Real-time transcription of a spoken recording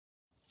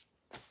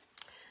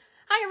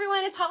Hi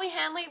everyone, it's Holly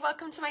Hanley.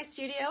 Welcome to my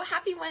studio.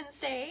 Happy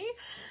Wednesday.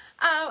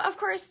 Of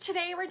course,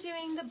 today we're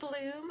doing the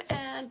Bloom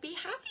and Be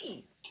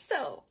Happy.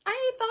 So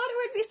I thought it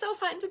would be so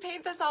fun to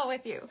paint this all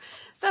with you.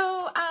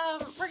 So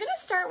we're going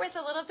to start with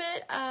a little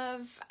bit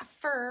of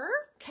fur.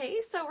 Okay,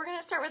 so we're going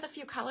to start with a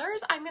few colors.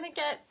 I'm going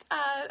to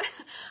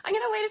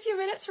wait a few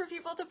minutes for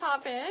people to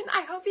pop in.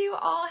 I hope you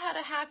all had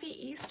a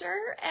happy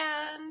Easter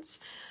and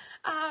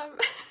hi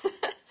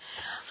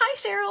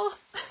Cheryl.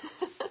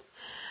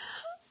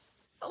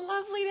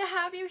 Lovely to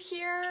have you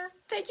here.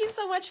 Thank you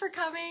so much for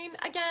coming.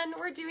 Again,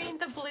 we're doing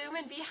the Bloom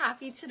and Be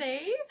Happy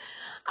today.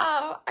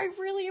 I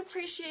really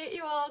appreciate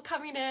you all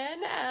coming in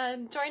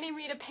and joining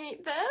me to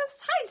paint this.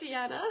 Hi,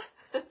 Deanna.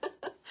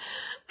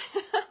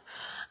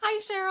 Hi,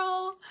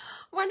 Cheryl.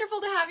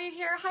 Wonderful to have you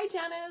here. Hi,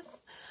 Janice.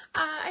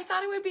 I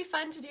thought it would be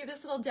fun to do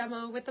this little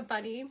demo with the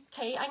bunny.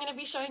 Okay, I'm going to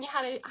be showing you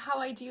how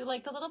I do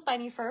like the little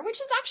bunny fur, which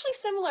is actually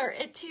similar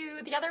to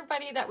the other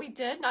bunny that we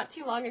did not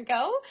too long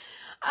ago.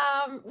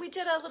 We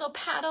did a little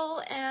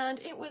paddle and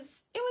it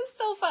was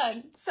so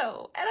fun.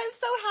 So, and I'm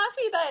so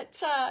happy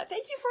that,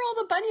 thank you for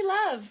all the bunny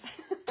love.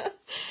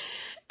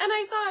 And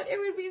I thought it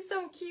would be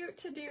so cute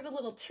to do the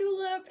little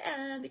tulip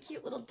and the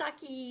cute little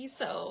ducky.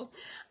 So,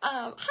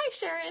 hi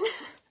Sharon.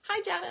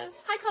 Hi Janice.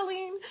 Hi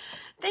Colleen.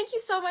 Thank you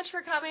so much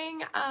for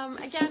coming.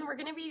 Again, I'm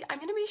gonna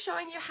be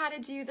showing you how to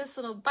do this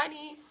little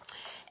bunny,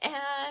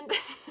 and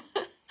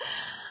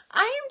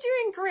I am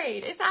doing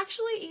great. It's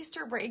actually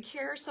Easter break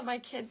here, so my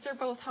kids are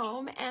both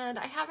home, and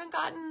I haven't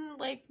gotten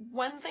like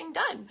one thing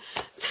done.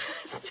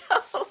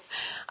 So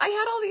I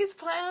had all these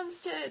plans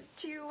to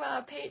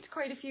paint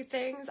quite a few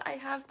things. I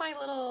have my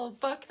little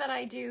book that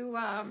I do.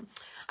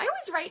 I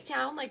always write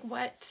down like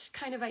what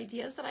kind of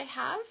ideas that I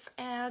have,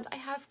 and I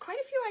have quite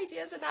a few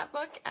ideas in that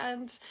book,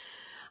 and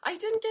I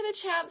didn't get a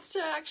chance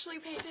to actually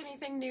paint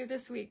anything new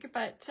this week,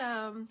 but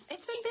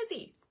it's been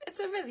busy. It's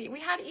been busy. We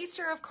had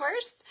Easter, of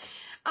course.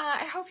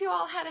 I hope you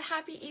all had a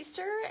happy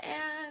Easter,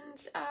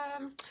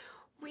 and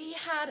we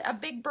had a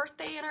big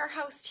birthday in our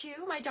house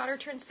too. My daughter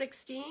turned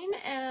 16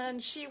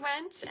 and she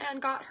went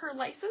and got her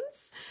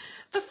license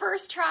the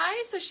first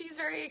try, so she's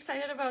very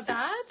excited about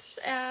that.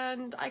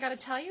 And I gotta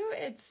tell you,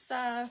 it's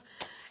a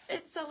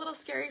little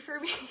scary for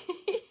me,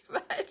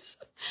 but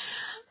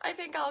I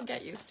think I'll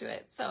get used to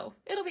it. So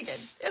it'll be good.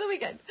 It'll be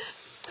good.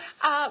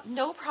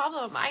 No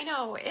problem. I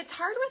know it's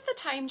hard with the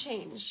time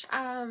change.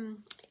 I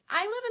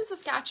live in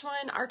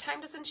Saskatchewan. Our time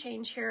doesn't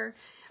change here,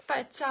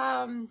 but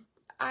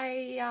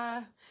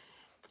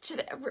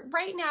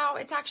right now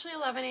it's actually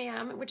 11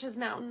 a.m., which is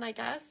mountain, I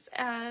guess,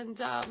 and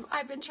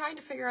I've been trying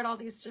to figure out all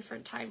these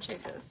different time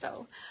changes,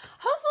 so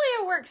hopefully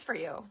it works for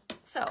you.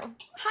 So,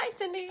 hi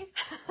Cindy.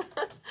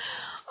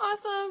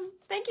 Awesome.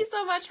 Thank you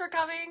so much for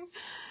coming.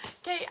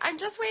 Okay, I'm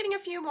just waiting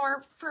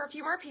for a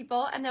few more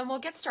people, and then we'll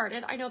get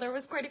started. I know there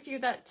was quite a few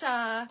that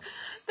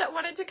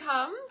wanted to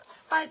come,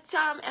 but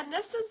and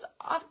this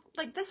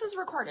is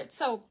recorded,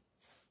 so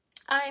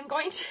I'm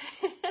going to,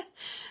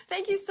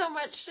 thank you so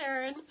much,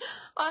 Sharon.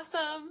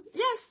 Awesome.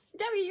 Yes,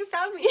 Debbie, you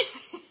found me.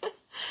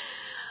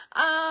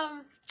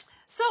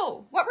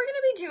 So what we're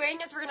going to be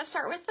doing is we're going to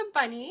start with the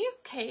bunny,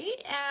 okay,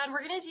 and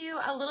we're going to do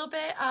a little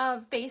bit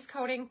of base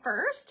coating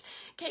first,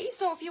 okay.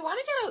 So if you want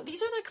to get out,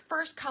 these are the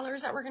first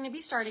colors that we're going to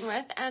be starting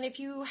with, and if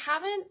you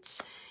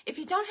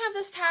don't have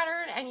this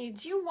pattern and you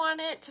do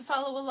want it to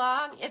follow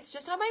along, it's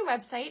just on my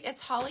website.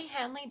 It's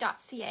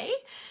hollyhanley.ca,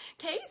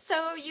 okay.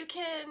 So you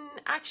can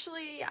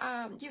actually,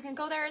 you can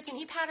go there. It's an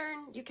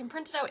e-pattern. You can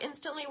print it out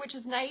instantly, which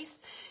is nice.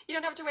 You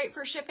don't have to wait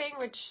for shipping,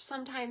 which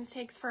sometimes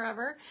takes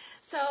forever.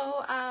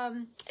 So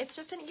it's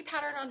just an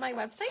e-pattern on my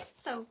website,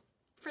 so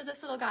for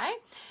this little guy.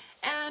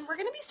 And we're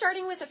going to be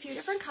starting with a few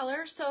different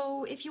colors.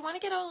 So if you want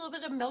to get a little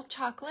bit of milk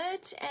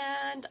chocolate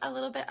and a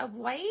little bit of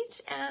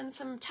white and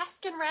some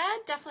Tuscan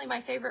red, definitely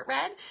my favorite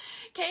red.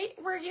 Okay,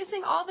 we're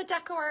using all the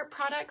DecoArt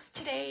products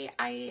today.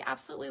 I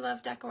absolutely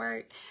love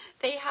DecoArt.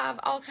 They have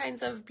all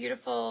kinds of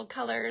beautiful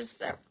colors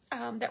that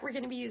we're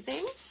going to be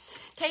using.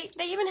 Okay,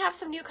 they even have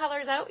some new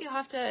colors out. You'll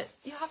have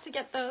to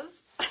get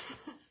those.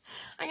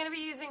 I'm going to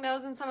be using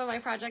those in some of my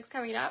projects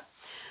coming up.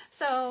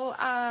 So,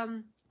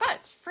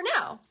 but for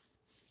now,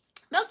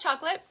 milk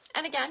chocolate.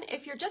 And again,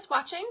 if you're just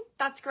watching,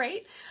 that's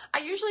great. I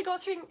usually go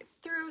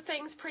through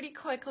things pretty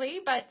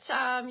quickly, but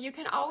you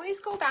can always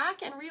go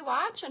back and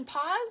rewatch and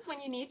pause when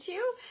you need to,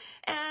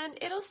 and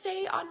it'll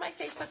stay on my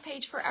Facebook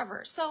page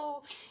forever.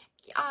 So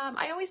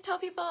I always tell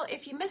people,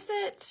 if you miss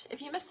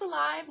the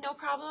live, no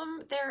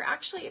problem.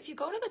 If you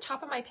go to the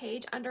top of my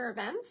page under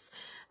events,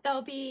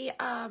 there'll be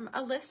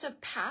a list of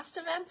past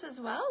events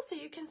as well, so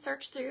you can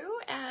search through,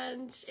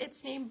 and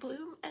it's named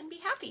Bloom and Be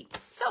Happy.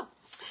 So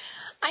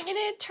I'm going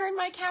to turn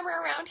my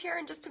camera around here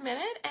in just a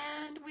minute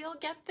and we'll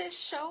get this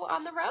show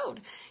on the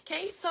road.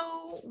 Okay,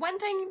 so one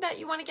thing that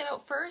you want to get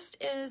out first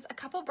is a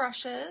couple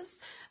brushes.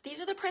 These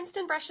are the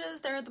Princeton brushes.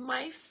 They're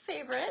my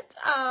favorite.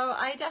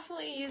 I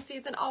definitely use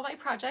these in all my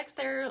projects.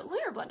 They're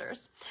lunar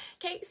blenders.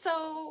 Okay,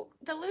 so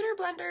the lunar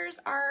blenders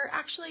are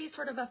actually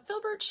sort of a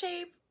filbert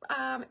shape.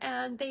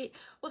 And they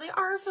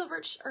are a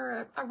filbert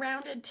or a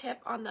rounded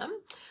tip on them,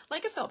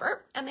 like a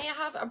filbert, and they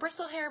have a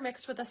bristle hair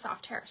mixed with a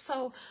soft hair.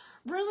 So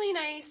really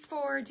nice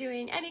for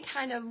doing any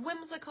kind of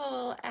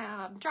whimsical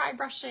dry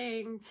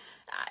brushing.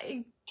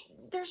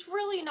 There's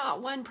really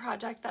not one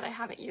project that I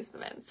haven't used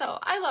them in, so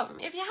I love them.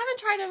 If you haven't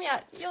tried them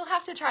yet, you'll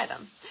have to try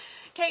them.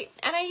 Okay,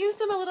 and I use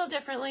them a little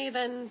differently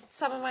than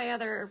some of my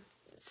other,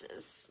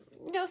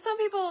 you know, some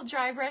people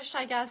dry brush,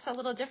 I guess, a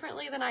little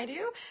differently than I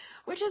do,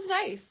 which is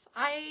nice.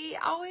 I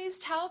always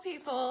tell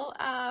people,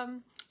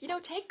 you know,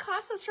 take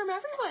classes from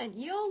everyone.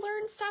 You'll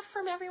learn stuff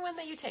from everyone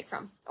that you take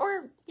from,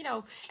 or, you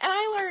know, and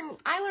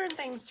I learn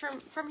things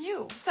from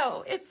you.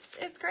 So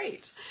it's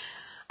great.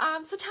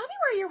 So tell me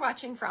where you're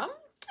watching from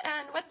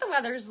and what the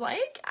weather's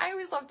like. I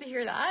always love to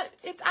hear that.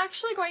 It's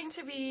actually going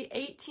to be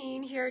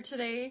 18 here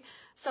today,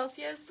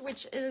 Celsius,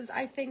 which is,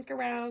 I think,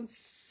 around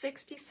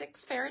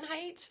 66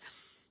 Fahrenheit.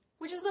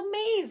 Which is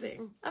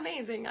amazing,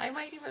 amazing. I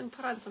might even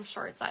put on some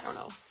shorts, I don't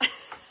know.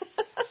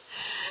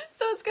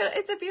 So it's good,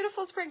 it's a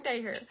beautiful spring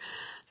day here.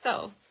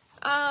 So,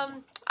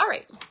 all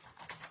right,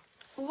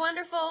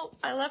 wonderful,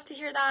 I love to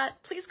hear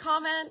that. Please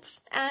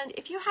comment, and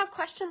if you have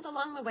questions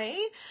along the way,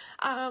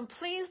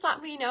 please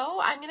let me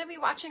know. I'm gonna be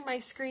watching my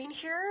screen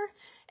here,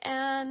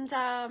 and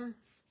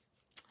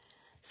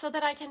so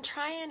that I can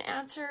try and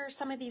answer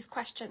some of these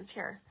questions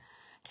here.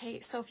 Okay,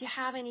 so if you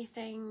have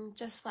anything,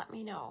 just let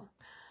me know.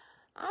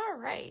 All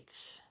right.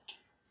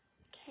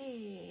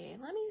 Okay,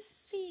 let me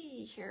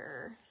see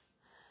here.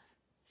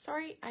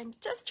 Sorry, I'm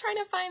just trying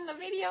to find the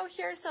video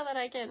here so that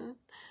I can,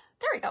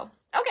 there we go.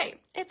 Okay,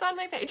 it's on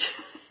my page.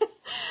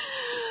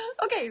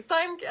 Okay, so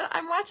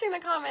I'm watching the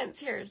comments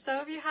here. So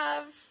if you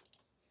have,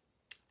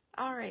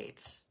 all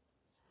right.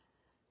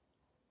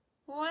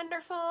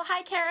 Wonderful.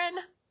 Hi, Karen.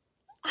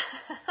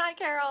 Hi,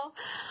 Carol.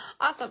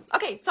 Awesome.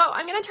 Okay, so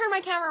I'm going to turn my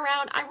camera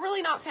around. I'm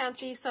really not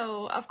fancy,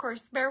 so of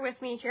course, bear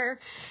with me here.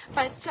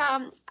 But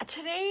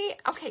today,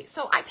 okay,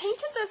 so I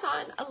painted this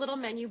on a little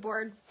menu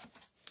board.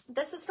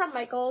 This is from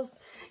Michaels.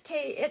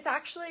 Okay, it's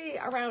actually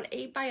around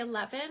 8 by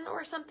 11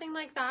 or something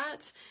like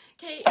that.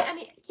 Okay, and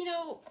you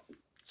know,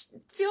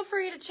 feel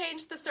free to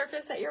change the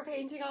surface that you're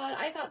painting on.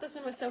 I thought this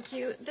one was so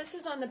cute. This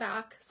is on the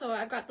back, so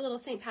I've got the little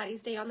St.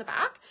 Patty's Day on the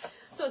back,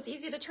 so it's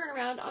easy to turn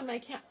around on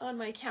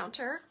my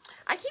counter.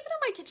 I keep it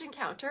on my kitchen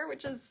counter,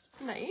 which is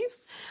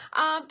nice.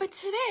 But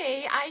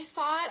today I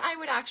thought I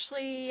would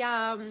actually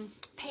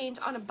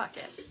paint on a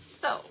bucket.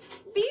 So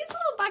these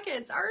little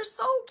buckets are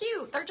so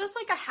cute. They're just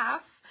like a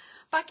half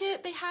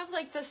bucket. They have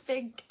like this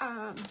big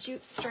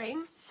jute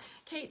string,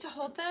 okay, to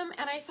hold them,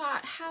 and I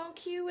thought, how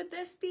cute would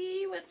this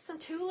be with some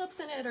tulips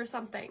in it or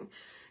something?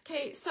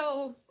 Okay,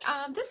 so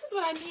this is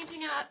what I'm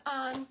painting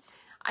at.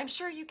 I'm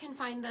sure you can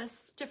find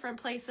this different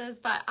places,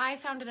 but I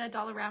found it at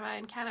Dollarama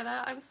in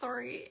Canada. I'm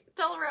sorry,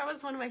 Dollarama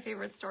is one of my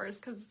favorite stores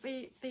because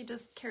they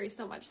just carry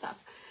so much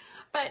stuff.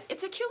 But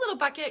it's a cute little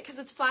bucket because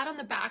it's flat on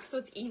the back, so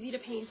it's easy to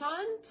paint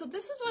on. So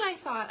this is what I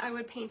thought I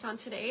would paint on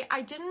today.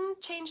 I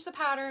didn't change the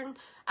pattern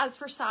as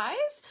for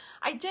size.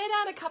 I did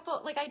add a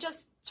couple, like I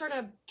just sort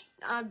of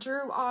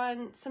drew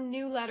on some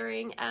new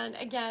lettering, and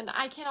again,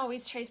 I can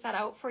always trace that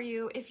out for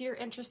you if you're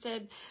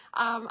interested,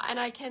 and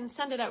I can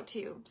send it out to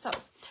you. So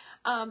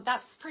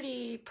that's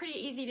pretty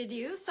easy to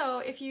do. So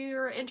if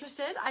you're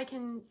interested, I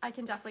can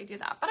definitely do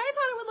that. But I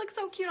thought it would look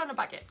so cute on a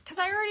bucket because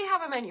I already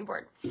have a menu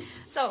board.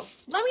 So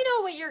let me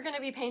know what you're going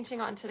to be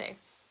painting on today.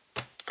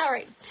 All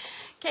right.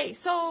 Okay,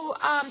 so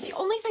the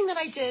only thing that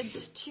I did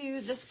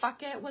to this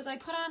bucket was I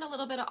put on a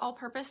little bit of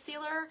all-purpose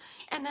sealer,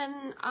 and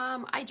then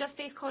I just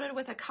base coated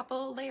with a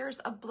couple layers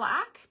of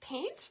black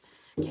paint.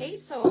 Okay,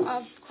 so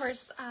of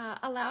course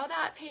allow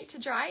that paint to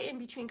dry in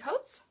between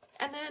coats,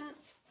 and then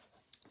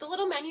the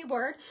little menu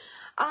board.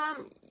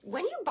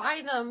 When you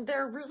buy them,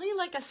 they're really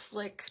like a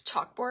slick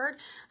chalkboard,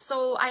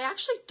 so I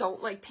actually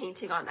don't like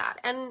painting on that.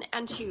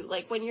 And too,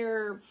 like when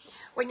you're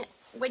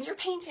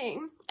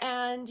painting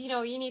and you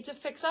know you need to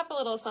fix up a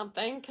little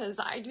something, because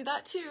I do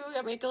that too,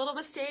 I make a little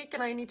mistake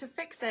and I need to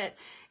fix it,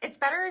 it's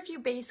better if you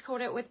base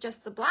coat it with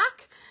just the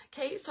black.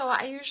 Okay, so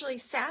I usually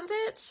sand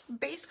it,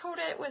 base coat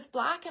it with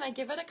black, and I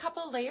give it a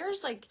couple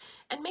layers, like,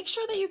 and make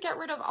sure that you get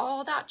rid of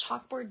all that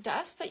chalkboard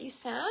dust that you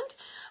sand,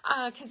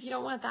 because you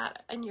don't want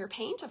that in your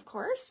paint, of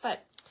course.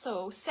 But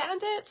so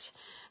sand it,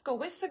 go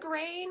with the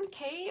grain,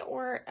 okay,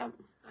 or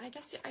I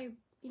guess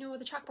you know,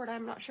 with the chalkboard,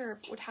 I'm not sure if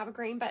it would have a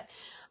grain, but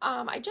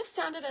I just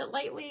sanded it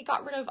lightly,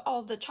 got rid of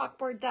all the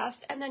chalkboard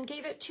dust, and then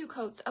gave it 2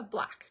 coats of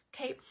black,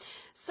 okay?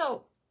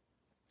 So,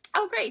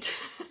 oh, great.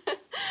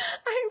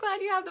 I'm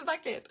glad you have the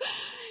bucket.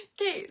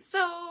 Okay,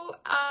 so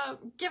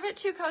give it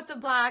 2 coats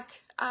of black,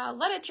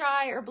 let it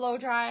dry or blow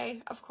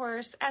dry, of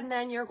course, and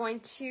then you're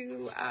going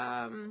to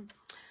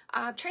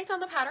trace on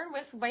the pattern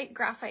with white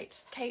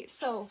graphite. Okay,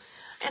 so,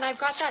 and I've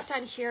got that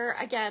done here.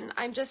 Again,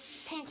 I'm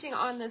just painting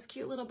on this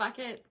cute little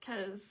bucket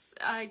because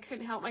I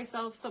couldn't help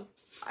myself, so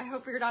I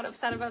hope you're not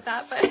upset about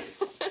that, but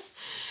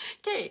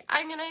okay,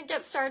 I'm gonna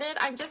get started.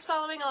 I'm just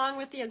following along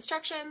with the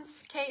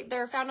instructions. Okay,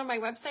 they're found on my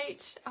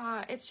website.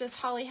 It's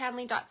just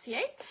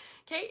hollyhanley.ca.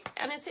 Okay,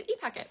 and it's an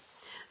e-packet.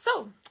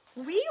 So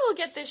we will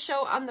get this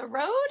show on the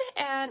road,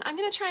 and I'm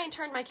gonna try and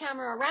turn my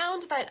camera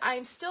around, but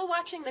I'm still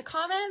watching the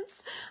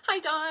comments. Hi,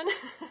 Dawn.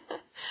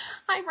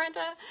 Hi,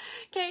 Brenda.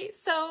 Okay,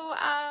 so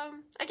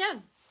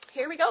again,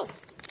 here we go.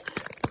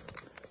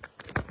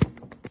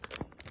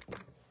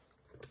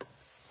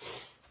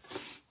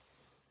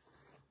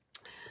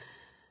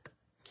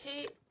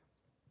 Okay,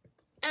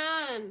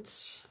 and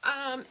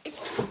it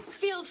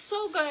feels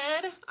so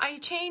good. I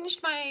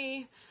changed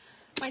my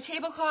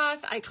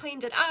tablecloth, I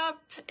cleaned it up,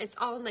 it's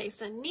all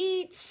nice and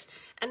neat,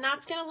 and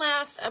that's gonna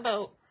last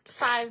about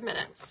 5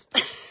 minutes.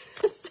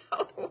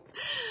 So,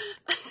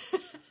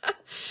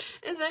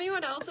 is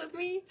anyone else with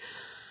me?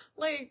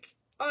 Like,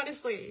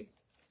 honestly,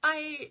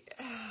 and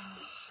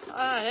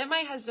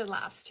my husband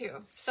laughs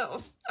too. So,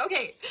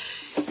 okay,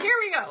 here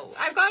we go.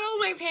 I've got all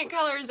my paint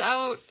colors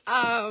out.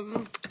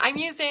 I'm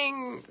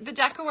using the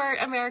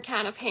DecoArt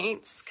Americana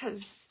paints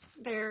because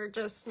they're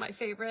just my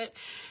favorite.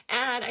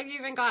 And I've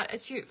even got a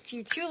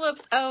few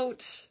tulips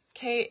out.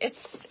 Okay,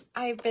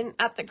 I've been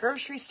at the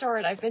grocery store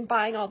and I've been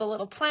buying all the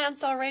little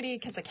plants already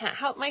because I can't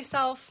help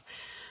myself.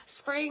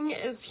 Spring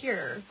is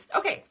here.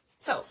 Okay,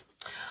 so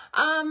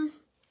I'm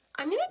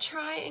gonna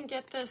try and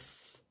get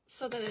this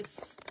so that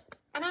it's,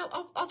 and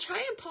I'll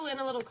try and pull in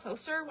a little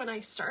closer when I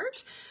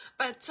start,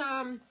 but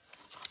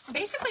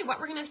basically what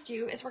we're going to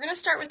do is we're going to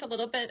start with a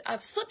little bit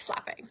of slip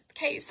slapping.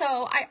 Okay,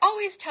 so I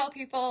always tell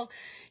people,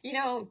 you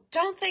know,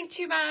 don't think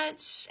too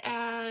much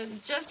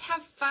and just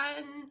have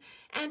fun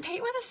and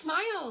paint with a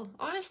smile.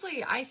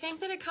 Honestly, I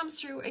think that it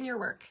comes through in your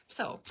work.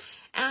 So,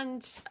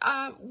 and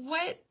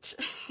what,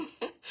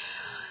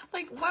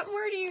 like, what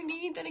more do you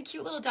need than a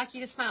cute little ducky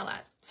to smile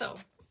at? So,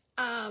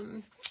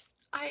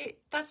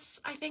 that's,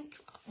 I think,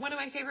 one of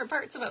my favorite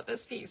parts about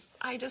this piece.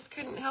 I just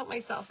couldn't help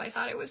myself. I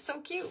thought it was so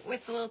cute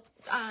with the little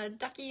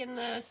ducky in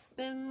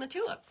the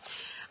tulip.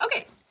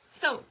 Okay,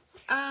 so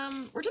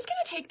we're just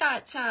gonna take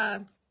that,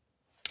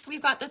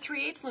 we've got the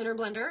 3/8 Lunar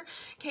Blender,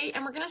 okay,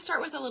 and we're gonna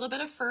start with a little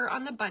bit of fur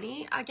on the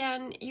bunny.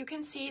 Again, you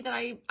can see that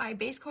I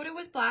base coated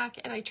with black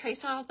and I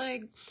traced all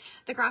the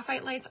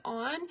graphite lights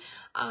on.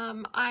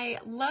 I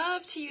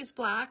love to use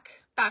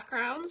black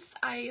backgrounds.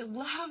 I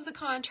love the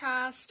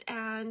contrast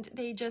and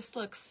they just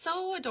look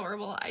so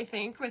adorable, I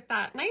think, with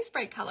that nice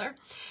bright color.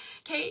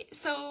 Okay,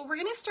 so we're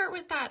gonna start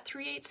with that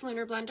 3/8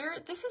 Lunar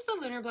Blender. This is the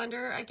Lunar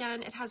Blender.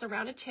 Again, it has a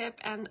rounded tip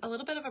and a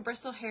little bit of a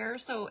bristle hair,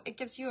 so it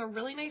gives you a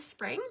really nice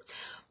spring,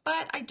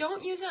 but I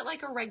don't use it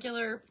like a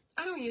regular,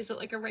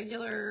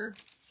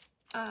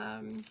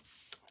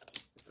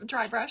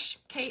 dry brush.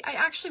 Okay, I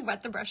actually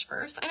wet the brush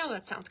first. I know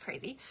that sounds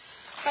crazy,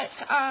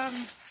 but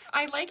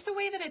I like the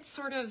way that it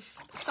sort of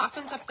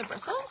softens up the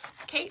bristles.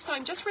 Okay, so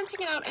I'm just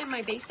rinsing it out in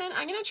my basin.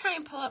 I'm gonna try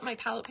and pull up my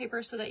palette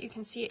paper so that you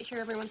can see it here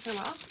every once in a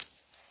while.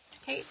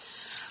 Okay,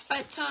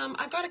 but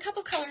I've got a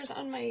couple colors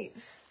on my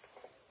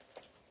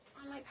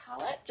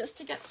palette just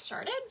to get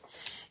started.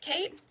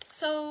 Okay,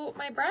 so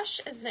my brush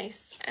is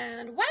nice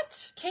and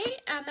wet, okay,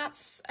 and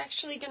that's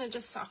actually gonna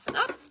just soften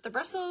up the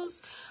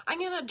bristles. I'm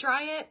gonna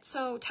dry it,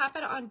 so tap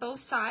it on both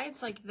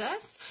sides like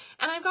this,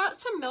 and I've got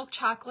some milk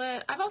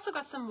chocolate. I've also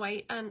got some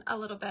white and a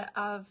little bit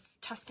of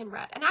Tuscan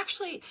red, and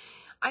actually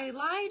I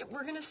lied,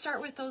 we're gonna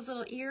start with those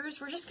little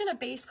ears. We're just gonna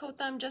base coat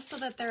them just so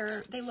that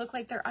they look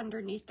like they're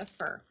underneath the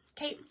fur.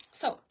 Okay,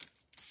 so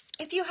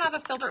if you have a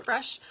filbert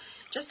brush,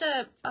 just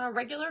a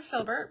regular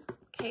filbert,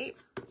 okay,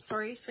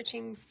 sorry,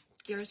 switching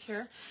gears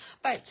here,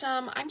 but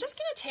I'm just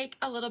gonna take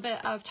a little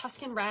bit of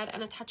Tuscan red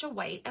and a touch of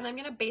white, and I'm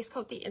gonna base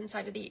coat the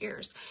inside of the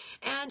ears.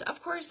 And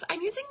of course,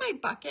 I'm using my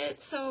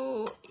bucket,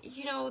 so,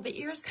 you know,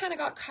 the ears kind of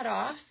got cut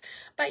off,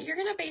 but you're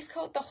gonna base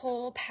coat the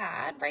whole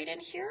pad right in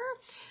here.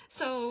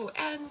 So,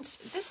 and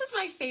this is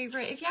my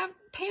favorite. If you have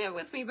painted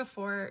with me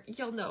before,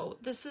 you'll know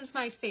this is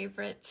my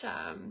favorite,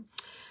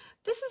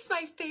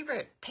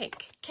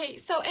 pink. Okay,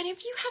 so, and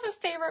if you have a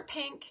favorite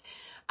pink,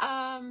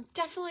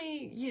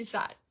 definitely use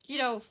that. You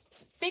know,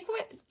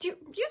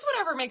 use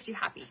whatever makes you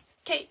happy.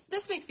 Okay,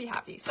 this makes me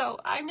happy. So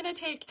I'm gonna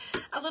take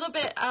a little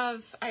bit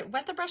of, I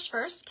wet the brush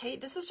first. Okay,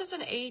 this is just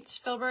an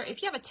 8 filbert.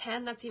 If you have a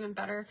 10, that's even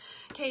better.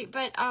 Okay,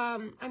 but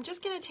I'm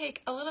just gonna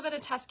take a little bit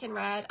of Tuscan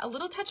red, a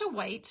little touch of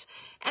white,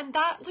 and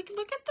that, look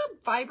at the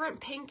vibrant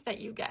pink that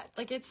you get.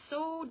 Like, it's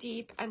so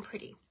deep and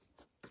pretty.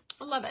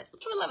 Love it,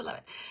 love it, love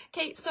it.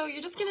 Okay, so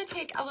you're just gonna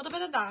take a little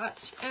bit of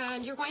that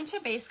and you're going to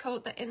base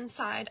coat the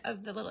inside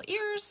of the little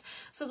ears.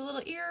 So the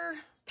little ear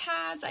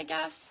pads, I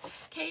guess.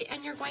 Okay,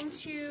 and you're going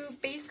to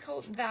base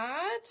coat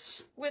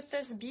that with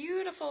this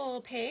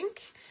beautiful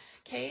pink.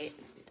 Okay,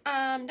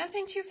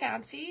 nothing too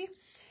fancy.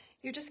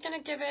 You're just gonna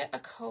give it a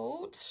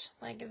coat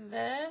like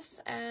this,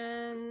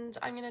 and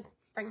I'm gonna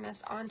bring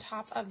this on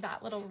top of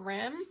that little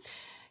rim.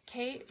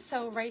 Okay,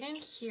 so right in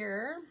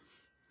here,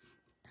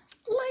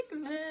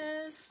 like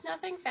this,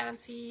 nothing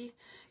fancy.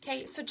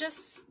 Okay, so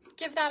just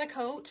give that a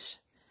coat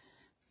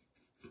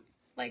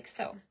like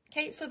so.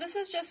 Okay, so this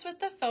is just with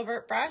the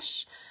filbert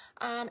brush.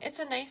 It's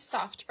a nice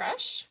soft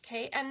brush,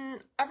 okay,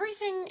 and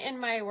everything in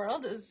my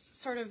world is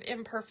sort of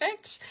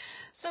imperfect,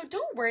 so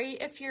don't worry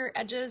if your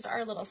edges are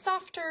a little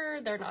softer,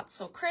 they're not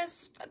so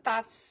crisp.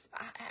 That's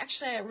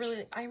actually,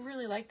 I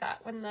really like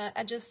that when the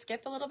edges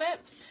skip a little bit.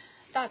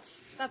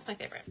 That's my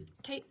favorite.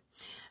 Okay,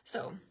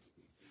 so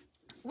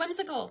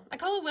whimsical. I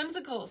call it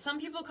whimsical. Some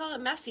people call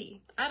it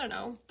messy. I don't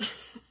know.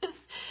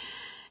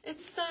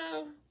 It's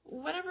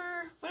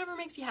whatever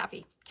makes you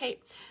happy. Okay,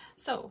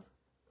 so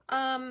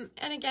and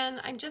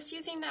again, I'm just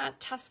using that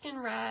Tuscan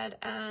red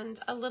and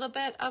a little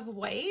bit of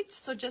white,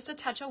 so just a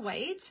touch of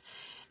white.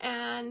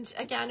 And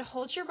again,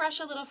 hold your brush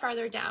a little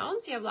farther down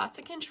so you have lots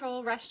of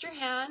control. Rest your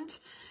hand,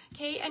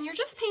 okay, and you're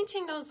just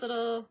painting those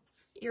little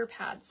ear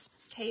pads,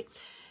 okay.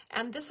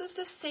 And this is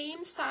the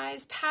same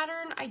size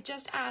pattern. I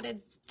just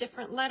added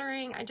different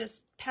lettering. I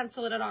just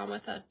penciled it on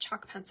with a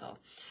chalk pencil.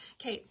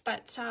 Okay,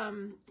 but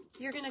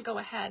you're gonna go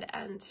ahead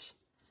and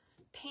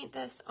paint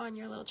this on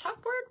your little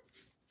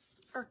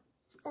chalkboard,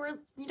 or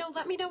you know,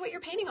 let me know what you're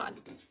painting on.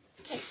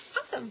 Okay,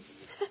 awesome.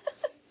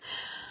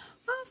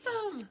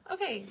 Awesome.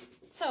 Okay,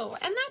 so,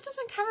 and that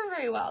doesn't cover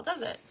very well,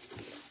 does it?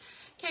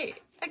 Okay,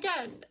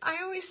 again, I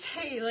always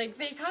say, like,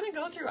 they kind of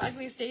go through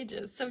ugly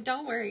stages, so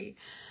don't worry.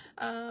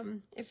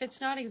 If it's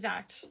not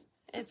exact,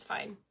 it's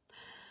fine.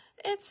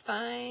 It's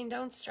fine,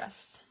 don't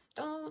stress.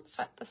 Don't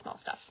sweat the small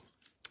stuff.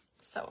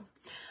 So,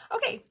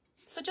 okay,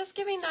 so just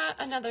giving that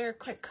another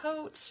quick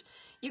coat.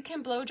 You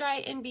can blow dry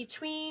in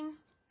between,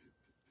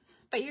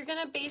 but you're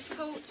gonna base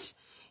coat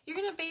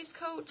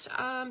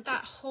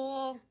that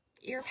whole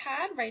ear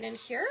pad right in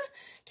here,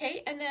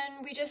 okay? And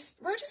then we're just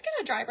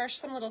gonna dry brush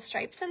some little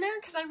stripes in there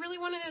because I really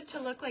wanted it to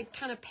look like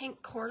kind of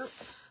pink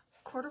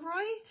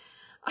corduroy.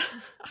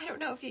 I don't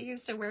know if you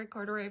used to wear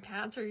corduroy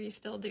pants or you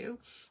still do.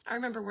 I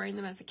remember wearing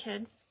them as a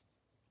kid.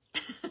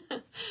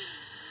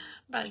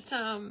 But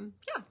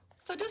yeah,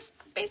 so just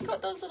base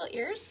coat those little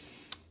ears,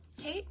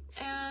 okay?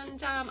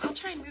 And I'll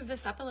try and move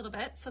this up a little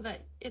bit so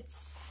that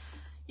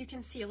you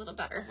can see a little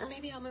better. Or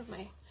maybe I'll move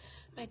my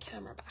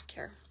camera back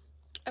here.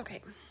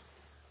 Okay.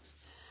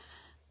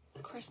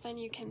 Of course, then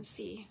you can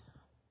see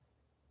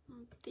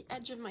the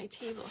edge of my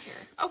table here.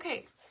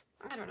 Okay,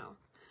 I don't know.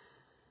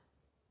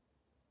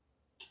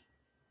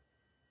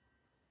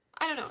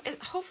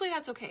 Hopefully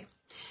that's okay.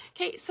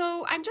 Okay,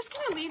 so I'm just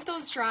gonna leave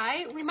those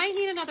dry. We might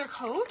need another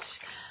coat.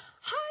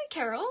 Hi,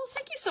 Carol.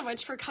 Thank you so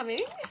much for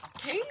coming.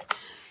 Okay,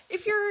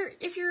 if you're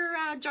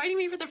joining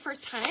me for the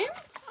first time,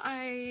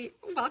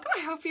 welcome.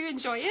 I hope you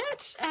enjoy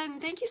it,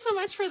 and thank you so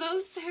much for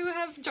those who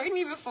have joined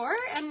me before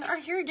and are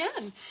here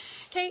again.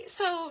 Okay,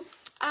 so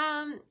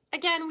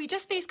again, we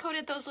just base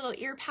coated those little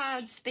ear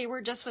pads. They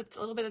were just with a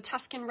little bit of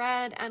Tuscan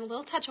red and a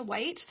little touch of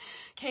white.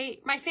 Okay,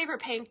 my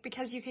favorite pink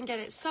because you can get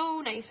it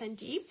so nice and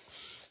deep.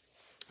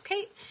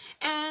 Okay,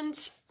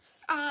 and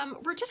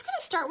we're just going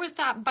to start with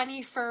that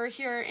bunny fur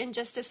here in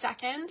just a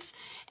second.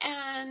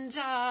 And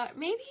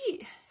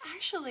maybe,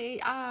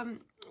 actually,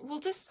 I'm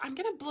going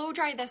to blow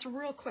dry this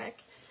real quick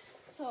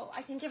so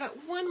I can give it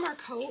one more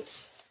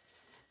coat.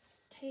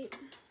 Okay,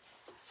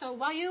 so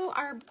while you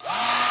are...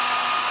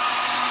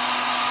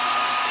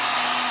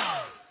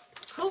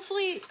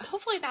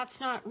 Hopefully that's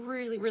not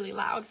really, really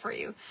loud for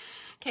you.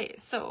 Okay,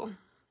 so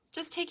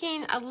just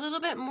taking a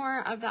little bit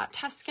more of that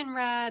Tuscan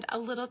red, a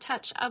little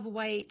touch of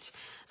white,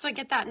 so I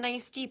get that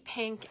nice deep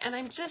pink, and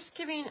I'm just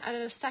giving it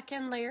a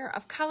second layer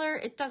of color.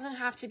 It doesn't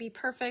have to be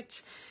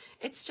perfect.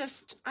 It's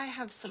just, I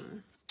have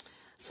some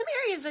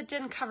areas that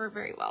didn't cover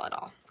very well at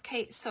all.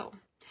 Okay, so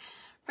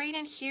right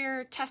in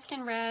here,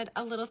 Tuscan red,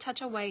 a little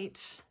touch of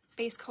white,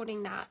 base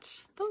coating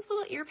those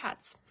little ear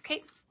pads.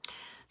 Okay,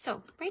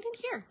 so right in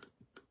here.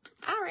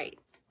 All right.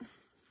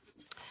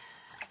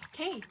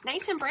 Okay,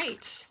 nice and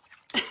bright.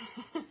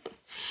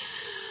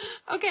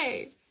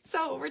 Okay,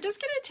 so we're just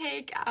gonna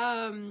take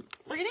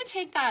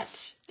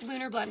that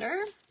Lunar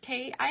Blender.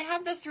 Okay, I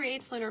have the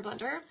 3/8 Lunar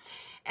Blender,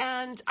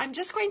 and I'm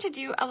just going to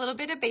do a little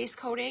bit of base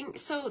coating.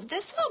 So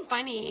this little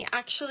bunny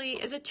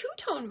actually is a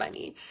two-tone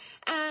bunny,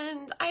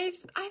 and I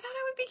thought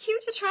it would be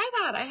cute to try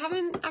that. I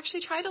haven't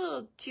actually tried a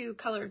little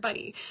two-colored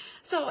bunny,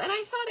 and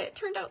I thought it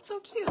turned out so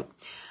cute.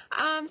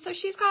 So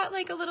she's got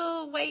like a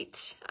little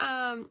white,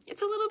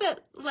 it's a little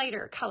bit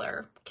lighter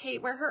color, okay,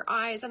 where her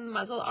eyes and the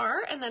muzzle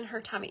are, and then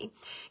her tummy.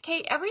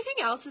 Okay, everything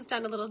else is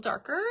done a little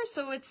darker,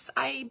 so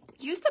I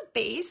use the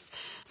base.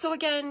 So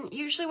again,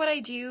 usually what I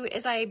do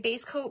is I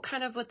base coat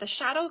kind of with the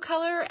shadow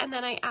color, and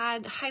then I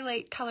add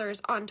highlight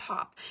colors on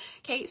top.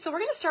 Okay, so we're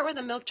gonna start with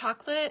the milk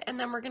chocolate, and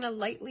then we're gonna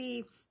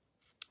lightly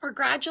or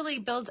gradually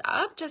build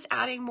up, just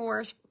adding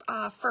more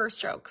fur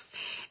strokes.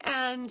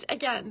 And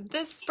again,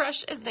 this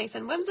brush is nice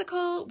and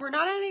whimsical. We're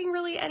not adding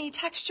really any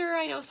texture.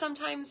 I know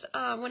sometimes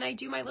when I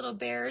do my little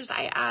bears,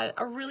 I add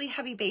a really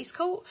heavy base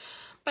coat,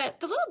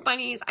 but the little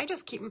bunnies, I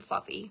just keep them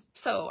fluffy.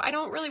 So I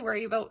don't really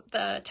worry about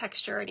the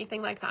texture or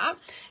anything like that.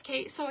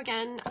 Okay, so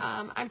again,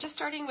 I'm just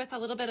starting with a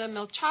little bit of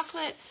milk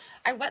chocolate.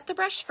 I wet the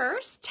brush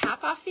first,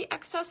 tap off the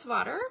excess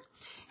water.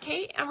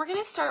 Okay, and we're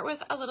gonna start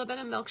with a little bit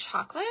of milk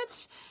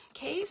chocolate.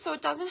 Okay, so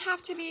it doesn't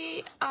have to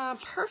be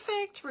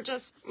perfect. We're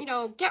just, you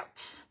know, get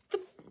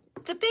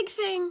the big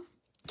thing,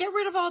 get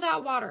rid of all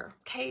that water.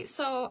 Okay,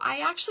 so I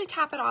actually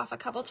tap it off a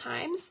couple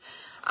times.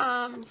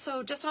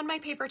 So just on my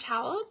paper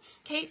towel,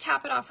 okay,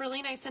 tap it off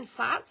really nice and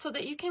flat so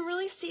that you can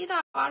really see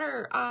that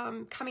water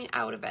coming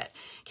out of it.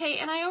 Okay,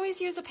 and I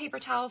always use a paper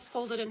towel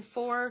folded in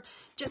 4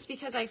 just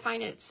because I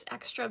find it's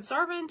extra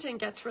absorbent and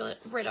gets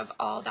rid of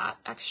all that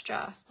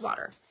extra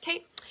water.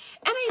 Okay,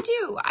 and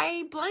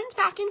I blend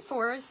back and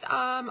forth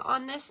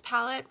on this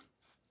palette.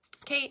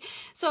 Okay,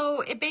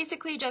 so it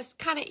basically just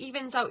kind of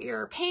evens out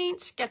your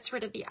paint, gets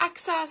rid of the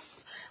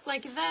excess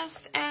like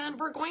this, and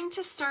we're going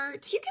to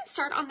start, you can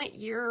start on the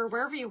ear or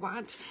wherever you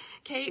want,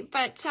 okay,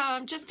 but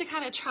just to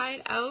kind of try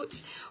it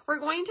out, we're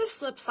going to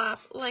slip slap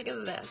like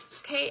this,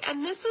 okay,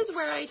 and this is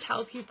where I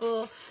tell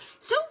people,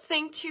 don't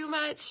think too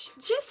much,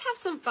 just have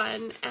some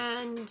fun,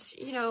 and,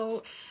 you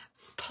know,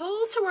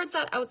 pull towards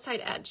that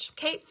outside edge,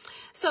 okay?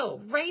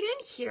 So right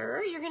in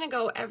here, you're gonna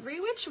go every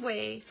which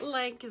way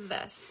like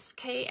this,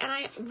 okay? And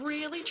I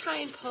really try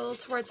and pull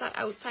towards that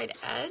outside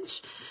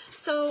edge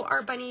so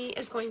our bunny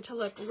is going to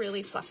look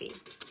really fluffy.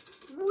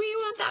 We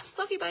want that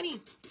fluffy bunny.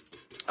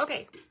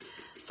 Okay,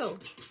 so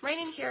right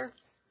in here,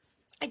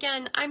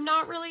 again, I'm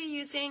not really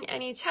using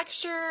any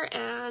texture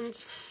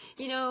and,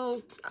 you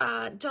know,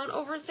 don't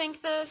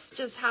overthink this,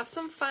 just have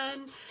some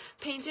fun.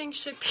 Painting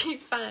should be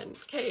fun,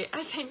 okay?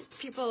 I think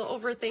people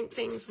overthink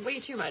things way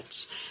too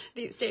much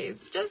these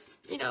days. Just,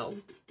 you know,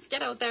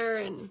 get out there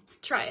and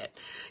try it,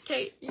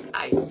 okay?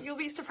 You'll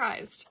be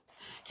surprised.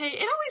 Okay,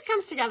 it always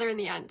comes together in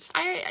the end.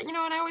 You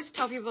know, and I always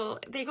tell people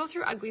they go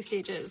through ugly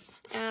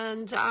stages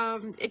and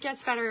it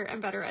gets better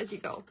and better as you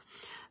go.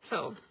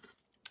 So,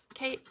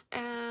 okay,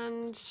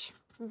 and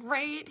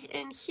right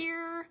in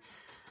here,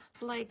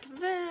 like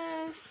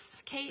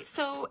this. Okay,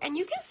 so, and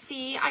you can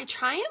see I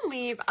try and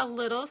leave a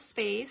little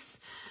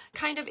space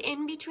kind of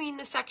in between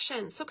the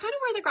sections. So kind of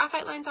where the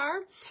graphite lines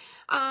are,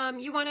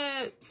 you want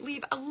to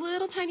leave a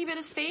little tiny bit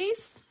of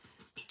space.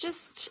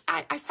 Just,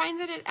 I find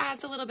that it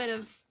adds a little bit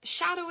of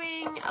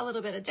shadowing, a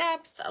little bit of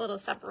depth, a little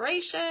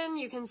separation.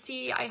 You can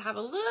see I have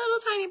a little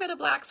tiny bit of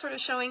black sort of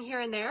showing here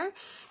and there.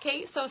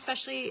 Okay, so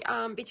especially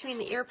between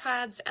the ear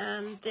pads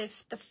and the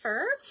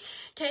fur.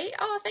 Okay,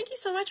 oh, thank you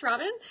so much,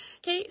 Robin.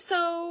 Okay,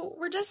 so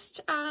we're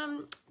just,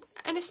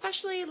 and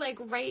especially like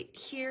right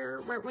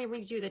here where when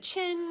we do the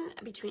chin,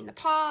 between the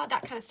paw,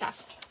 that kind of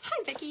stuff.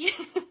 Hi, Vicki.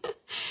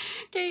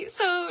 Okay,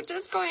 so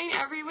just going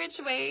every which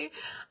way.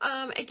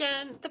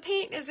 Again, the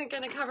paint isn't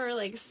going to cover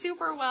like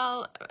super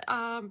well,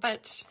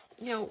 but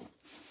you know,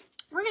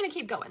 we're going to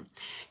keep going.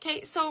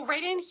 Okay, so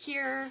right in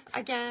here,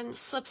 again,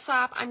 slip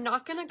slap. I'm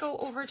not going to go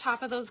over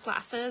top of those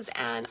glasses,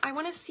 and I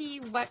want to see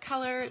what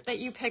color that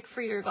you pick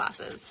for your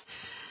glasses.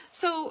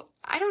 So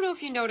I don't know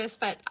if you noticed,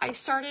 but I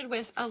started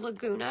with a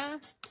Laguna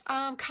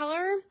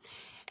color.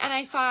 And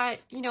I thought,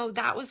 you know,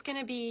 that was going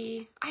to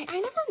be, I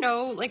never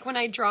know, like when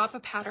I draw up a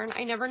pattern,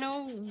 I never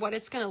know what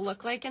it's going to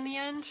look like in the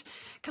end,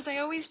 because I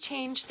always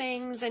change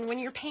things. And when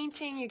you're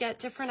painting, you get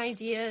different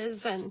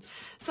ideas. And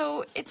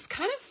so it's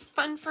kind of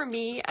fun for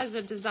me as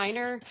a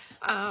designer,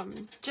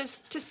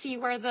 just to see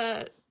where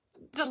the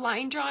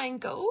line drawing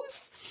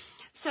goes.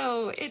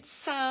 So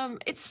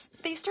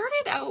they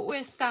started out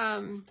with,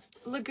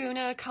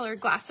 Laguna colored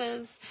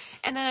glasses,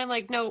 and then I'm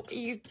like, no,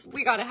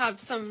 we got to have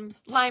some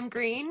lime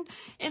green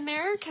in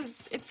there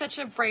because it's such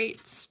a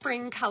bright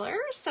spring color.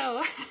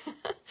 So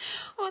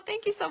well,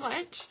 thank you so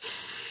much.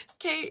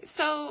 Okay,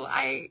 so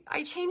I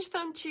changed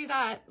them to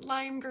that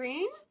lime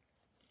green.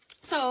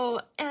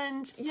 So,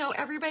 and you know,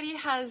 everybody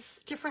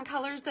has different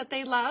colors that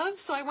they love,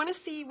 so I want to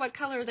see what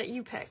color that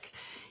you pick.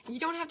 You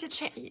don't have to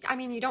change, I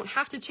mean, you don't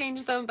have to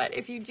change them, but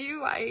if you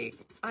do, I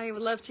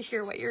would love to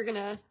hear what you're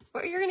gonna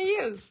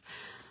use.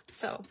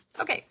 So,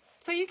 okay,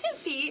 so you can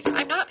see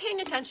I'm not paying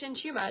attention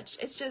too much.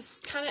 It's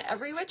just kind of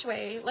every which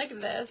way like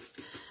this.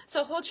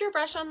 So hold your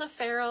brush on the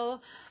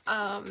ferrule,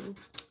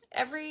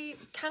 every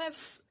kind of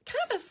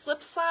a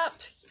slip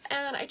slap,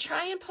 and I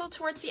try and pull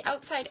towards the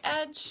outside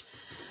edge.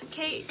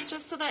 Okay,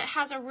 just so that it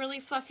has a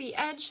really fluffy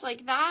edge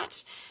like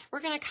that.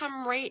 We're gonna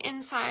come right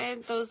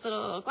inside those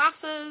little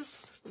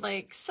glasses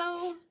like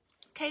so.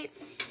 Okay,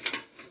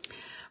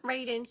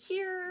 right in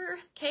here.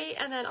 Okay,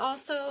 and then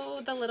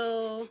also the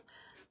little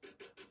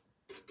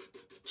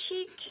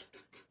cheek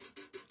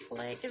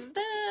like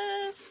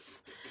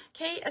this.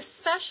 Okay,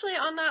 especially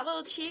on that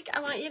little cheek, I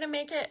want you to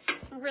make it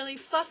really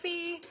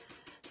fluffy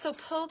so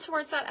pull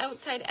towards that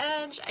outside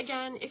edge.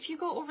 Again, if you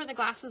go over the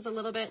glasses a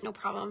little bit, no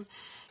problem.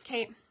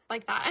 Okay,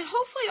 like that. And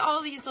hopefully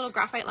all these little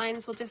graphite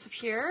lines will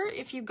disappear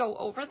if you go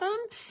over them.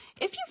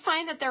 If you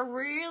find that they're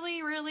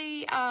really,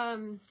 really,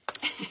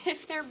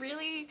 if they're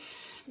really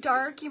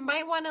dark, you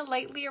might want to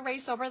lightly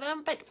erase over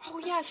them. But oh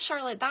yes,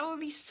 Charlotte, that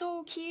would be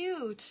so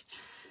cute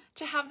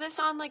to have this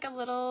on like a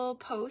little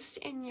post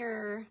in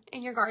your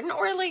garden,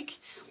 or like,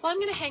 well, I'm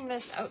gonna hang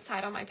this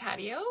outside on my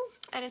patio,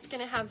 and it's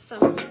gonna have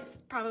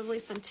probably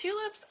some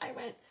tulips.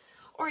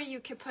 Or you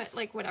could put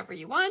like whatever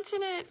you want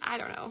in it. I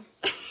don't know.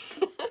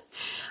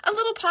 A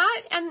little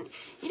pot. And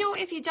you know,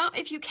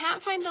 if you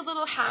can't find the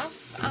little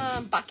half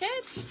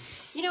bucket,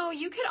 you know,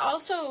 you could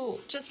also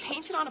just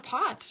paint it on a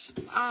pot.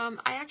 I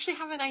actually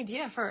have an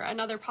idea for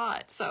another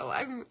pot, so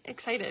I'm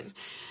excited.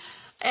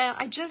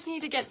 I just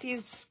need to get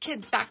these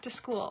kids back to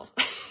school.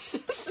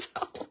 So,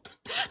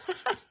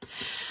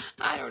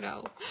 I don't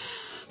know.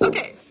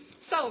 Okay,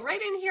 so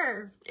right in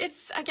here,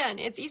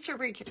 it's Easter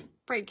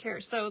break here,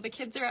 so the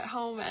kids are at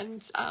home,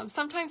 and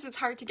sometimes it's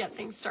hard to get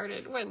things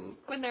started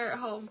when they're at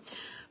home.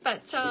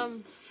 But,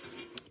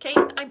 okay,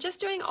 I'm just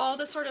doing all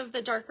the sort of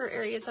the darker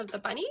areas of the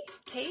bunny,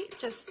 okay,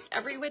 just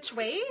every which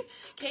way.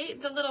 Okay,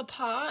 the little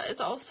paw is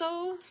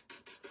also,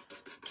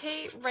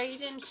 okay,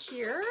 right in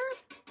here.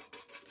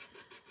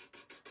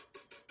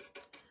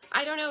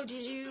 I don't know,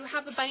 did you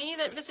have a bunny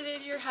that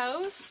visited your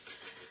house?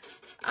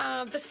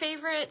 The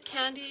favorite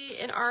candy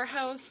in our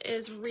house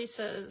is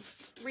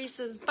Reese's.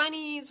 Reese's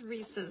bunnies,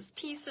 Reese's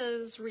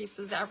pieces,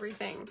 Reese's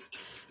everything.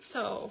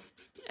 So,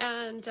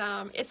 and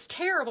it's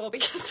terrible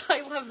because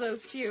I love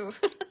those too.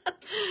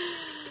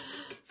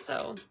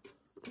 So,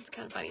 it's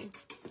kind of funny.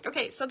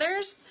 Okay, so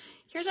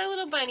here's our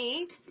little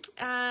bunny.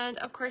 And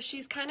of course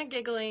she's kind of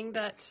giggling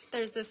that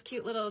there's this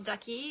cute little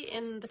ducky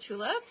in the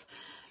tulip.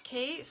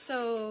 Okay,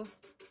 so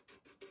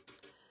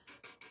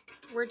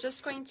we're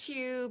just going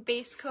to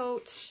base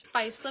coat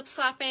by slip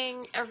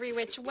slapping every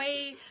which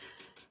way.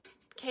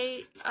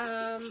 Okay,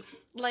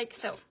 like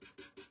so.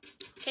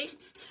 Okay,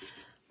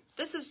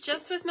 this is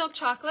just with milk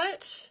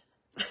chocolate.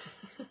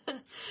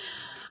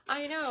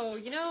 I know,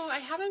 you know, I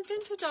haven't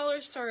been to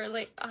Dollar Store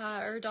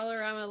or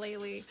Dollarama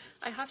lately.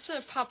 I have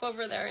to pop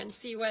over there and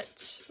see what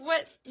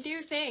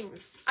new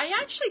things. I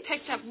actually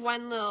picked up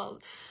one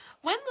little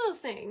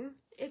thing.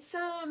 It's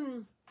I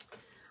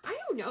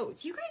don't know.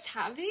 Do you guys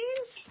have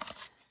these?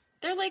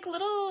 They're like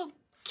little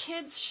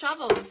kids'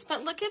 shovels,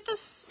 but look at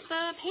this,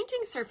 the painting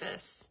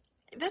surface.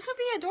 This would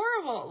be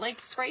adorable, like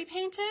spray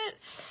paint it.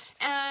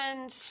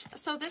 And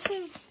so this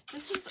is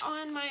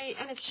on my,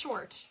 and it's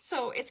short,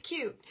 so it's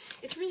cute.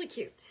 It's really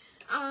cute.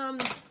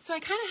 So I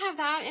kind of have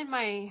that in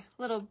my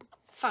little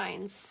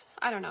finds.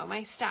 I don't know,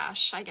 my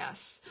stash, I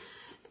guess.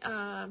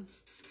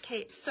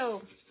 Okay,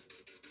 so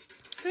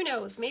who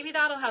knows? Maybe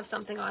that'll have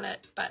something on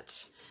it,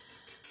 but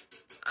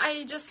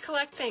I just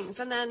collect things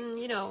and then,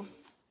 you know,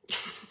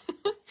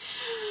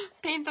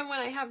 paint them when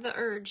I have the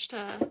urge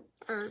to,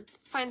 or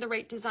find the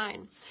right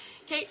design.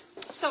 Okay,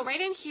 so right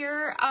in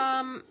here,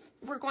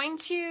 we're going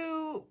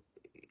to,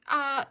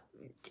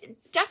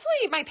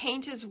 definitely my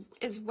paint is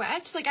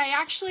wet. Like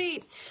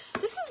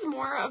this is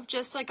more of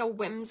just like a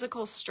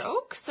whimsical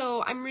stroke.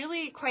 So I'm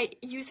really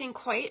using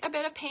quite a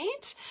bit of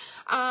paint.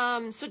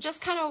 So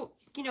just kind of,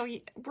 you know,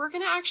 we're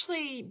going to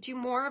actually do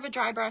more of a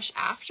dry brush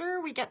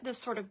after we get this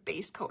sort of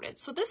base coated.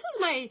 So this is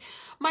my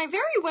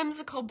very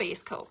whimsical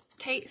base coat.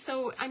 Okay,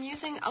 so I'm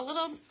using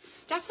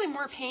definitely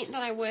more paint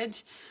than I would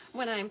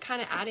when I'm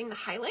kind of adding the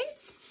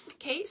highlights.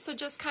 Okay, so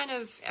just kind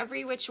of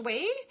every which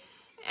way,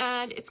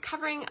 and it's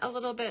covering a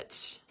little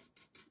bit,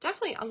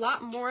 definitely a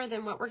lot more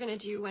than what we're going to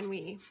do when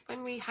we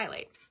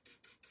highlight.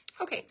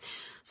 Okay,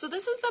 so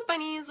this is the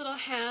bunny's little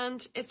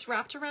hand. It's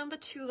wrapped around the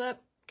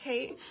tulip.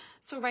 Okay,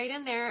 so right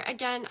in there,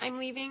 again, I'm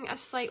leaving a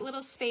slight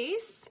little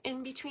space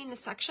in between the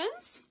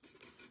sections.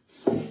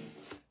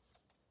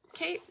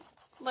 Okay,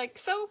 like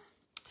so.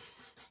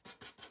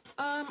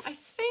 I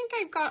think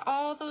I've got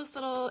all those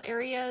little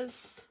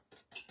areas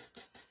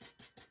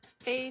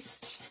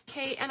based.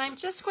 Okay, and I'm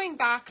just going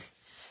back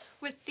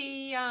with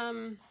the, a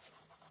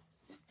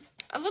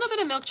little bit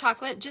of milk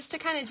chocolate just to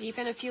kind of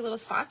deepen a few little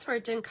spots where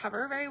it didn't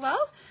cover very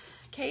well.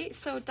 Okay,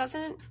 so it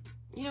doesn't,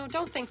 you know,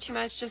 don't think too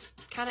much, just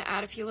kind of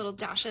add a few little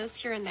dashes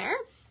here and there.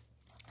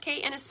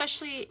 Okay, and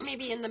especially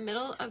maybe in the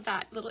middle of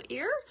that little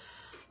ear,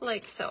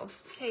 like so.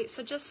 Okay,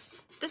 so this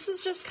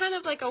is just kind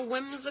of like a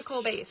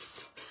whimsical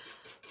base,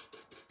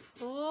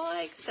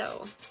 like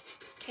so.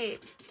 Okay,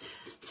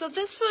 so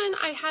this one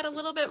I had a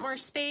little bit more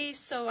space,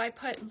 so I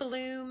put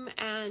bloom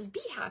and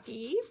be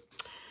happy,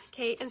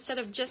 okay, instead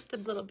of just the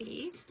little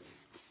bee.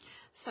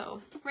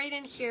 So right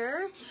in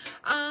here,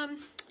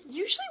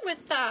 usually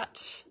with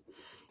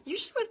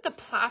the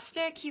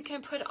plastic, you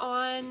can put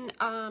on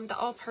the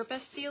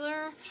all-purpose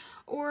sealer,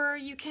 or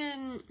you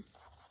can,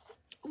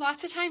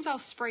 lots of times I'll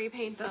spray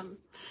paint them.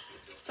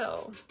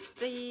 So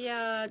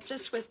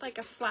just with like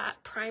a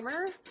flat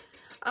primer,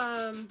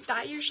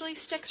 that usually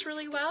sticks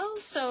really well.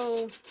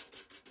 So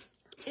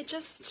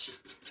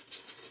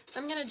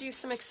I'm gonna do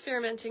some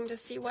experimenting to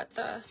see what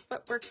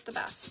works the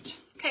best.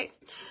 Okay,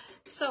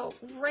 so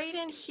right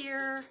in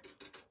here,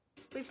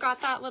 we've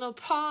got that little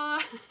paw.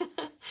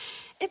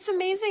 It's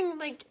amazing,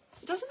 like,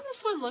 doesn't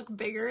this one look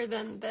bigger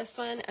than this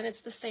one? And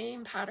it's the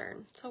same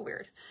pattern. So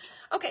weird.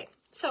 Okay,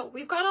 so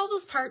we've got all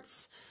those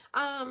parts.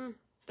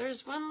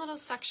 There's one little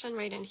section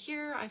right in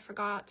here. I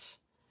forgot.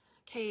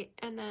 Okay,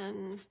 and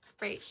then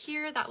right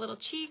here, that little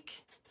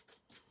cheek.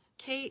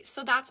 Okay,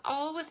 so that's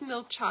all with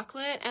milk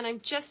chocolate, and I'm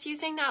just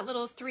using that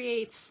little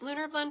 3/8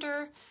 lunar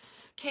blender.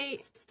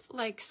 Okay,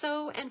 like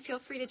so, and feel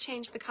free to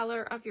change the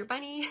color of your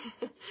bunny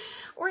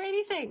or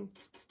anything.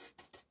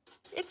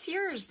 It's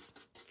yours.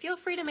 Feel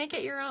free to make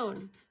it your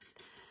own.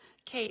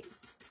 Okay,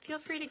 feel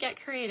free to get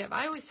creative.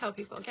 I always tell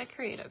people, get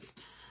creative.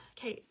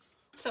 Okay,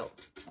 so,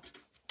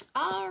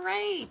 all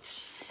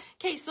right.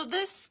 Okay, so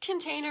this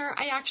container,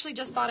 I actually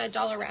just bought at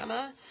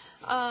Dollarama.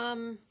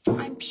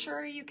 I'm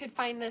sure you could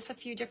find this a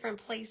few different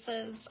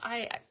places.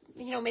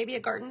 You know, maybe a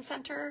garden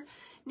center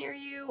near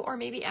you, or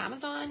maybe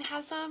Amazon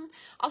has them.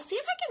 I'll see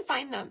if I can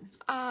find them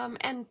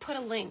and put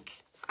a link.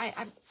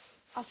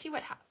 I'll see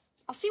what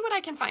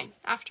I can find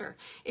after.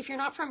 If you're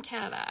not from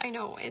Canada, I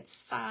know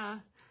it's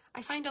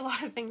I find a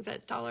lot of things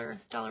at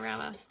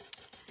Dollarama.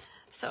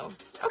 So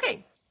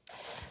okay.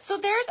 So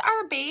there's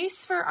our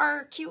base for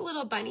our cute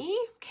little bunny.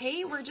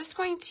 Okay, we're just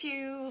going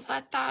to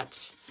let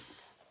that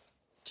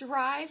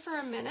dry for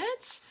a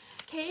minute.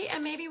 Okay,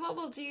 and maybe what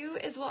we'll do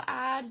is we'll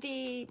add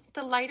the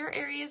lighter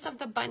areas of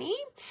the bunny.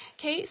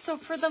 Okay, so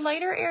for the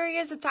lighter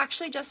areas, it's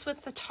actually just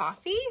with the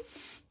toffee.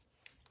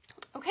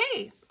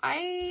 Okay,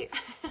 hi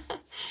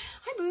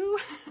boo.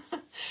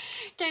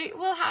 Okay,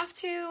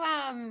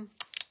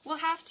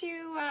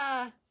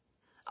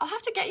 I'll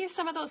have to get you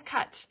some of those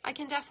cut. I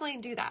can definitely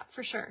do that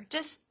for sure.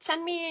 Just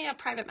send me a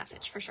private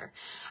message for sure.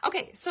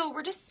 Okay, so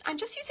I'm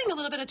just using a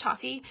little bit of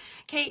toffee.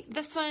 Okay,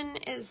 this one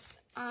is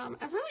a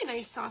really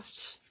nice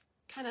soft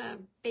kind of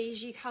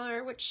beigey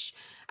color, which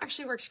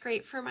actually works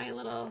great for my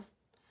little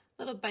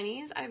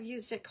bunnies. I've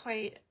used it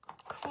quite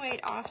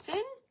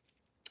often.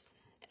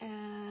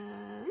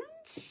 And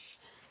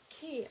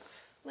okay,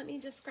 let me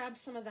just grab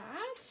some of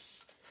that.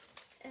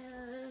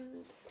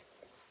 And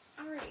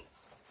all right.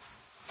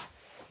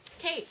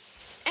 Okay,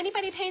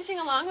 anybody painting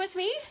along with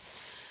me?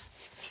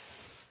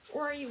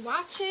 Or are you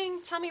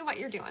watching? Tell me what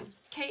you're doing.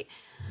 Okay,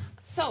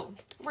 so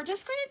we're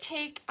just going to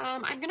take,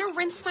 I'm gonna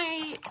rinse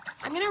my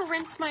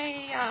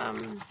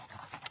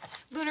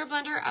lunar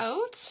blender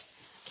out,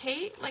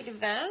 okay,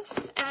 like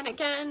this. And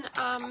again,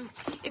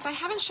 if I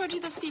haven't showed you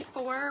this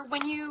before,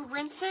 when you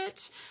rinse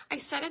it, I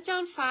set it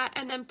down flat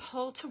and then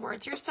pull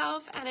towards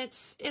yourself, and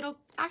it'll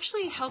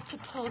actually help to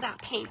pull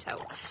that paint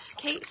out.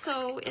 Okay,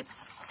 so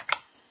it's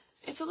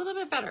a little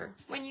bit better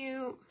when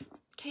you,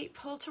 okay,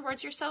 pull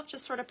towards yourself,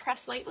 just sort of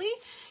press lightly,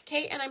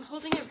 okay, and I'm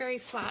holding it very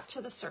flat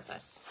to the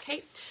surface,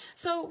 okay.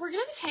 So we're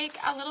going to take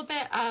a little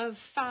bit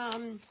of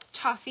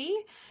toffee,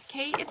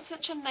 okay, it's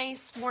such a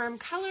nice warm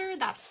color,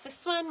 that's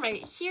this one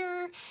right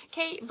here,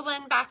 okay,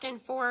 blend back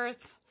and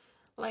forth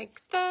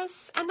like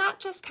this, and that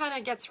just kind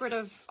of gets rid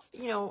of,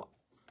 you know,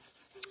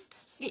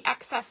 the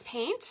excess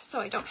paint, so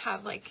I don't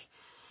have like,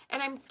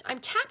 and I'm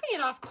tapping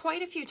it off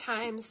quite a few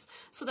times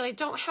so that I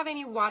don't have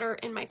any water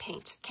in my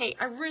paint. Okay,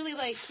 I really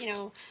like, you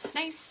know,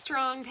 nice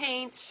strong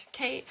paint,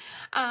 okay,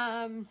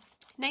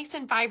 nice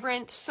and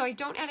vibrant, so I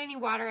don't add any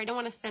water. I don't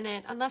want to thin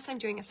it unless I'm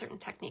doing a certain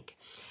technique.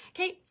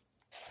 Okay,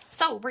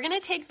 so we're gonna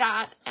take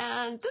that,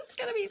 and this is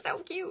gonna be so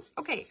cute.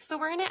 Okay, so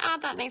we're gonna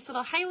add that nice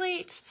little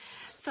highlight.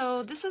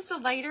 So this is the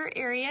lighter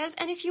areas,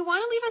 and if you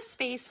want to leave a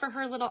space for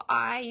her little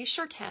eye, you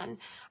sure can.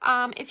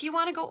 If you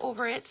want to go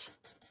over it,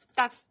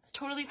 that's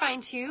totally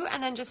fine too,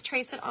 and then just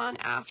trace it on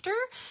after,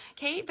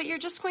 okay? But you're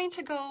just going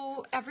to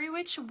go every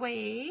which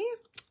way,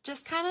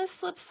 just kind of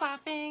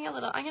slip-slapping a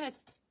little. I'm going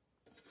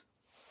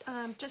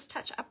to just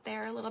touch up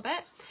there a little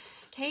bit,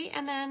 okay?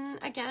 And then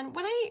again,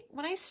 when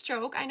I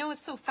stroke, I know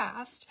it's so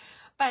fast,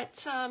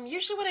 but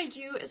usually what I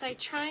do is I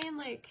try and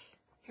like,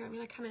 here, I'm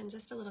going to come in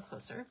just a little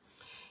closer,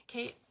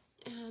 okay?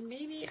 And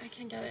maybe I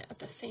can get it at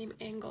the same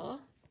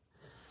angle.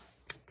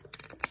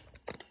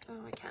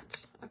 Oh, I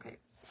can't, okay.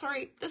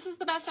 Sorry, this is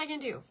the best I can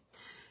do.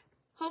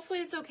 Hopefully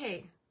it's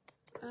okay.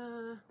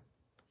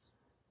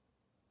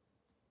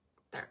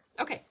 There,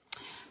 okay.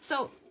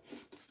 So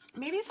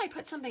maybe if I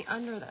put something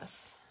under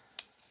this,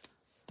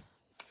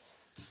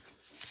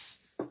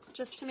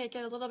 just to make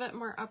it a little bit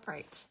more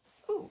upright.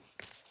 Ooh,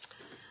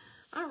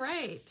 all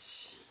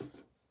right.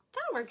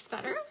 That works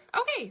better.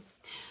 Okay.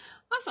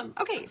 Awesome.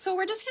 Okay, so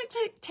we're just going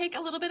to take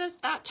a little bit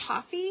of that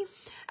toffee.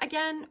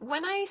 Again,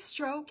 when I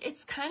stroke,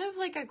 it's kind of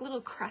like a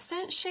little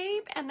crescent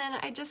shape, and then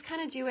I just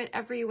kind of do it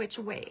every which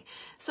way.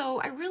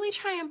 So I really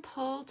try and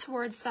pull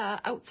towards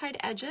the outside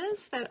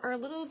edges that are a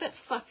little bit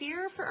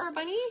fluffier for our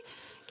bunny.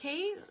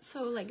 Okay,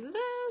 so like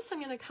this, I'm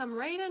going to come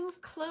right in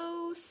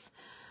close.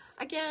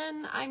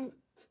 Again, I'm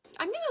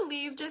going to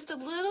leave just a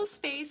little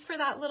space for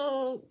that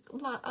little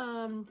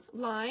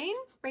line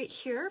right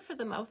here for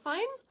the mouth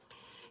line.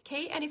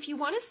 Okay, and if you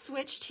want to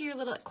switch to your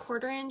little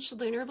 1/4 inch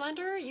lunar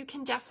blender, you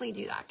can definitely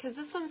do that, because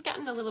this one's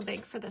getting a little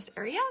big for this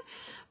area.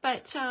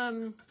 But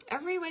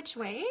every which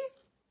way,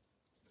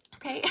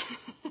 okay.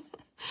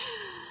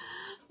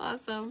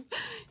 Awesome.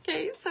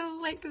 Okay, so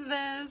like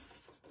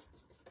this.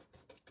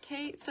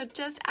 Okay, so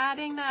just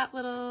adding that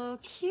little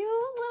cute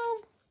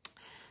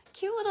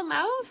little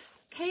mouth.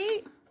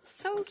 Okay,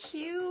 so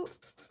cute.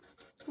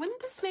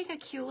 Wouldn't this make a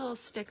cute little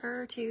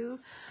sticker too?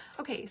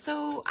 Okay,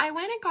 so I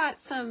went and got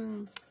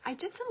I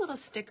did some little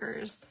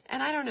stickers,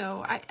 and I don't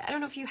know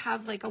if you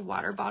have like a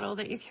water bottle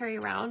that you carry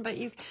around, but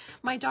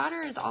my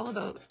daughter is all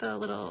about the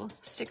little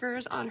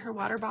stickers on her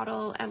water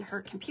bottle and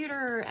her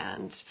computer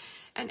and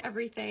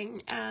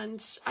everything,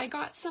 and I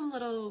got some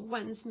little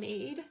ones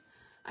made.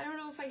 I don't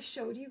know if I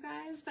showed you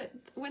guys, but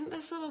wouldn't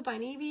this little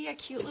bunny be a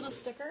cute little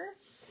sticker?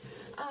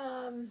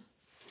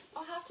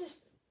 I'll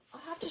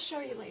have to show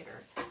you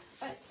later,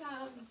 but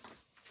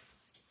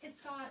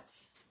it's got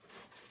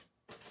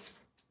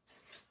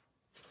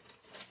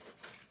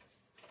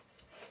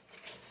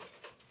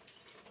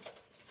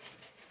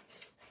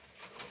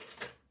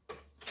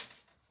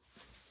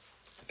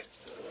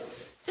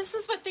this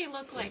is what they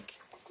look like.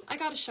 I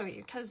gotta show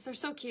you because they're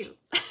so cute.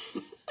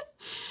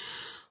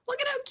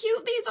 Look at how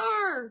cute these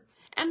are,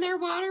 and they're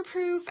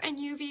waterproof and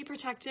UV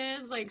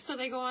protected, like so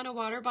they go on a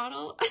water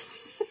bottle.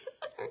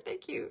 Aren't they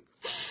cute?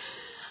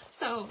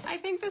 So I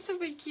think this would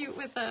be cute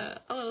with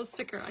a little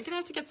sticker. I'm gonna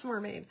have to get some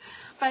more made.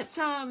 But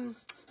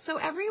so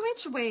every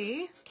which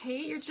way, okay,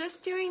 you're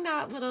just doing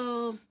that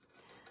little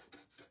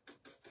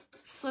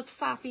slip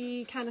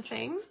sloppy kind of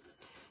thing,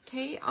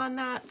 okay, on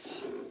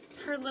that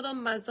her little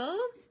muzzle,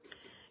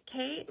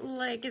 okay,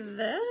 like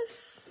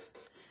this,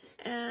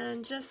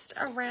 and just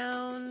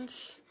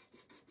around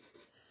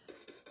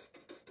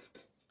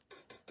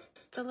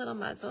the little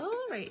muzzle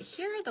right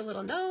here, the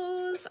little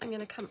nose. I'm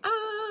gonna come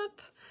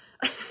up.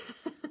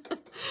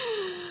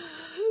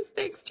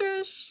 Thanks,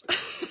 Trish.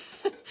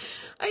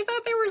 I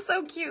thought they were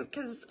so cute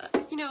because,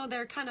 you know,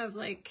 they're kind of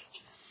like,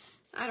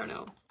 I don't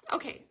know.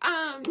 Okay,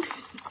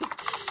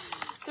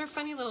 they're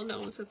funny little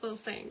gnomes with little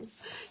sayings.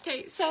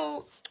 Okay,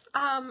 so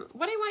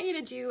what I want you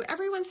to do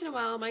every once in a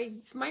while, my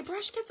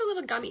brush gets a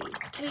little gummy.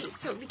 Okay,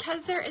 so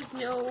because there is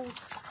no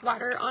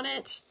water on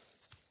it,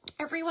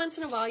 every once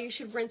in a while you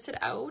should rinse it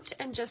out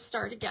and just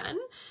start again.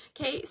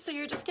 Okay, so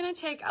you're just gonna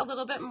take a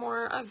little bit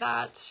more of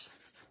that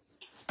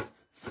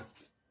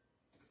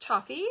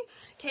toffee,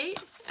 okay,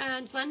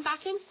 and blend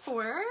back and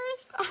forth.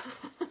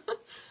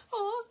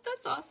 Oh,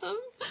 that's awesome.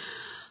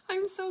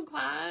 I'm so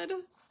glad.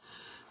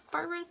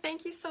 Barbara,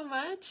 thank you so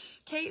much.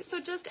 Okay, so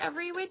just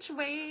every which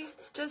way,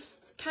 just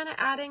kind of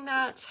adding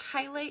that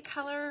highlight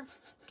color,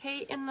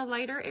 okay, in the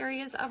lighter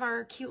areas of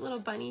our cute little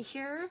bunny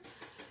here.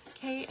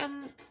 Okay,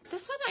 and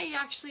this one I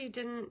actually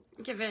didn't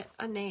give it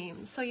a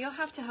name, so you'll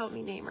have to help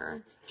me name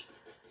her.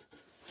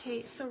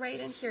 Okay, so right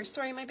in here,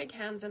 sorry my big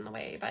hand's in the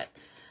way, but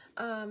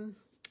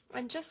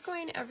I'm just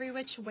going every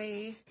which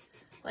way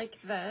like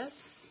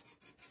this.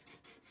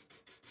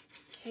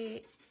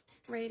 Okay,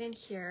 right in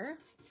here.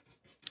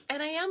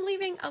 And I am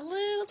leaving a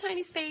little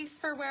tiny space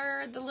for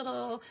where the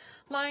little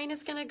line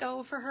is gonna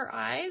go for her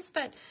eyes,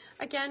 but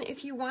again,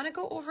 if you wanna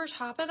go over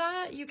top of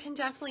that, you can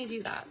definitely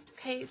do that.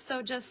 Okay,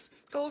 so just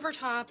go over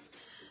top,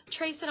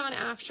 trace it on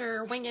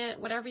after, wing it,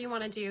 whatever you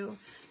wanna do.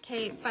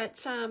 Okay,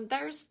 but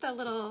there's the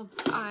little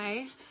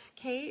eye,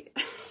 okay,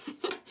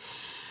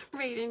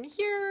 right in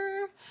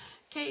here.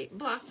 Okay,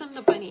 Blossom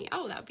the bunny.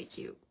 Oh, that'd be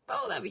cute.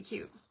 Oh, that'd be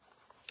cute.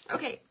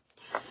 Okay,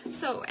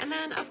 so, and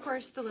then of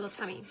course the little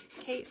tummy.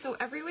 Okay, so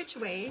every which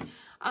way,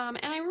 and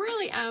I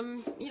really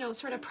am, you know,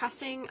 sort of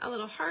pressing a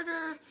little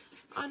harder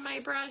on my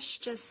brush,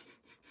 just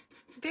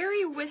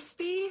very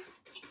wispy.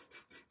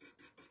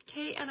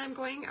 Okay, and I'm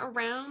going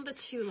around the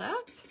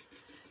tulip.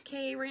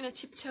 Okay, we're gonna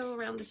tiptoe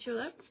around the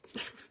tulip.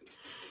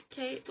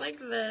 Okay, like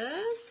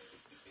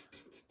this.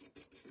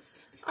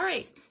 All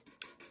right,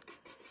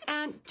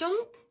 and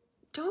don't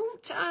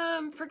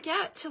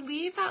forget to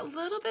leave that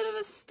little bit of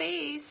a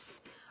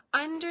space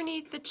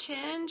underneath the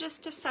chin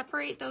just to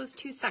separate those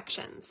two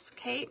sections,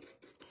 okay?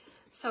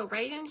 So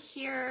right in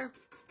here,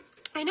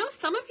 I know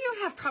some of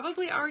you have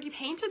probably already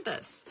painted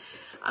this.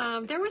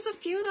 There was a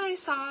few that I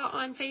saw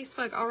on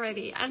Facebook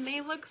already, and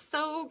they look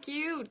so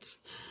cute.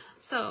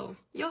 So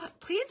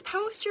please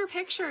post your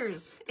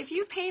pictures. If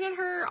you've painted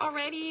her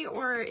already,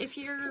 or if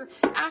you're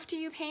after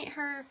you paint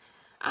her,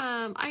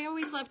 I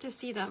always love to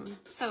see them.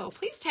 So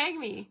please tag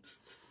me.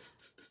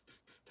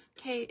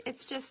 Okay,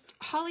 it's just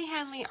Holly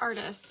Hanley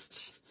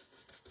Artist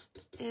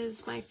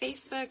is my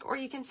Facebook, or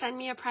you can send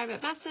me a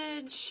private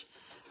message.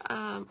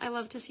 I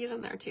love to see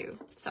them there too.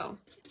 So,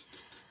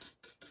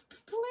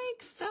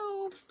 like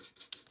so.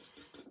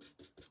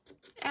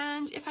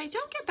 And if I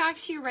don't get back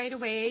to you right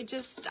away,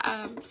 just,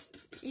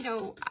 you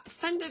know,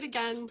 send it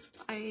again.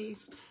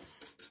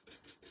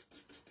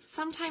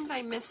 Sometimes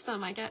I miss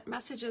them. I get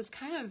messages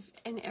kind of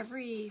in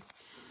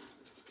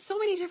so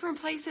many different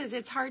places.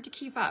 It's hard to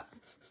keep up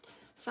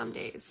some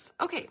days.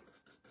 Okay,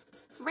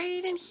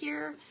 right in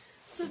here.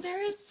 So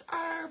there's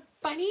our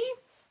bunny.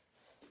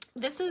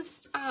 This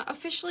is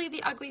officially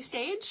the ugly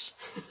stage.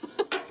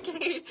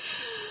 Okay.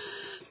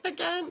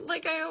 Again,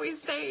 like I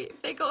always say,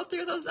 they go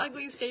through those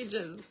ugly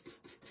stages.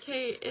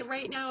 Okay,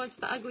 right now it's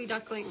the ugly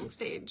duckling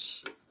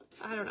stage.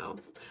 I don't know.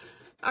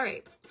 All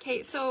right,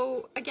 okay,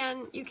 so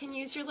again, you can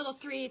use your little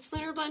 3/8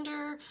 lunar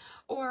blender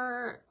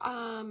or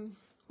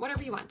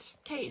whatever you want.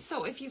 Okay,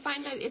 so if you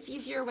find that it's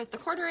easier with the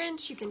 1/4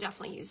 inch, you can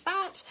definitely use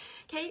that.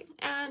 Okay,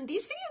 and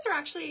these videos are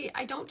actually,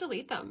 I don't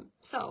delete them.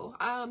 So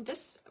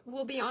this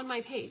will be on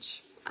my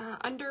page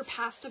under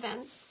past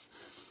events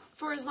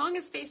for as long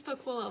as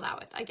Facebook will allow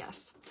it, I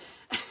guess.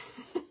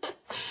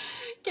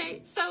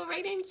 Okay, so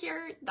right in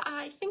here,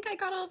 I think I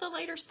got all the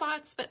lighter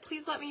spots, but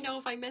please let me know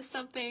if I missed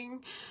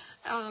something.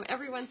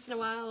 Every once in a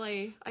while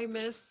I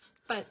miss,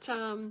 but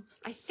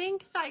I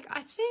think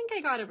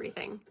I got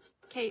everything.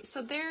 Okay,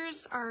 so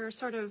there's our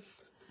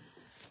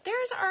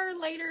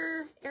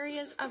lighter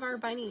areas of our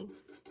bunny.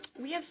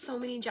 We have so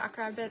many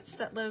jackrabbits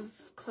that live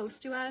close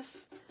to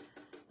us,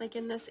 like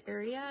in this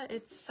area.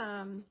 It's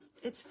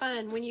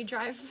fun when you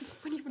drive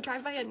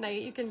by at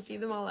night. You can see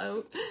them all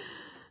out.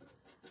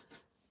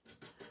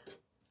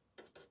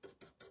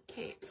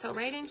 Okay, so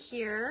right in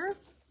here.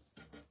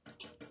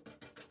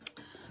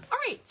 All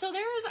right, so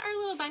there's our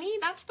little bunny.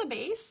 That's the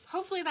base.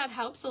 Hopefully that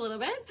helps a little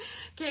bit.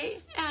 Okay,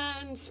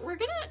 and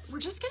we're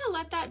just gonna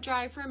let that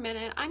dry for a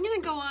minute. I'm gonna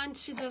go on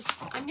to this.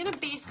 I'm gonna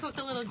base coat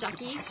the little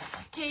ducky.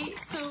 Okay,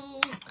 so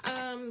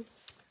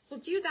we'll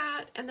do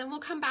that, and then we'll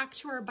come back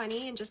to our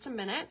bunny in just a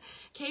minute.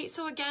 Okay,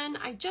 so again,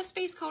 I just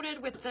base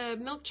coated with the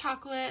milk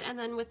chocolate and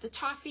then with the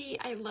toffee.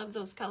 I love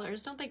those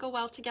colors. Don't they go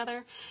well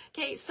together?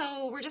 Okay,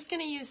 so we're just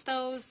gonna use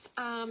those,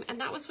 and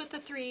that was with the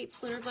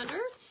 3/8 lunar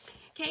blender.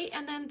 Okay,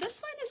 and then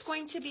this one is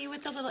going to be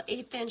with the little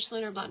 1/8 inch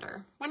lunar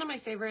blender. One of my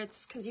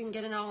favorites because you can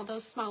get in all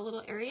those small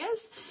little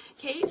areas.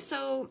 Okay,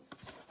 so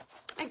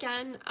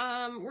again,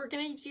 we're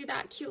gonna do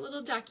that cute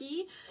little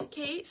ducky.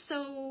 Okay,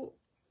 so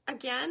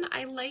again,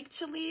 I like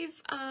to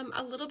leave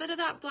a little bit of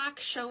that black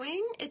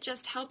showing. It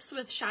just helps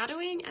with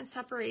shadowing and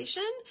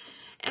separation.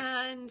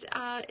 And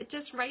it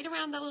just right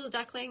around the little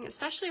duckling,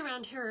 especially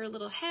around her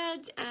little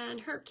head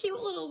and her cute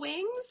little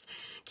wings.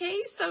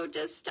 Okay, so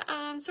just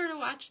sort of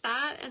watch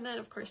that. And then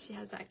of course she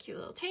has that cute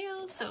little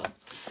tail. So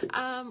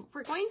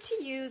we're going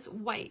to use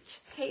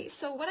white. Okay,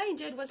 so what I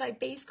did was I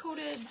base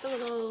coated the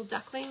little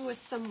duckling with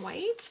some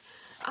white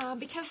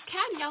because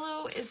cad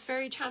yellow is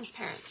very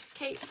transparent.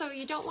 Okay, so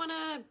you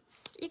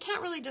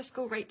can't really just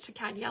go right to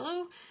cad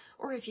yellow,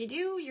 or if you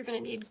do, you're gonna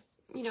need,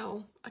 you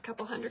know, a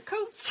couple hundred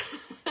coats.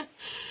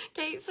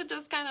 Okay, so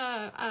just kind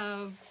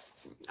of,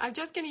 I'm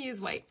just gonna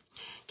use white.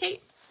 Okay,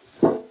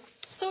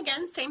 so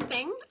again, same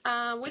thing.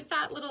 With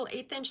that little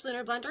 1/8 inch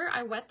lunar blender,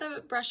 I wet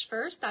the brush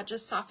first. That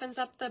just softens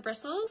up the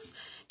bristles.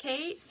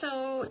 Okay,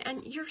 so,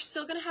 and you're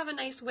still gonna have a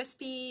nice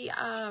wispy,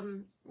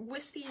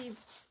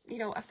 you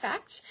know,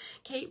 effect.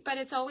 Okay, but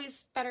it's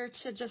always better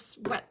to just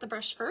wet the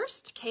brush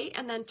first. Okay,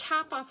 and then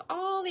tap off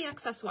all the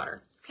excess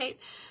water. Okay,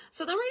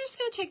 so then we're just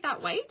gonna take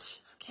that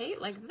white, okay,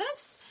 like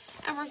this,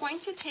 and we're going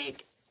to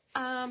take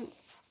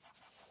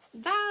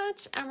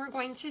that, and we're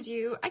going to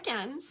do,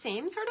 again,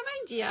 same sort of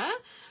idea.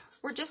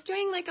 We're just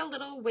doing like a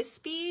little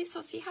wispy, so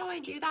see how I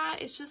do that?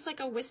 It's just like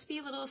a wispy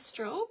little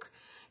stroke,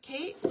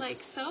 okay,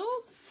 like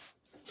so.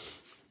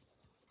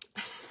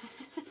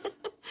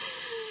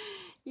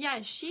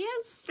 Yeah, she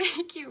has,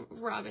 thank you,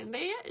 Robin.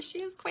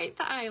 She has quite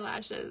the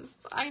eyelashes.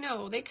 I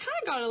know, they kind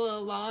of got a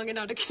little long and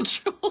out of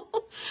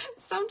control.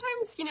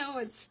 Sometimes, you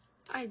know,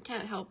 I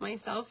can't help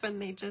myself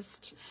and they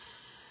just,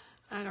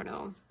 I don't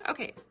know.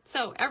 Okay,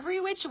 so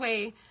every which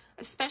way,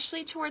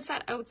 especially towards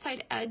that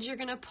outside edge, you're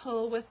gonna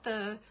pull with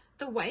the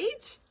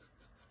white.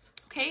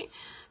 Okay,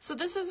 so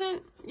this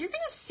isn't, you're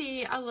gonna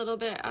see a little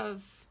bit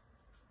of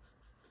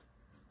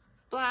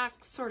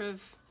black sort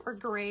of, or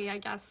gray, I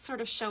guess,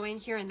 sort of showing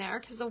here and there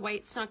because the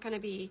white's not gonna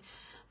be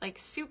like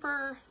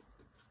super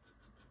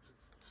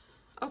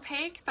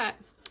opaque, but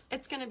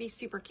it's gonna be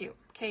super cute.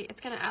 Okay,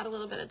 it's gonna add a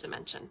little bit of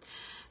dimension.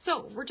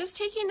 So we're just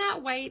taking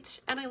that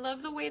white, and I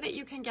love the way that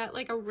you can get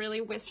like a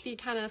really wispy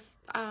kind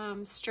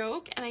of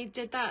stroke, and I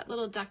did that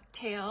little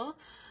ducktail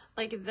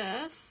like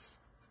this.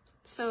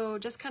 So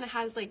just kind of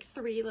has like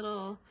 3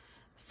 little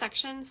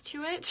sections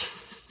to it,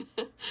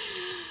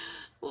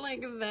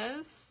 like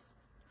this.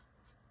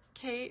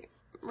 Okay,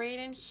 right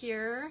in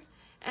here,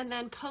 and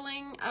then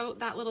pulling out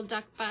that little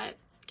duck butt.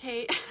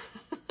 Okay,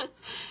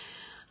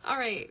 all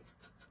right.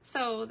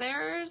 So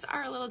there's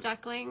our little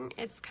duckling.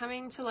 It's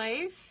coming to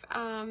life.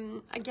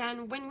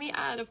 Again, when we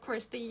add, of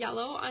course, the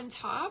yellow on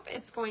top,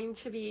 it's going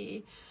to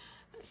be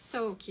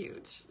so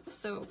cute,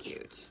 so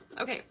cute.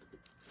 Okay,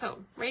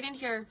 so right in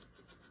here,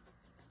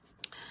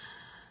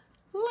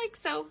 like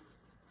so.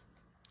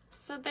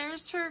 So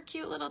there's her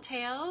cute little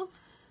tail.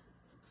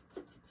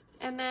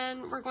 And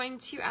then we're going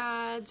to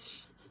add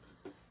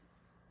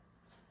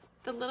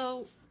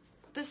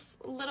this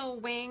little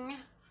wing.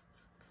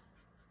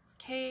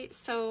 Okay,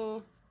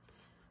 so,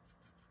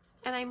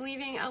 and I'm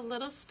leaving a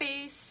little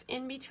space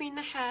in between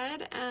the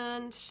head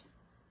and,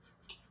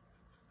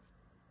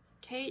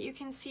 okay, you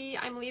can see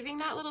I'm leaving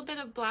that little bit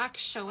of black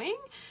showing.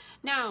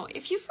 Now,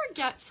 if you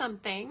forget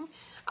something,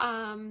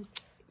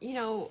 you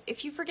know,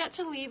 if you forget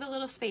to leave a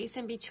little space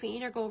in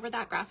between or go over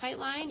that graphite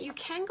line, you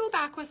can go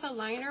back with a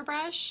liner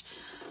brush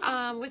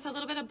with a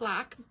little bit of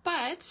black,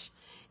 but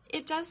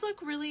it does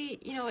look really,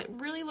 you know, it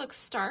really looks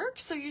stark.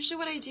 So usually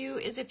what I do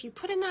is if you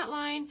put in that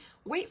line,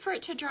 wait for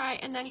it to dry,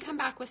 and then come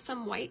back with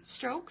some white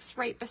strokes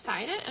right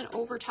beside it and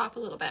over top a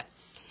little bit.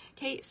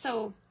 Okay,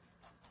 so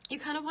you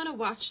kind of want to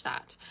watch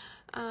that.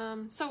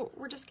 So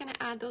we're just going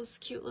to add those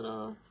cute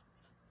little,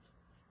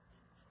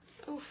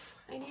 oof,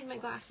 I need my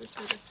glasses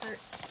for this part.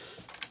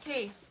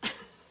 Okay.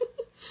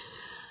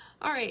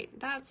 All right,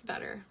 that's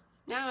better.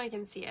 Now I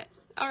can see it.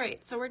 All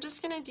right, so we're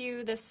just going to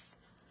do this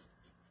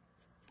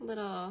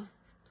little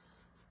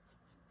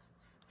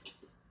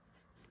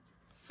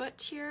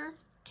foot here.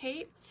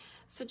 Okay,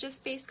 so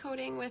just base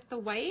coating with the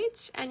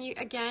white, and you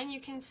again,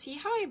 you can see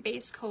how I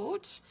base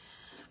coat.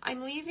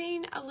 I'm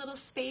leaving a little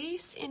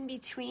space in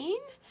between.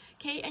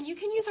 Okay, and you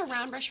can use a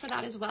round brush for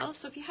that as well.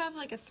 So if you have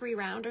like a 3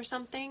 round or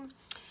something,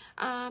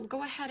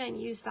 go ahead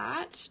and use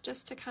that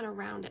just to kind of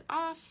round it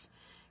off.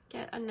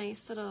 Get a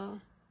nice little,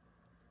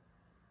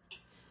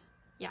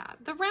 yeah,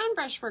 the round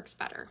brush works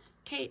better.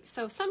 Okay,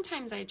 so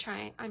sometimes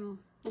I'm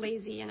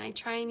lazy and I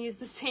try and use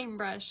the same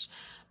brush,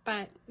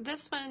 but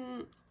this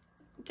one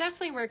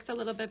definitely works a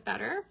little bit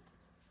better.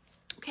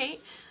 Okay,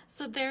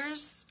 so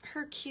there's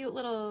her cute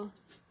little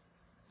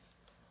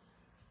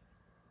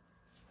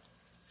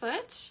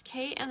foot.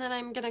 Okay, and then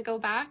I'm gonna go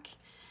back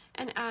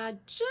and add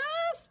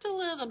just a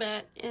little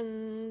bit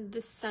in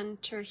the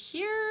center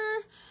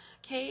here.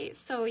 Okay,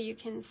 so you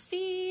can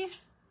see.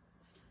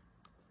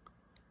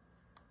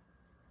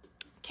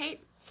 Okay,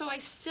 so I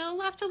still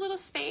left a little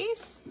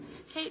space.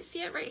 Okay,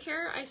 see it right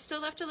here? I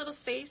still left a little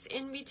space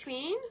in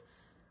between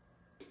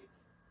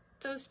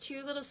those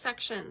 2 little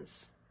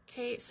sections.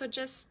 Okay, so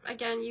just,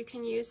 again, you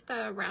can use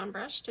the round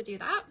brush to do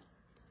that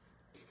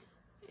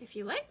if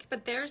you like,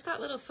 but there's that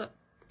little foot.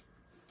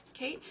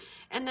 Okay,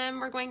 and then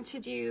we're going to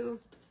do,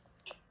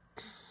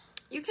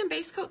 you can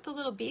base coat the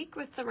little beak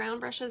with the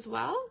round brush as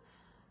well.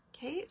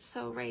 Okay,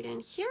 so right in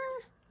here,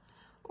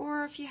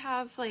 or if you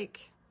have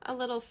like a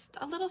little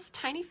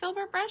tiny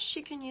filbert brush,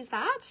 you can use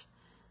that.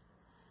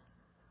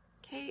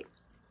 Okay,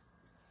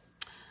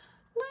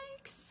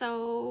 like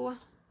so.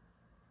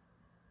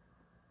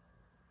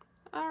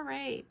 All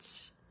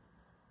right.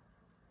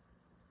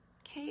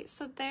 Okay,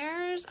 so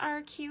there's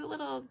our cute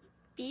little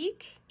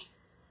beak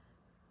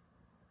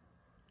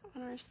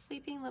on our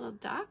sleeping little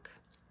duck.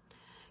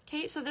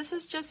 Okay, so this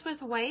is just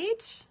with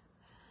white.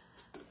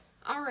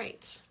 All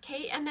right,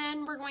 okay, and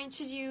then we're going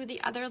to do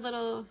the other,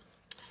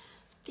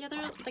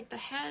 like the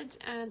head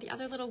and the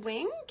other little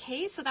wing.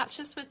 Okay, so that's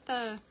just with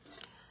the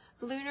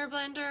Lunar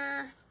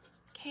Blender.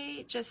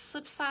 Okay, just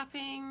slip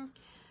slapping,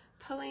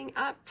 pulling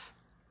up.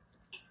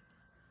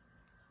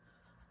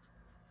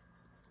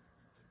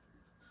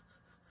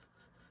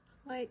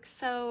 Like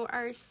so,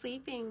 our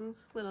sleeping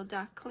little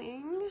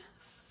duckling.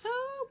 So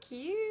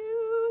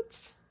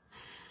cute.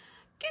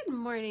 Good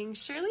morning,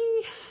 Shirley.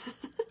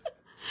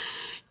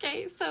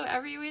 Okay, so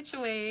every which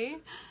way.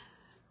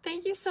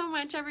 Thank you so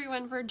much,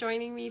 everyone, for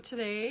joining me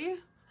today.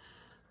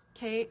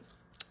 Okay.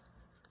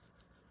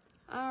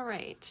 All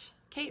right.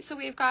 Okay, so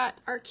we've got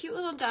our cute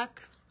little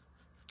duck.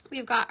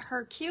 We've got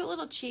her cute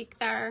little cheek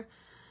there.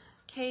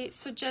 Okay,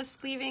 so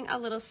just leaving a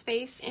little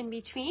space in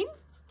between.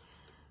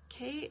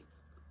 Okay,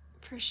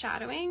 for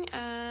shadowing,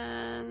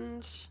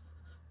 and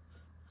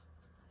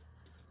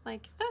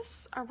like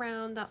this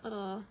around that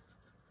little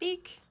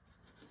beak.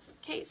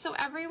 Okay, so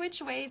every which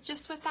way,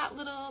 just with that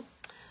little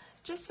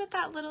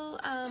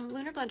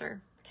Lunar Blender.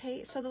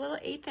 Okay, so the little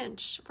 1/8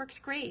 inch works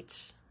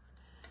great.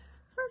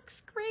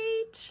 Works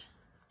great.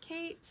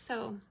 Okay,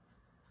 so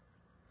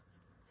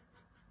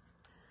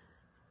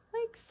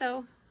like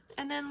so,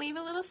 and then leave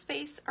a little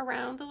space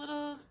around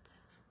the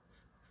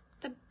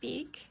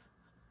beak.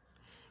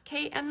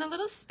 Okay, and the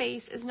little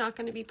space is not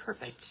going to be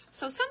perfect.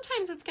 So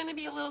sometimes it's going to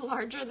be a little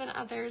larger than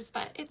others,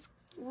 but it's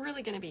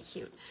really going to be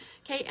cute.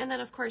 Okay, and then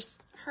of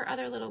course her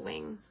other little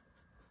wing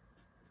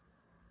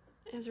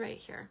is right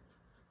here.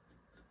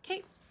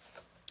 Okay,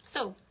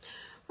 so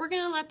we're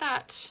going to let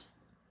that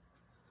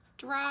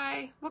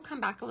dry. We'll come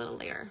back a little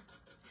later.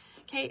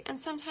 Okay, and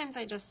sometimes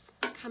I just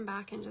come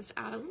back and just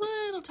add a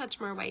little touch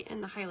more white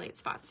in the highlight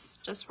spots,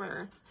 just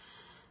where,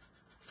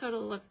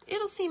 so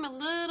it'll seem a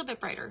little bit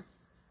brighter.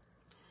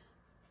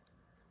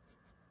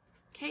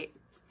 Okay,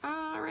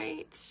 all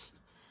right.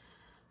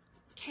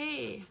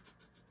 Okay.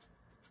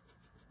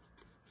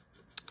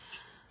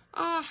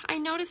 Oh, I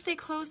noticed they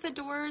closed the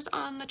doors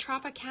on the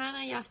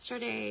Tropicana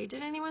yesterday.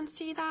 Did anyone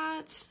see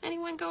that?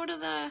 Anyone go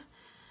to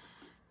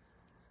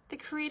the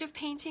creative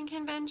painting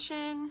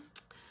convention?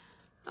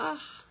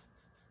 Oh,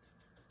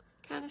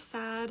 kind of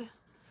sad.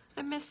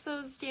 I miss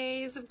those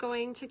days of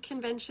going to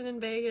convention in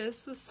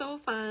Vegas. It was so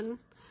fun.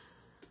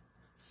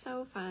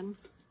 So fun.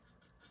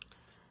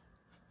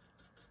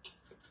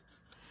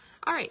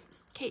 All right,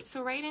 okay,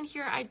 so right in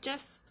here, I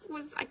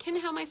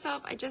couldn't help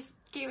myself. I just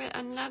gave it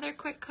another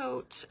quick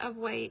coat of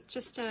white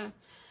just to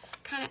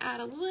kind of add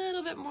a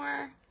little bit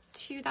more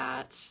to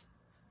that.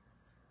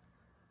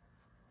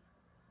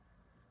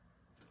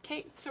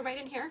 Okay, so right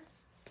in here,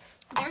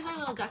 there's our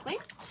little duckling.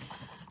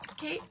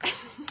 Okay.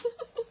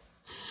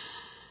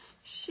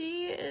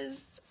 She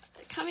is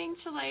coming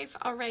to life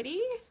already,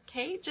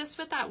 okay, just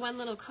with that one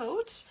little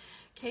coat,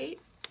 okay.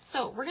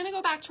 So we're gonna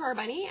go back to our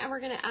bunny and we're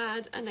gonna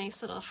add a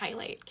nice little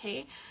highlight,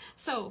 okay.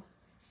 So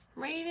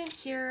right in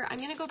here, I'm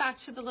gonna go back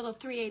to the little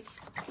 3/8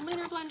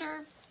 Lunar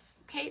Blender,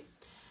 okay.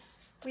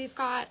 We've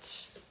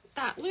got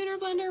that Lunar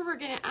Blender, we're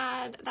gonna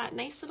add that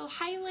nice little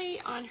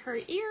highlight on her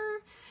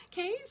ear,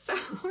 okay, so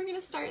we're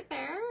gonna start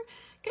there.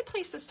 Good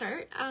place to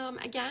start.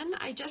 Again,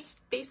 I just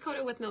base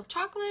coated with milk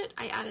chocolate.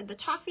 I added the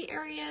toffee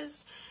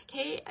areas.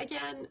 Okay,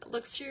 again,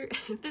 looks through,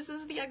 this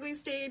is the ugly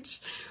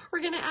stage. We're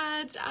gonna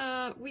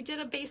add, we did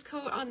a base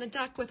coat on the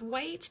duck with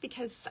white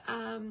because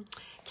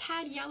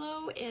cad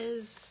yellow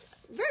is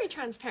very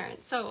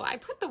transparent. So I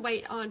put the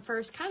white on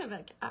first, kind of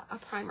a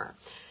primer.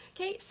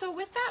 Okay, so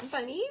with that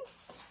bunny,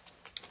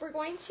 we're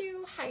going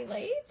to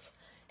highlight,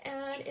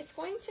 and it's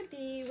going to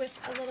be with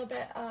a little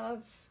bit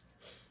of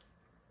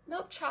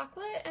milk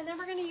chocolate, and then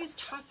we're going to use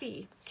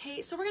toffee.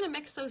 Okay, so we're going to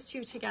mix those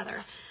two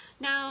together.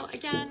 Now,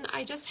 again,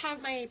 I just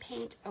have my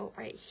paint out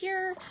right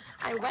here.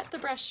 I wet the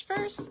brush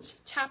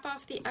first, tap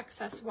off the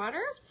excess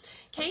water.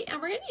 Okay,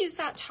 and we're going to use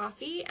that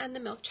toffee and the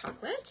milk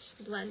chocolate,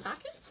 blend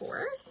back and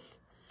forth.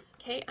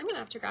 Okay, I'm going to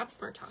have to grab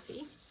some more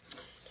toffee.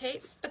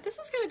 Okay, but this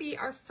is going to be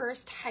our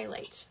first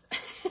highlight.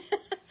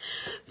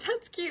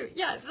 That's cute.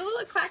 Yeah, the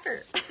little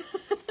quacker.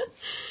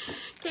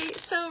 Okay,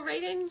 so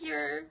right in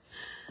here,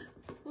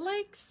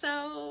 like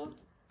so.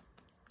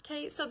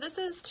 Okay, so this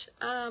is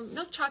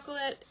milk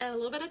chocolate and a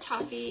little bit of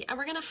toffee, and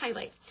we're gonna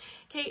highlight.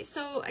 Okay,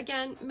 so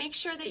again, make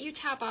sure that you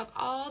tap off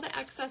all the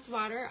excess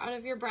water out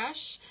of your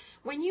brush.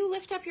 When you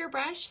lift up your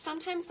brush,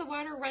 sometimes the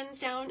water runs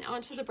down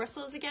onto the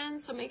bristles again,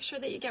 so make sure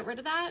that you get rid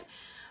of that.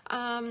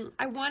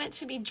 I want it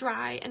to be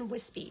dry and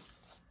wispy.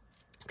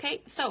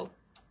 Okay, so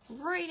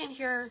right in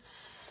here,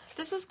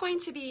 this is going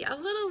to be a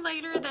little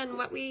lighter than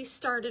what we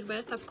started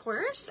with, of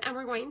course, and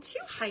we're going to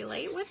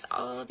highlight with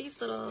all these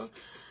little,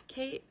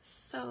 okay,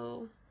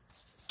 so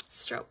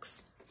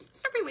strokes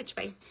every which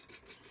way.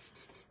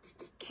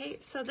 Okay,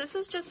 so this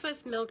is just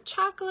with milk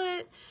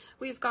chocolate.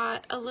 We've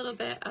got a little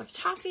bit of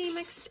toffee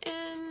mixed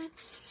in,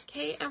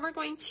 okay, and we're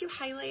going to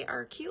highlight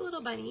our cute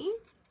little bunny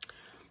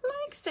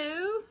like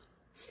so.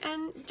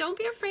 And don't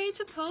be afraid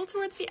to pull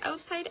towards the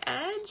outside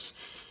edge,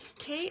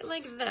 okay,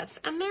 like this.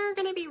 And they're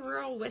gonna be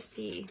real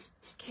wispy,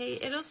 okay?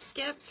 It'll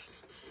skip.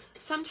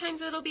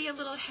 Sometimes it'll be a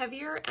little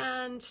heavier,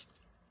 and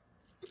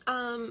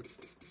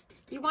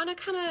you wanna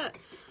kinda,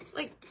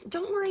 like,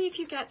 don't worry if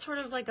you get sort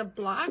of like a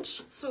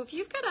blotch. So if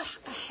you've got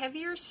a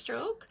heavier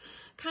stroke,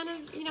 kind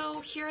of, you know,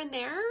 here and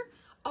there,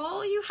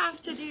 all you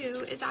have to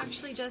do is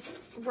actually just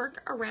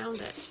work around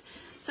it.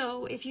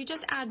 So if you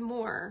just add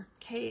more,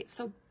 okay,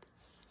 so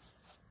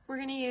we're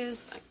gonna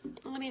use,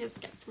 let me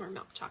just get some more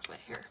milk chocolate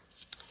here.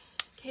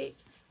 Okay,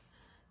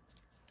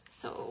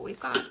 so we've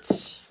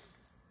got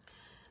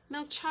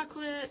milk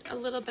chocolate, a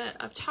little bit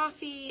of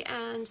toffee,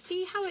 and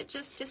see how it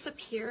just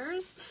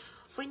disappears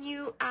when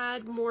you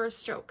add more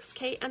strokes,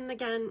 okay? And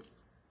again,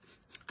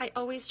 I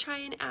always try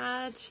and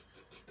add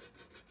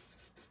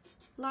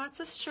lots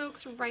of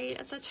strokes right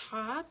at the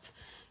top.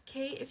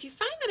 Okay, if you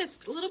find that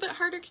it's a little bit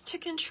harder to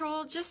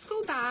control, just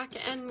go back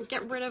and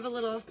get rid of a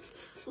little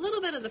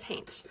bit of the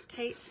paint.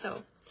 Okay,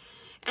 so,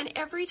 and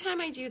every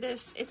time I do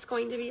this, it's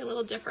going to be a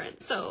little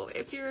different. So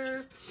if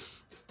you're,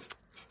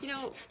 you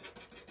know,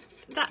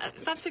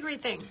 that's the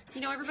great thing.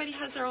 You know, everybody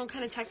has their own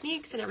kind of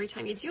techniques, and every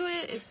time you do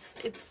it,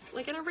 it's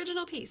like an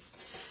original piece.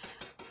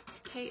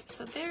 Okay,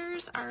 so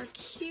there's our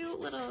cute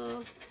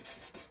little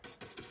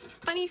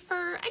bunny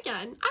fur.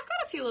 Again, I've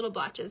got a few little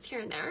blotches here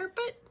and there,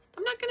 but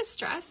I'm not gonna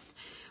stress.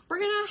 We're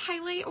gonna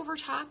highlight over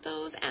top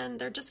those, and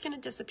they're just gonna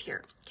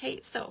disappear. Okay,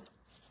 so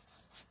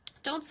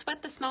don't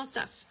sweat the small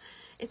stuff.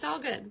 It's all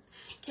good.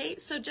 Okay,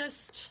 so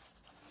just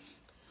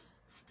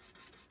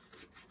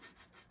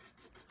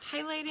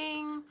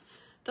highlighting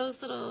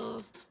those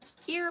little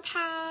ear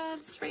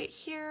pads right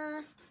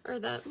here, or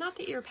not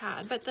the ear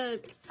pad, but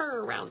the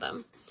fur around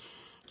them.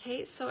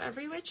 Okay, so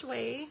every which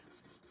way,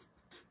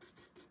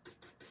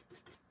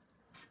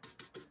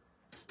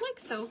 like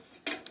so.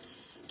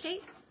 Okay,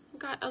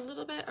 got a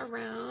little bit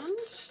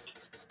around.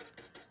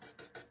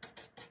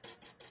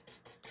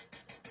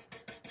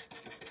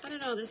 I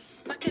don't know, this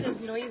bucket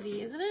is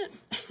noisy, isn't it?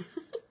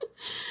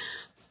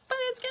 But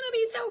it's gonna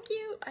be so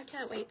cute. I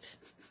can't wait.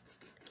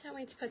 Can't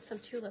wait to put some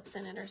tulips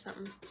in it or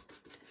something.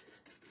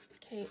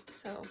 Okay,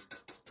 so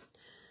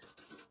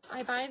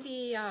I buy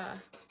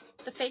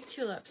the fake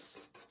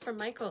tulips from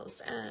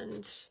Michael's,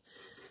 and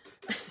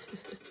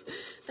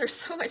they're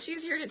so much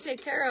easier to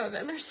take care of,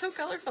 and they're so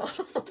colorful.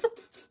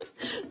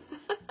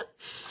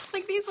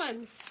 Like these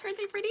ones, aren't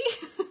they pretty?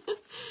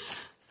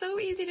 So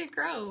easy to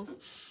grow.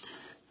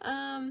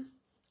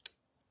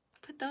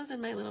 Put those in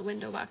my little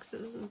window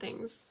boxes and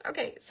things.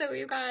 Okay, so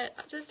we've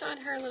got just on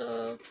her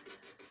little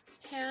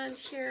hand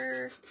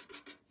here.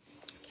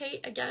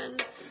 Okay, again,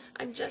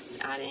 I'm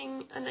just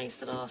adding a nice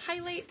little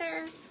highlight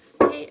there.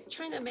 Okay,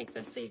 trying to make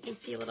this so you can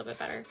see a little bit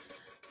better.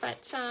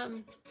 But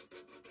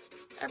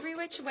every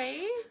which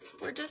way,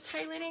 we're just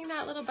highlighting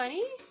that little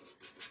bunny.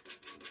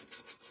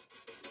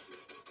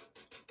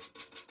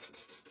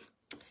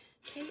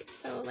 Okay,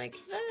 so like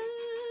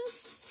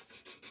this.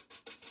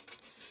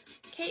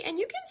 Okay, and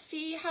you can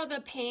see how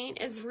the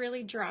paint is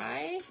really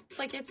dry,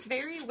 like it's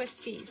very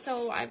wispy.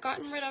 So I've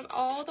gotten rid of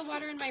all the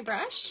water in my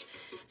brush.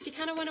 So you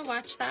kind of want to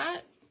watch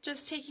that.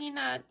 Just taking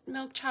that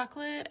milk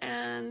chocolate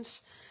and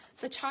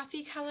the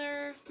toffee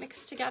color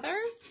mixed together,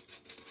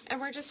 and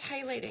we're just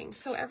highlighting.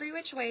 So every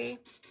which way,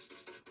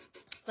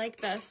 like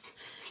this.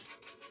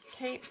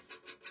 Okay,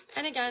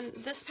 and again,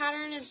 this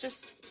pattern is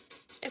just,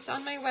 it's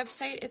on my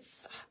website.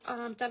 It's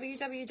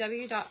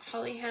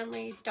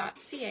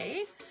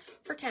www.hollyhanley.ca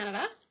for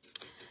Canada.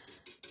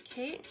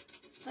 Okay,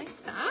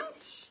 like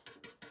that.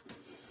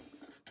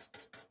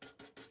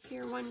 If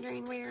you're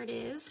wondering where it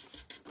is.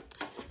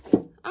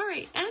 All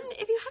right, and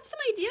if you have some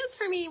ideas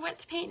for me what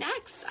to paint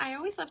next, I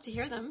always love to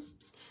hear them.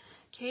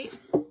 Okay.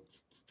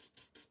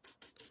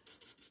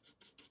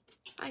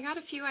 I got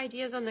a few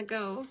ideas on the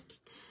go.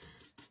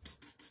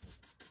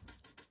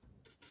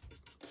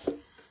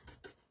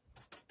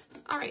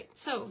 All right,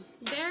 so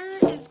there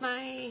is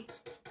my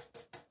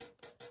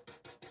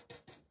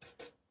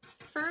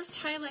first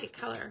highlight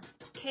color.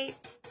 Okay,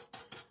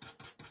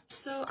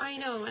 so I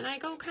know, and I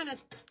go kind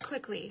of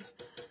quickly,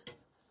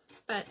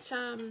 but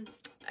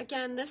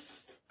again,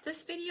 this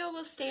video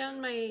will stay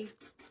on my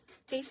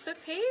Facebook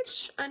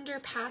page under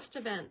past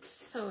events.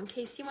 So in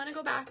case you want to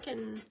go back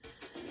and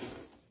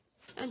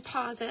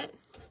pause it.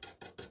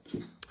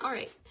 All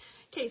right,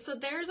 okay, so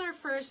there's our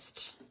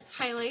first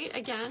highlight.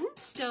 Again,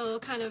 still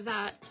kind of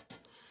that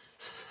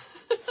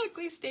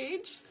ugly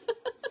stage,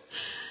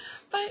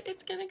 but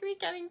it's gonna be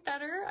getting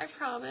better, I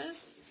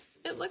promise.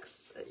 It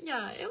looks,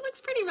 yeah, it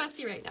looks pretty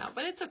messy right now,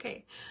 but it's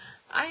okay.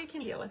 I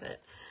can deal with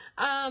it.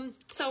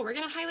 So we're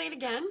gonna highlight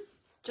again,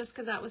 just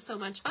because that was so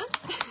much fun.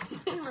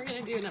 We're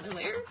gonna do another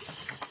layer.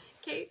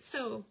 Okay,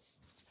 so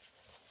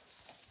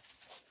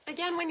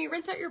again, when you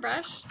rinse out your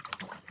brush,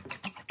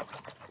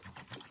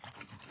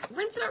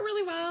 rinse it out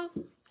really well.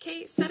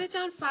 Okay, set it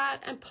down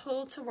flat and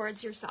pull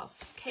towards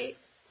yourself. Okay,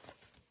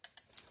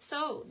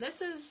 so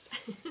this is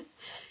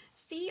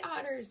sea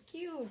otters,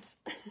 cute.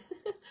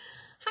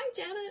 Hi,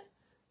 Janet.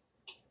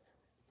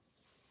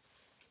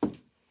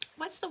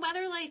 What's the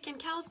weather like in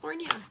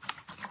California?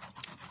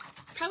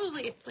 It's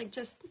probably like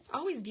just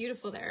always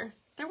beautiful there.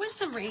 There was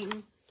some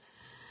rain.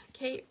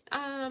 Okay,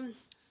 all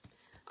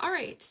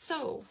right,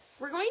 so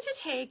we're going to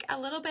take a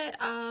little bit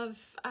of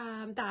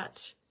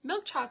that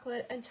milk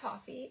chocolate and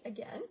toffee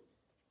again.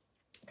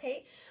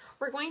 Okay,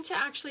 we're going to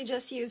actually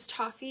just use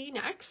toffee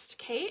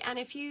next. Okay, and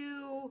if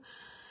you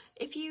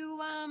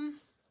find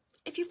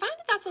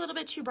that that's a little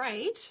bit too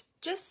bright,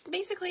 just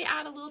basically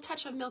add a little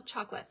touch of milk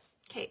chocolate.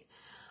 Okay,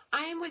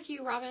 I am with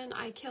you, Robin.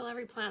 I kill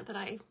every plant that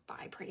I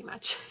buy pretty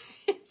much.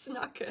 It's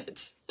not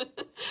good.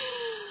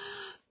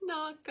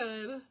 Not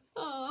good.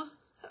 Oh.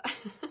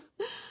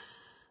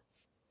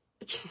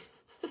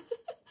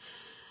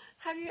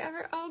 Have you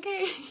ever,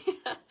 okay.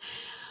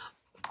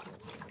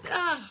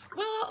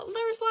 Well,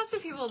 there's lots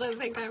of people that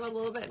think I'm a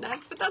little bit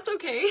nuts, but that's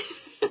okay.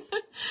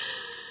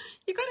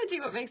 You gotta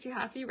do what makes you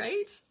happy,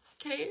 right?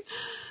 Okay.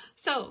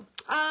 So,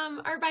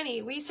 our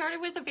bunny, we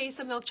started with a base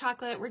of milk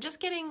chocolate. We're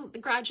just getting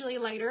gradually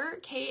lighter,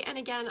 okay? And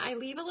again, I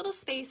leave a little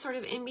space sort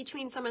of in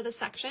between some of the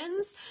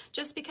sections,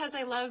 just because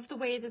I love the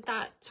way that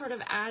that sort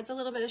of adds a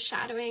little bit of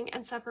shadowing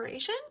and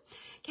separation,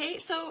 okay?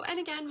 So, and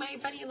again, my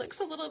bunny looks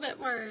a little bit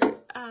more,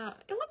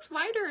 it looks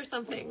wider or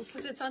something,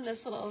 because it's on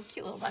this little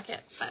cute little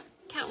bucket, but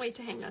can't wait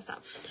to hang this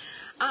up.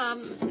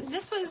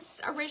 This was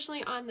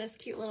originally on this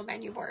cute little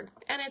menu board,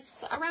 and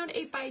it's around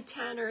 8 by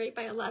 10 or 8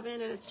 by 11,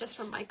 and it's just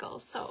from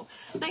Michaels. So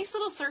nice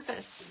little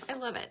surface. I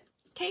love it.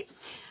 Okay,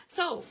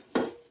 so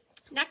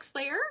next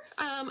layer,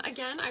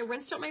 again, I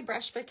rinsed out my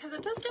brush because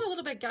it does get a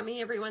little bit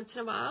gummy every once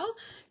in a while.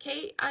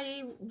 Okay,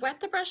 I wet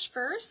the brush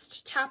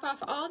first, tap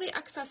off all the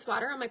excess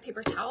water on my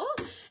paper towel,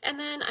 and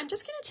then I'm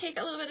just gonna take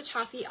a little bit of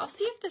toffee. I'll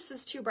see if this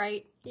is too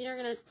bright.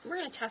 We're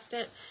gonna test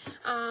it.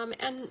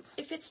 And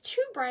if it's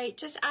too bright,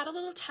 just add a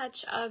little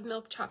touch of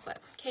milk chocolate.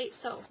 Okay,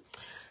 so,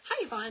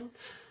 hi Yvonne.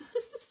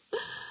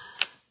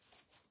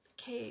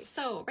 Okay,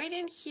 so right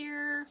in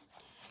here,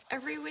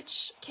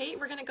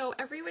 we're gonna go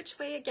every which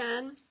way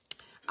again.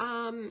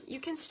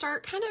 You can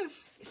start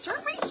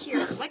right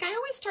here. Like I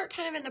always start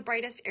kind of in the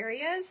brightest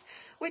areas,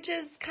 which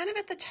is kind of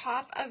at the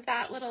top of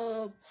that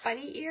little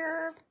bunny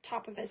ear,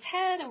 top of his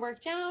head, and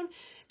work down.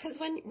 Because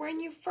when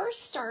you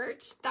first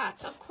start,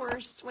 that's of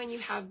course when you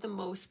have the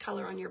most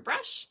color on your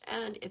brush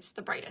and it's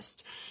the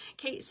brightest.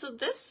 Okay, so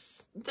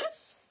this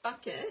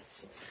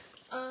bucket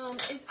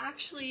is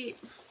actually,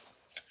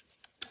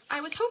 I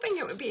was hoping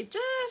it would be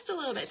just a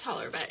little bit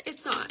taller, but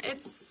it's not.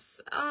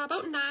 It's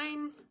about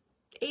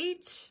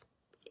 8,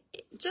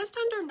 just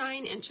under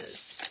 9 inches,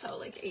 so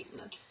like 8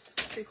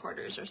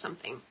 3/4 or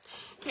something.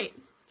 Okay,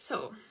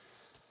 so,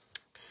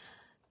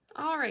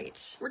 all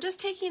right, we're just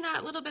taking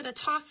that little bit of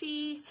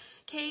toffee,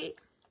 okay,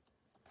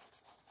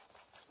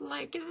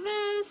 like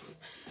this.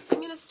 I'm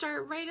gonna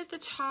start right at the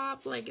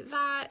top like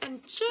that,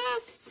 and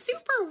just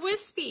super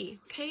wispy,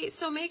 okay,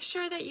 so make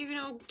sure that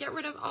you get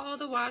rid of all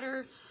the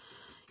water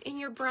in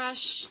your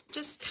brush,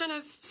 just kind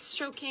of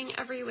stroking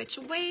every which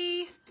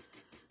way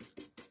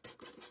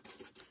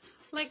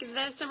like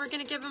this, and we're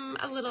going to give them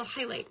a little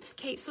highlight.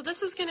 Okay, so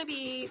this is going to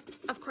be,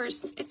 of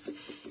course, it's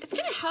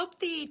going to help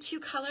the two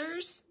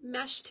colors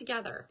mesh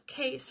together.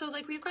 Okay, so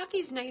like we've got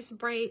these nice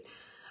bright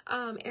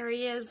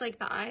areas like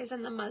the eyes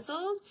and the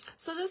muzzle.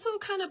 So this will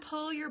kind of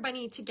pull your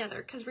bunny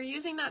together because we're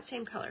using that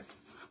same color.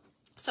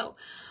 So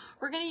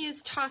we're going to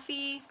use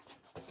toffee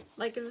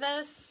like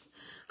this.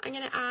 I'm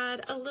going to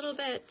add a little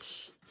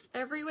bit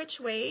every which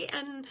way,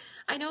 and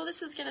I know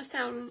this is going to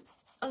sound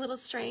a little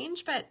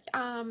strange, but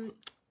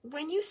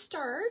when you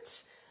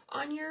start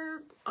on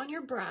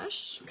your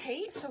brush,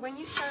 okay, so when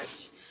you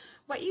start,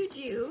 what you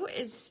do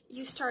is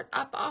you start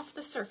up off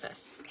the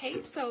surface,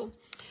 okay, so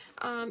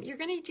you're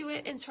going to do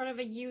it in sort of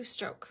a U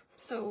stroke.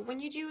 So when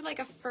you do like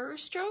a fur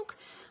stroke,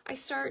 I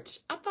start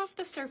up off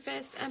the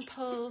surface and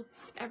pull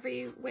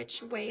every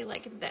which way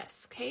like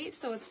this, okay?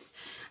 So it's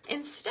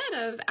instead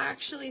of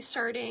actually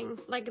starting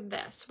like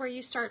this, where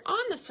you start on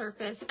the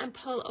surface and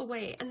pull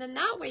away, and then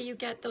that way you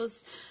get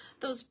those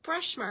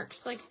brush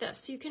marks like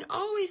this. You can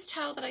always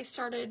tell that I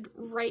started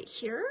right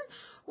here,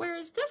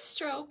 whereas this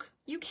stroke,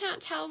 you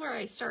can't tell where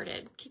I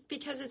started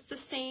because it's the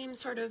same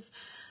sort of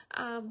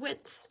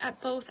width at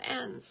both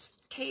ends.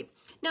 Okay,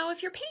 now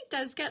if your paint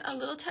does get a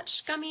little touch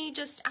scummy,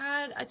 just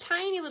add a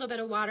tiny little bit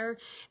of water.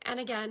 And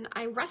again,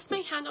 I rest my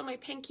hand on my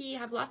pinky,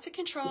 have lots of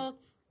control,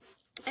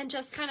 and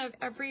just kind of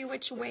every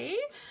which way,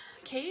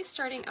 okay,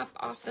 starting up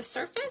off the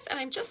surface. And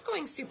I'm just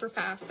going super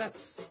fast.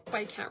 That's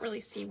why I can't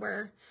really see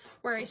where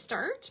I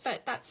start,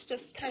 but that's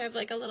just kind of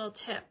like a little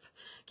tip.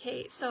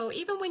 Okay, so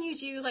even when you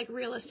do like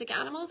realistic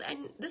animals,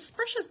 and this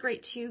brush is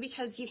great too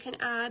because you can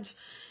add,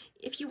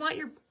 if you want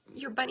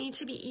your bunny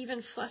to be even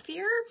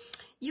fluffier,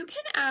 you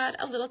can add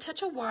a little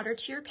touch of water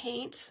to your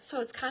paint.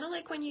 So it's kind of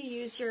like when you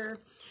use your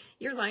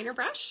liner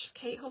brush.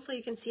 Okay, hopefully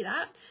you can see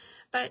that.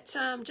 But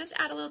just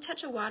add a little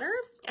touch of water,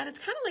 and it's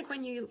kind of like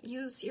when you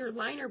use your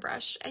liner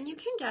brush, and you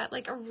can get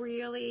like a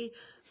really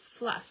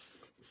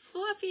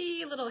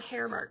fluffy little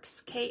hair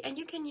marks, okay? And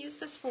you can use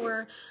this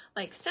for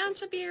like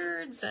Santa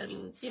beards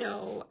and, you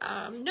know,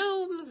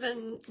 gnomes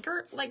and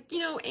like, you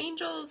know,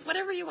 angels,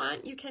 whatever you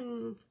want, you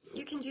can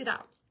do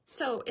that.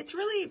 So it's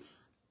really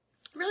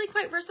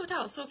quite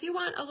versatile. So if you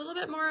want a little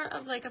bit more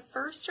of like a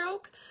fur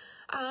stroke,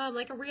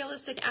 like a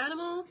realistic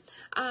animal,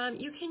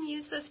 you can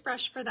use this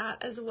brush for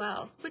that as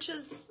well, which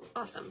is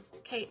awesome.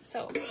 Okay,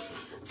 so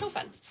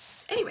fun.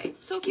 Anyway,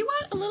 so if you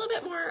want a little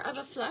bit more of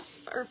a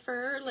fluff or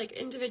fur, like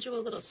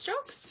individual little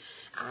strokes,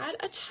 add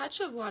a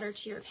touch of water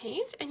to your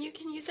paint, and you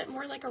can use it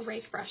more like a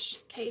rake brush.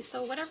 Okay,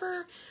 so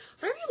whatever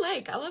you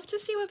like. I love to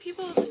see what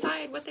people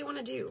decide what they want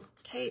to do.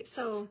 Okay,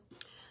 so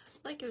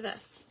like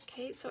this.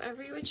 Okay, so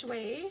every which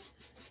way,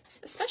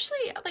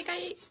 especially like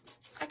I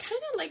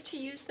kind of like to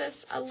use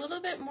this a little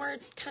bit more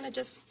kind of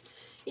just,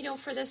 you know,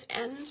 for this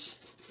end,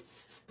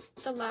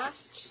 the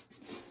last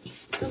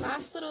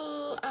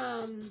little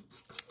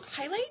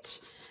highlight,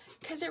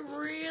 because it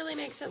really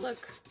makes it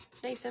look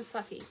nice and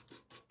fluffy.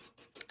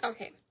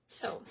 Okay,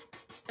 so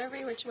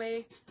every which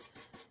way.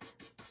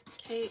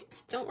 Okay,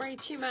 don't worry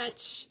too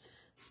much.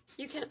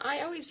 I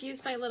always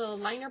use my little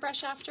liner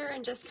brush after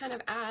and just kind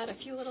of add a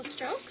few little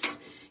strokes.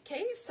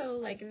 Okay, so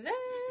like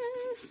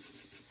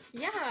this.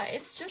 Yeah,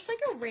 it's just like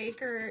a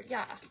rake or,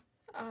 yeah.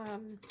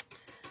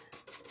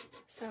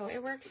 So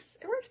it works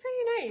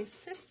pretty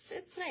nice.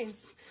 It's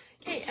nice.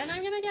 Okay, and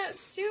I'm gonna get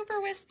super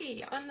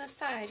wispy on the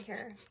side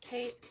here,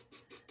 okay?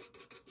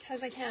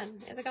 Because I can.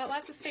 I got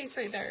lots of space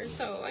right there.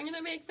 So I'm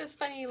gonna make this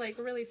bunny like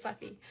really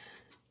fluffy.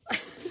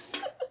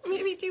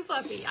 Maybe too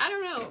fluffy. I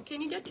don't know.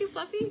 Can you get too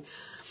fluffy?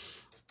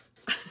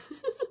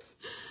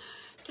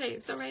 Okay,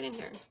 so right in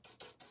here.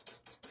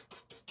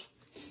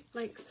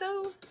 Like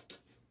so.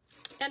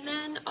 And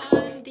then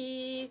on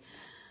the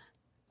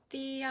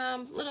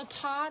little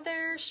paw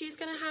there, she's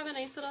gonna have a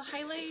nice little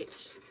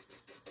highlight.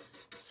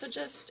 So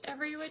just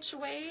every which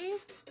way.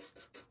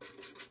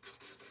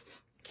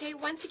 Okay,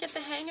 once you get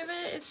the hang of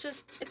it,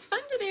 it's fun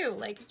to do.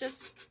 Like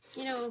just,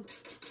 you know,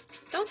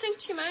 don't think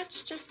too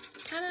much,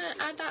 just kind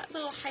of add that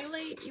little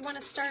highlight you want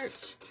to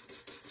start.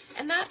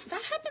 And that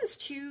happens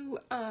too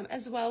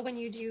as well when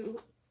you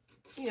do,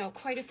 you know,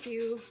 quite a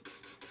few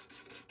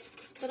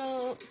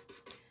little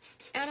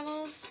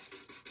animals.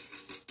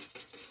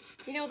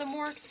 You know, the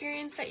more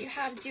experience that you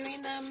have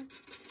doing them,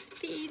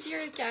 the easier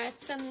it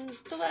gets, and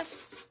the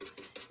less,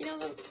 you know,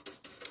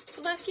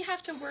 the less you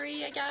have to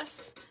worry, I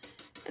guess.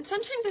 And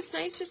sometimes it's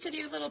nice just to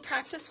do little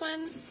practice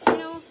ones, you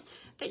know,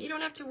 that you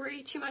don't have to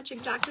worry too much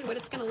exactly what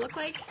it's going to look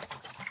like.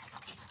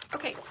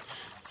 Okay,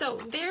 so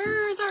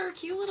there's our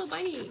cute little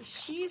bunny.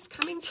 She's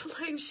coming to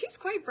life. She's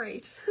quite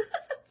bright.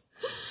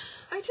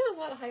 I did a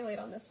lot of highlight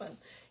on this one.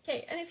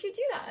 Okay, and if you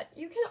do that,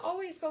 you can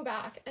always go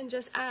back and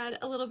just add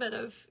a little bit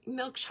of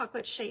milk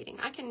chocolate shading.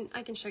 I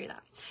can show you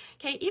that.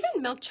 Okay,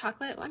 even milk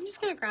chocolate, I'm just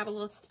gonna grab a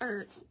little,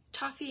 or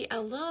toffee and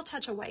a little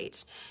touch of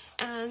white,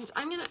 and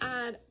I'm gonna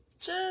add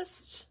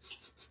just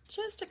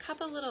a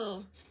couple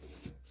little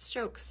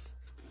strokes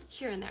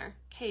here and there.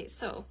 Okay,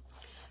 so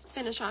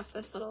finish off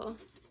this little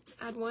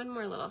add one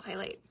more little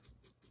highlight.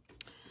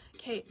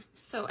 Okay,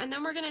 so, and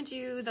then we're gonna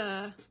do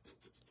the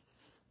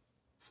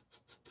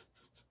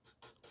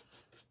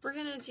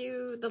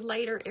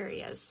lighter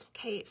areas.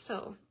 Okay,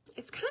 so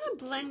it's kind of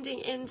blending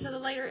into the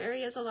lighter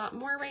areas a lot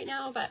more right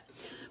now, but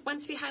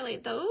once we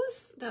highlight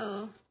those,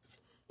 it'll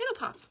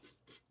pop.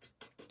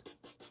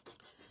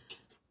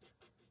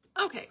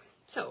 Okay,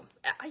 so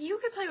you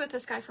could play with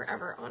this guy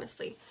forever,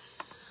 honestly.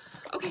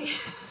 Okay.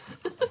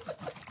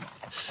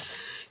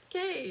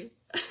 Okay.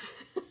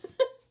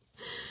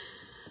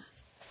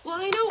 Well,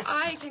 I know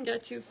I can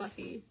get too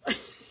fluffy.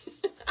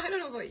 I don't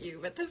know about you,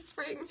 but this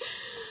spring,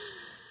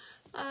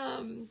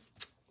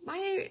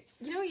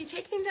 you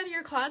take things out of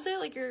your closet,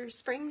 like your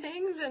spring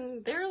things,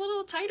 and they're a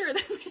little tighter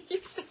than they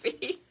used to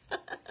be.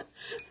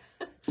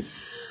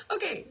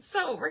 Okay,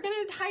 so we're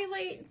gonna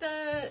highlight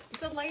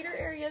the lighter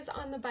areas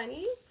on the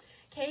bunny.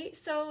 Okay,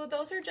 so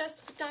those are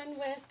just done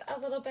with a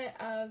little bit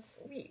of,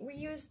 we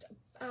used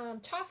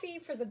toffee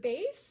for the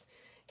base.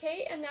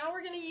 Okay, and now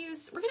we're gonna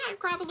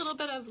grab a little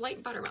bit of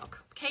light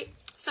buttermilk. Okay,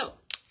 so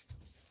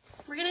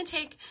we're gonna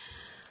take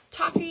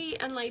toffee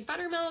and light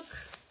buttermilk.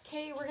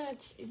 Okay, we're gonna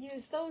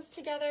use those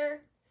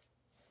together.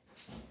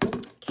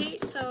 Okay,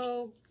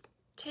 so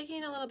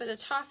taking a little bit of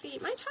toffee.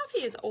 My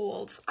toffee is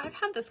old. I've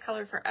had this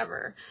color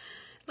forever.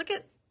 Look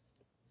at,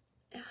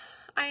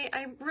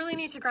 I really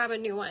need to grab a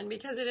new one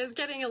because it is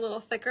getting a little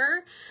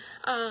thicker.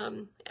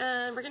 And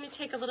we're gonna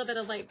take a little bit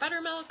of light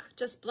buttermilk,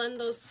 just blend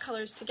those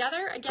colors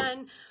together.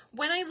 Again,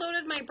 when I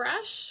loaded my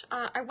brush,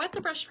 I wet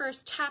the brush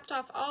first, tapped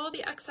off all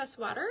the excess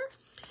water,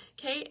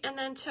 okay, and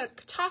then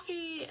took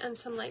toffee and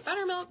some light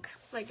buttermilk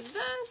like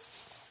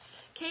this,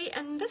 okay,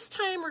 and this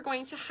time we're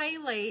going to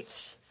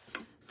highlight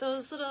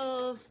those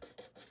little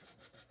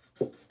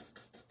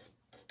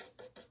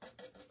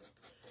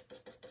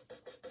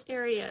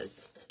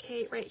areas,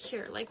 okay, right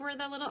here, like where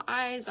the little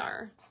eyes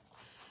are,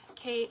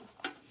 okay,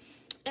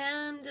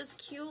 and this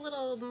cute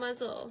little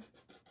muzzle.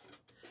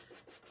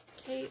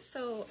 Okay,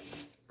 so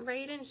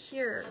right in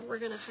here, we're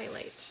gonna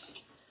highlight.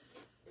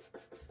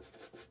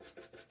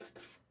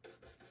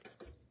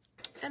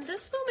 And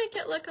this will make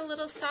it look a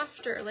little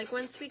softer, like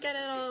once we get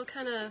it all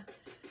kind of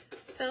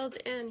filled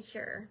in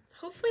here.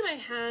 Hopefully my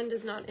hand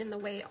is not in the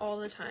way all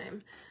the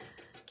time.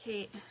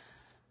 Okay,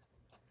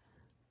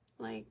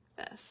 like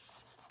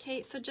this.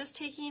 Okay, so just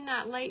taking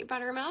that light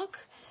buttermilk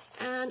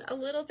and a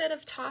little bit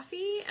of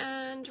toffee,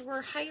 and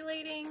we're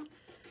highlighting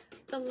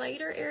the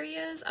lighter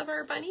areas of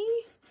our bunny.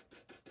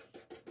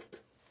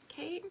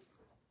 Okay,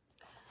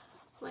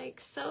 like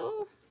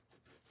so.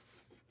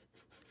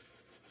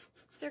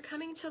 They're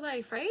coming to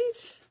life,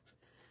 right?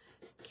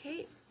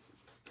 Okay,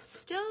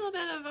 still a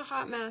bit of a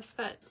hot mess,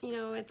 but you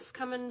know, it's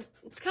coming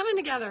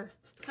together.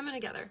 It's coming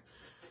together.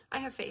 I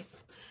have faith.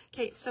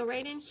 Okay, so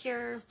right in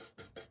here,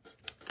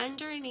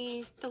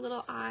 underneath the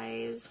little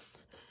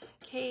eyes.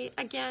 Okay,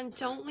 again,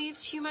 don't leave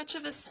too much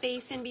of a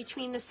space in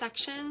between the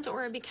sections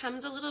or it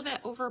becomes a little bit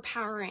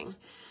overpowering.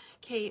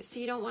 Okay, so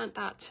you don't want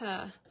that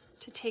to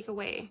take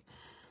away.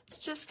 It's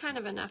just kind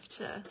of enough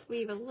to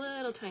leave a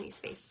little tiny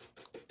space.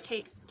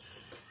 Okay,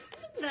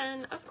 and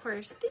then of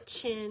course the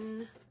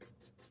chin.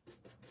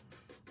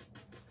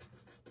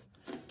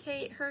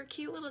 Okay, her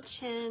cute little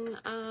chin.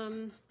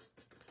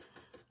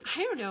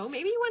 I don't know,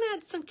 maybe you want to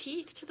add some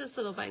teeth to this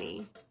little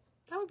bunny.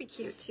 That would be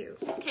cute too.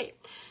 Okay,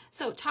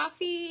 so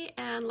toffee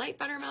and light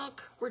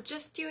buttermilk. We're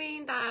just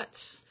doing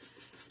that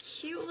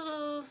cute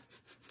little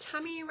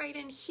tummy right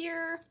in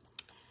here.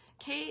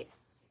 Okay,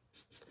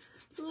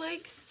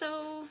 like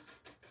so.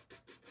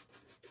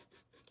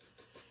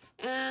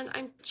 And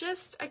I'm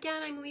just,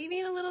 again, I'm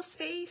leaving a little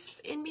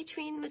space in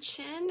between the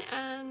chin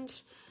and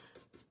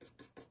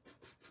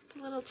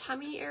the little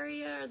tummy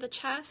area or the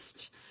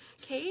chest.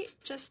 Okay,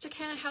 just to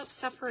kind of help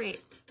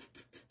separate.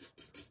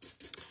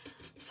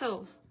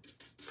 So,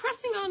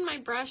 pressing on my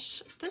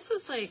brush, this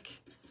is like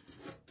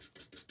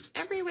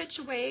every which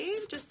way,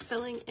 just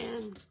filling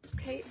in,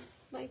 okay,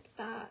 like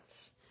that.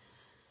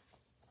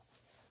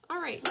 All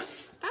right,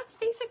 that's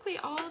basically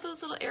all of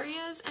those little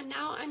areas, and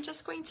now I'm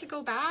just going to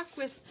go back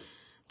with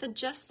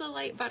just the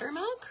light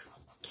buttermilk,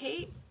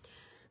 okay,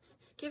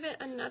 give it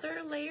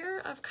another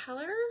layer of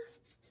color,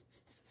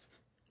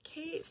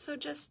 okay, so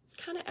just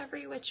kind of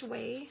every which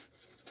way.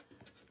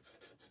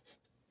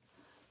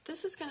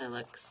 This is gonna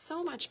look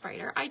so much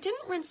brighter. I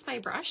didn't rinse my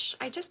brush.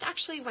 I just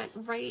actually went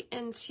right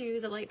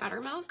into the light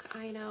buttermilk.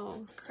 I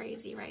know,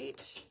 crazy,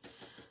 right?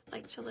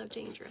 Like to live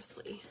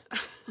dangerously.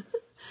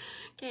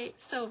 Okay,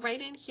 so right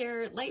in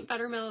here, light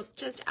buttermilk,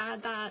 just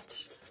add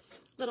that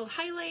little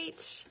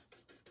highlight.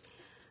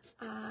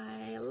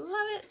 I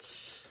love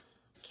it.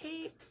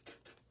 Okay.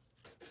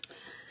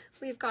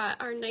 We've got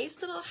our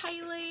nice little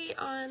highlight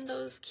on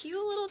those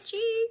cute little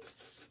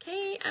cheeks.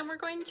 Okay, and we're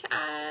going to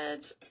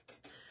add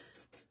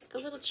the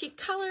little cheek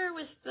color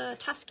with the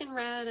Tuscan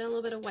red and a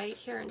little bit of white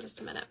here in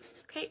just a minute.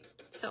 Okay,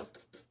 so,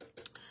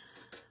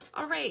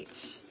 all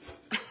right.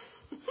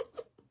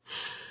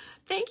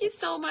 Thank you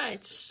so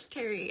much,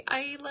 Terry.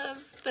 I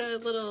love the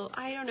little,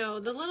 I don't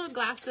know, the little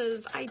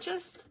glasses.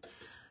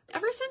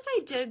 ever since I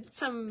did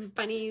some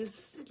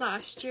bunnies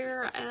last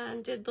year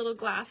and did little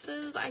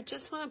glasses, I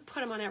just want to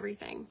put them on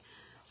everything.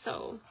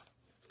 So,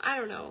 I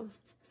don't know.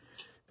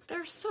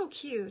 They're so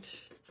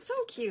cute. So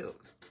cute.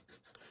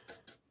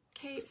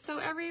 Okay, so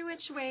every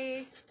which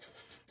way.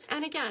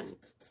 And again,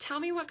 tell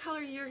me what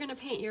color you're going to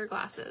paint your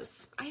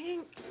glasses. I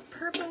think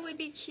purple would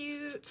be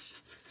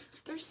cute.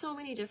 There's so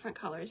many different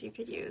colors you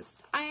could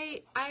use.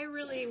 I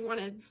really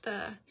wanted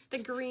the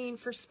green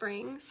for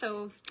spring,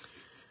 so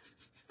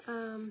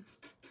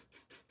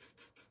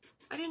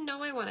I didn't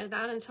know I wanted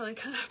that until I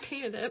kind of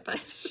painted it,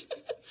 but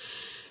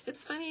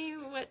it's funny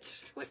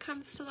what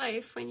comes to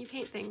life when you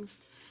paint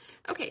things.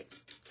 Okay,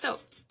 so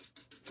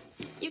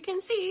you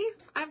can see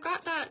I've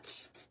got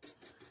that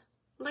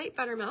light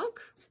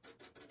buttermilk.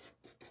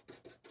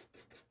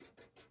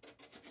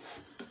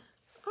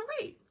 All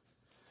right,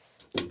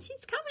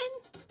 she's coming.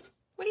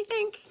 What do you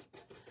think?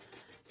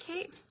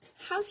 Okay,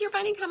 how's your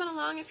bunny coming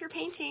along if you're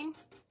painting?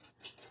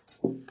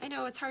 I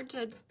know it's hard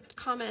to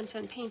comment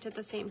and paint at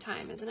the same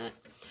time, isn't it?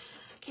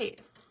 Okay,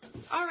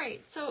 all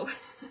right, so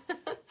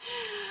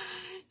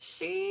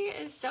she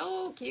is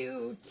so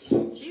cute.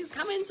 She's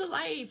coming to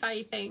life,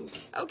 I think.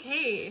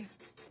 Okay,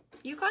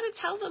 you gotta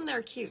tell them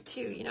they're cute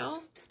too, you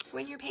know,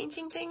 when you're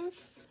painting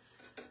things.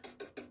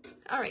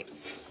 All right,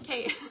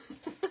 okay.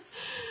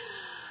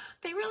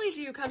 They really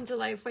do come to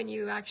life when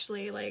you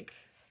actually, like,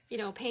 you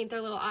know, paint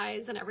their little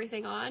eyes and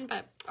everything on.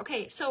 But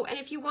okay, so, and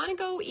if you want to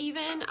go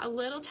even a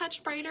little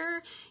touch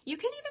brighter, you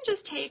can even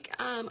just take,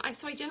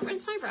 so I didn't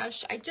rinse my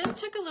brush. I just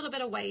took a little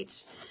bit of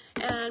white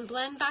and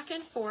blend back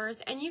and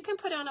forth, and you can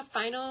put on a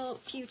final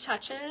few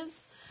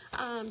touches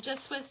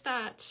just with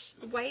that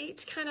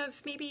white kind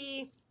of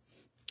maybe,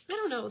 I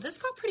don't know, this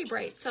got pretty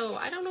bright, so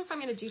I don't know if I'm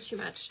going to do too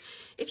much.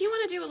 If you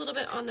want to do a little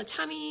bit on the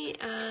tummy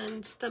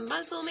and the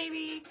muzzle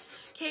maybe,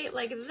 okay,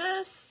 like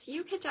this,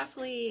 you could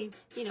definitely,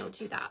 you know,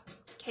 do that.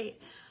 Okay,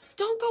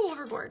 don't go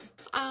overboard,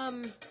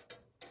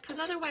 because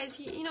otherwise,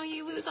 you know,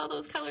 you lose all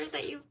those colors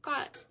that you've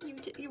got,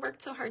 you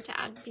worked so hard to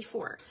add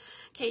before.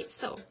 Okay,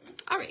 so,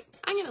 all right,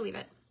 I'm going to leave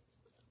it.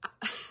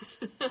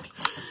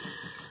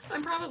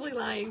 I'm probably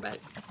lying, but,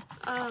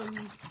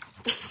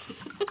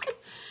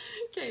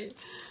 okay.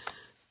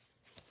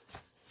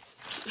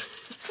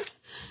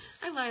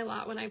 I lie a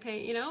lot when I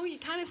paint, you know, you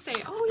kind of say,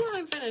 oh yeah,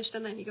 I'm finished,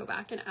 and then you go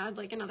back and add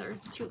like another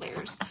 2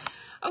 layers.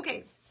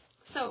 Okay,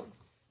 so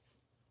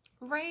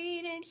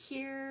right in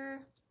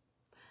here,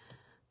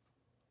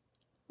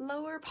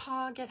 lower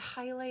paw get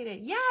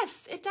highlighted.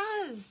 Yes, it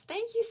does.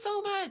 Thank you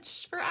so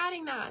much for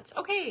adding that.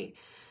 Okay,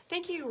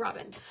 thank you,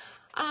 Robin.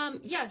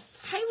 Yes,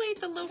 highlight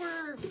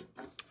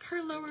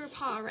her lower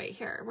paw right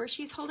here where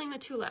she's holding the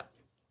tulip.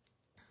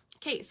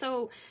 Okay,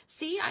 so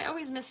see, I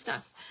always miss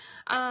stuff.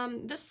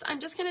 I'm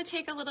just gonna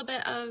take a little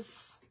bit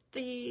of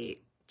the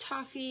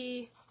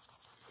toffee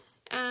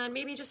and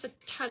maybe just a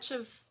touch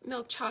of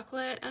milk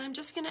chocolate, and I'm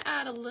just gonna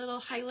add a little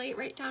highlight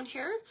right down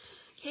here,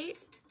 okay?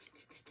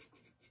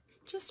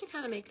 Just to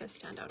kind of make this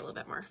stand out a little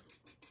bit more.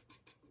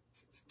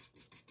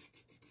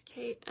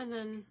 Okay, and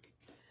then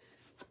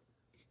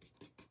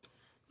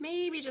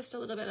maybe just a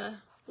little bit of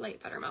light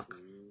buttermilk.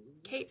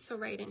 Okay, so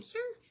right in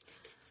here,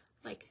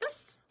 like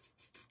this.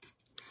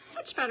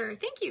 Much better,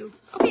 thank you.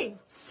 Okay.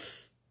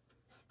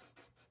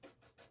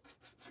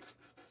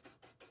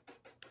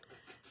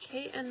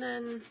 Okay, and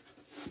then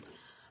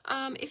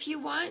if you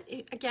want,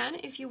 again,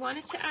 if you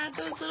wanted to add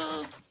those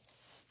little,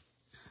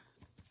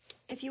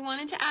 if you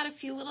wanted to add a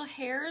few little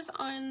hairs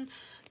on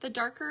the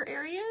darker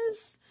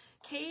areas,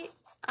 okay,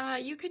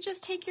 you could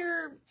just take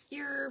your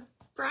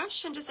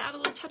brush and just add a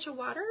little touch of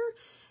water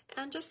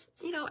and just,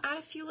 you know, add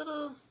a few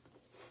little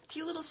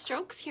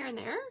strokes here and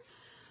there.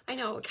 I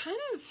know, kind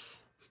of,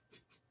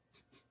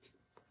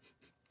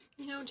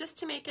 you know, just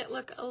to make it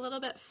look a little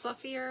bit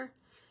fluffier.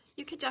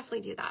 You could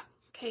definitely do that.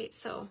 Okay,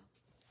 so,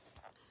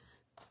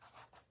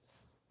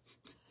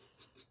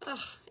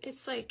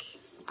 it's like,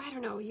 I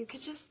don't know, you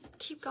could just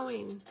keep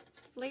going,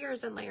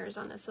 layers and layers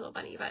on this little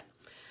bunny, but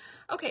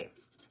okay,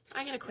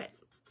 I'm gonna quit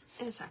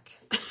in a sec.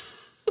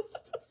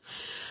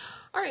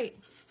 All right.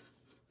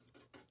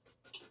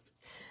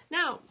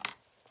 Now,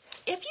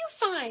 if you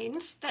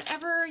find that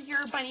ever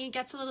your bunny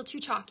gets a little too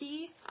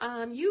chalky,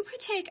 you could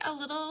take a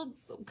little,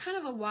 kind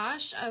of a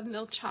wash of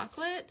milk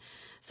chocolate.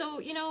 So,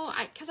 you know,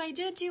 because I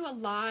did do a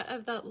lot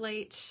of the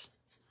light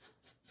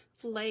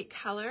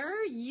color,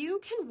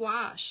 you can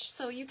wash.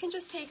 So you can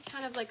just take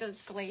kind of like a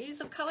glaze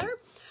of color,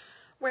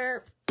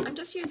 where I'm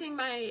just using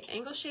my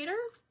angle shader.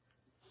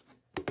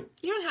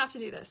 You don't have to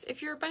do this.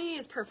 If your bunny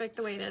is perfect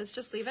the way it is,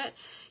 just leave it.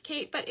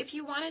 Okay, but if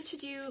you wanted to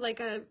do like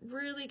a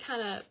really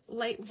kind of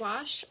light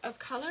wash of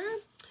color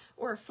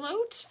or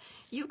float,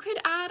 you could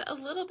add a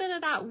little bit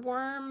of that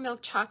warm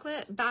milk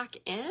chocolate back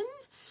in.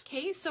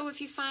 Okay, so if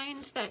you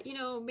find that, you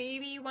know,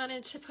 maybe you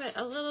wanted to put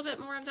a little bit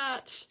more of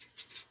that,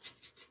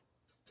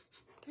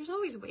 there's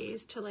always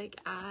ways to like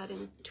add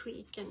and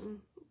tweak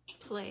and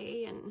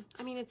play, and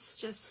I mean, it's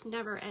just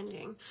never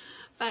ending.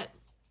 But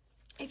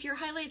if your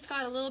highlights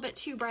got a little bit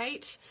too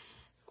bright,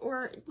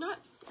 or not,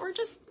 or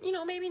just, you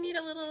know, maybe need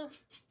a little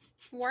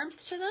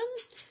warmth to them,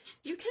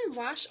 you can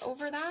wash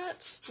over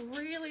that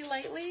really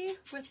lightly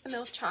with the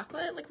milk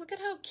chocolate. Like, look at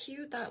how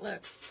cute that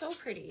looks. So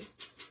pretty.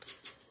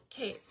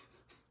 Okay,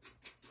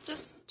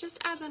 just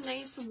adds a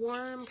nice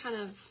warm kind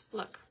of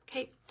look.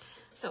 Okay,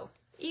 so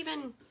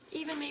even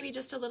maybe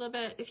just a little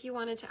bit if you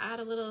wanted to add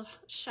a little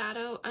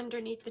shadow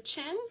underneath the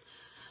chin.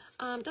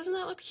 Doesn't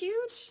that look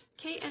cute?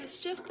 Okay, and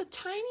it's just the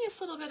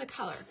tiniest little bit of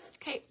color.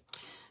 Okay,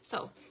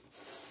 so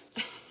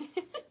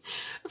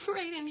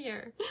right in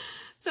here.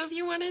 So if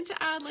you wanted to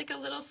add like a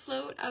little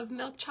float of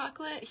milk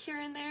chocolate here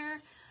and there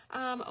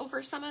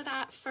over some of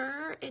that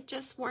fur, it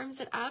just warms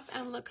it up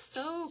and looks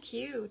so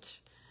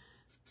cute.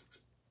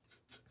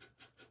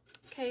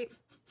 Okay,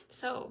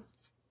 so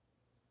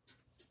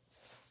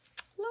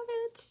love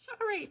it.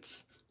 All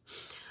right.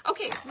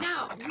 Okay,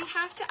 now we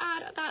have to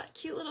add that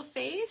cute little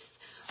face.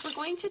 We're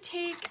going to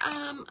take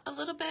a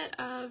little bit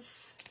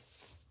of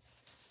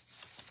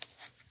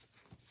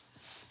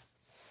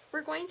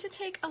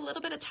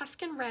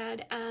Tuscan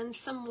red and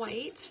some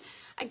white.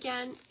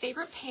 Again,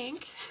 favorite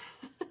pink.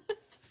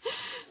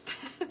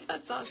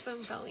 That's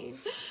awesome, Colleen.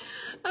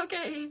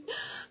 Okay,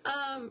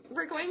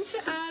 we're going to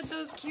add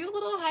those cute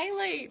little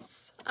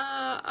highlights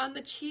on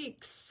the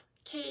cheeks.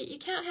 Okay, you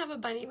can't have a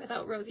bunny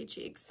without rosy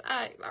cheeks,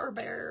 or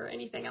bear, or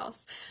anything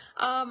else.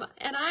 And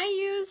I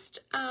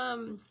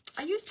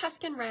used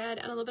Tuscan red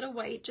and a little bit of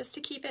white just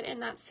to keep it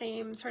in that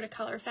same sort of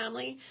color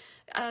family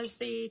as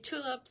the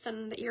tulips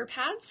and the ear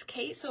pads.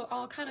 Okay, so it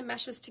all kind of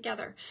meshes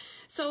together.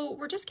 So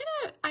we're just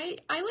gonna, I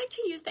like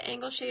to use the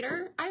angle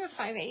shader. I have a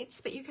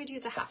 5/8, but you could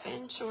use a 1/2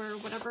 inch or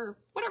whatever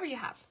you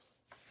have.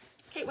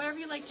 Okay, whatever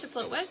you like to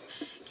float with.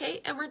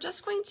 Okay, and we're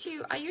just going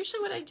to,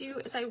 what I do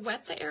is I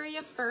wet the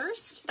area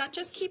first. That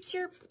just keeps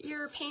your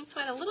paint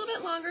wet a little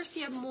bit longer so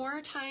you have more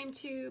time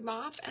to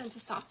mop and to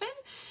soften.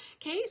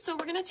 Okay, so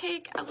we're gonna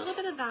take a little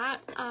bit of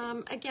that.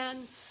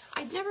 Again,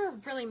 I'd never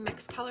really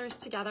mix colors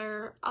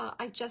together.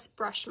 I just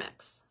brush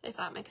mix, if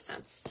that makes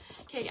sense.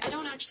 Okay, I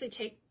don't actually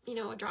take, you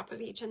know, a drop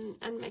of each and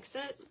mix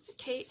it.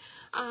 Okay,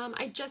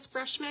 I just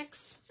brush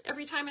mix.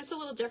 Every time it's a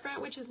little different,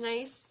 which is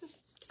nice.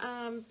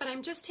 But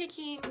I'm just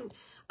taking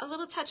a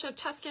little touch of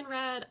Tuscan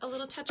red, a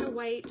little touch of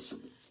white,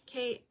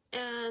 okay,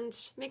 and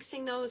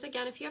mixing those.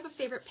 Again, if you have a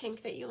favorite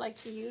pink that you like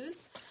to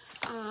use,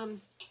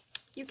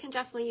 you can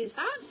definitely use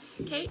that,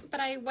 okay?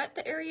 But I wet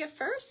the area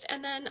first,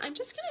 and then I'm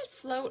just gonna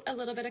float a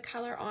little bit of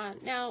color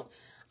on. Now,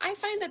 I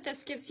find that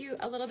this gives you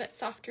a little bit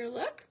softer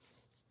look.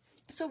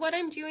 So what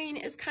I'm doing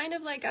is kind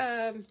of like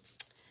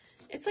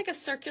it's like a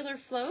circular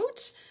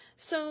float.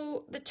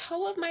 So the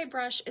toe of my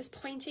brush is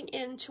pointing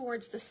in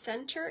towards the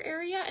center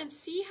area, and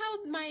see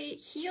how my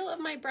heel of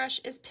my brush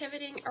is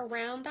pivoting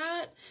around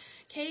that.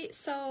 Okay,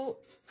 so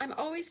I'm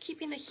always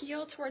keeping the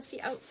heel towards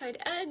the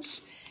outside edge,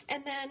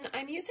 and then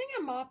I'm using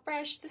a mop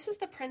brush. This is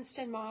the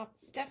Princeton mop,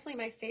 definitely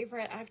my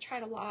favorite. I've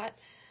tried a lot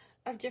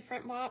of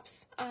different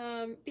mops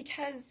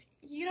because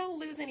you don't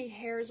lose any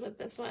hairs with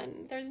this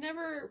one. There's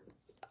never,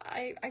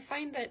 I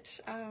find that,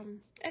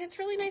 and it's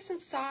really nice and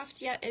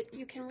soft, yet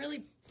you can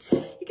really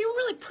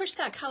push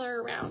that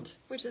color around,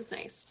 which is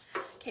nice.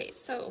 Okay,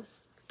 so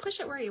push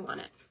it where you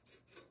want it.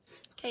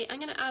 Okay, I'm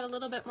gonna add a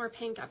little bit more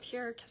pink up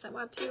here because I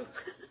want to.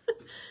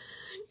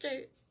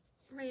 Okay,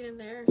 right in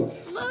there.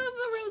 Love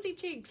the rosy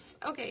cheeks.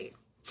 Okay,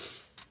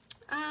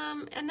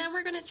 and then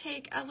we're gonna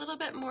take a little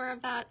bit more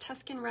of that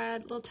Tuscan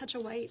red, a little touch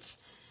of white.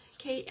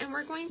 Okay, and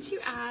we're going to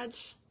add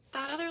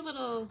that other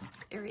little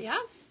area.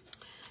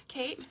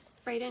 Okay,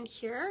 right in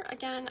here.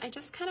 Again, I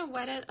just kind of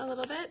wet it a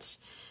little bit,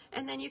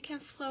 and then you can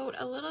float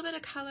a little bit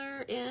of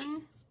color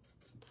in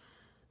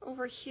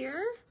over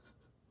here,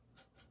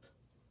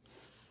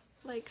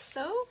 like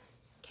so.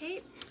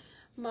 Okay,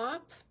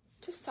 mop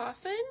to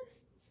soften.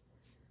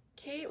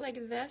 Okay,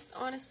 like this.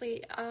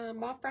 Honestly,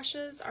 mop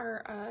brushes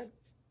are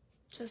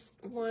just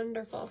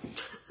wonderful.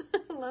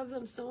 I love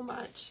them so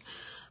much.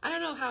 I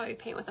don't know how I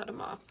paint without a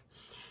mop.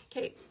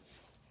 Okay.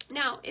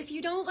 Now, if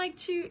you don't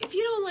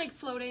like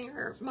floating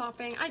or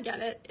mopping, I get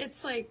it.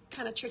 It's like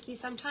kind of tricky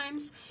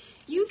sometimes.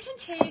 You can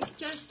take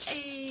just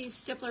a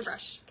stippler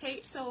brush,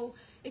 okay? So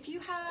if you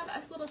have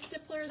a little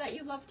stippler that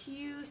you love to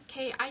use,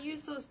 okay, I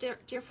use those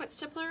Deerfoot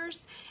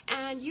stipplers,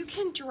 and you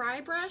can dry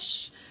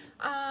brush.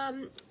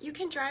 You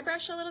can dry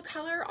brush a little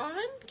color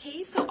on,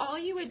 okay? So all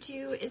you would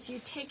do is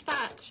you take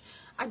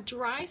a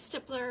dry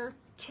stippler,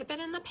 tip it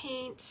in the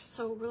paint,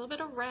 so a little bit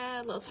of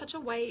red, a little touch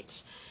of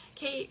white,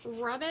 okay,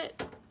 rub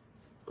it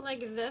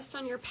like this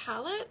on your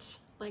palette,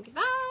 like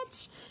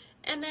that,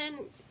 and then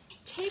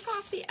take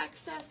off the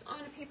excess on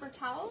a paper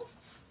towel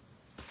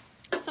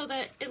so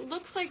that it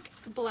looks like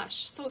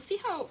blush. So see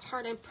how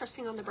hard I'm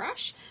pressing on the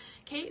brush?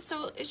 Okay,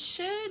 so it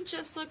should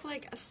just look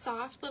like a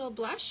soft little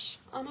blush,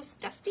 almost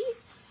dusty.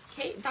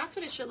 Okay, that's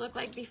what it should look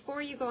like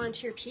before you go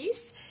onto your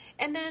piece.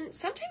 And then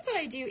sometimes what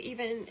I do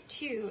even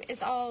too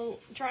is I'll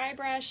dry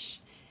brush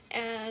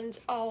and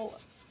I'll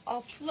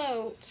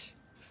float,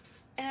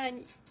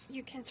 and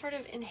you can sort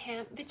of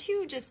enhance, the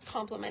two just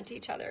complement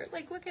each other.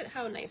 Like, look at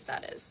how nice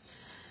that is.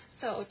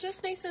 So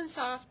just nice and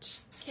soft,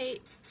 okay,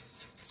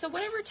 So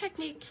whatever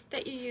technique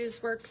that you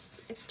use works,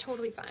 it's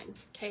totally fine.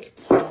 Okay.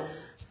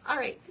 All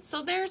right,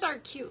 so there's our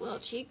cute little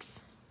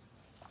cheeks.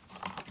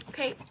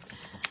 Okay.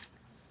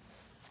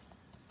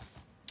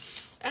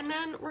 And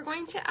then we're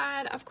going to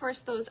add, of course,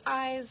 those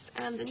eyes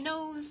and the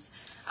nose.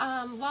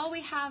 While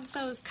we have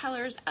those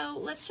colors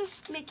out, let's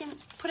just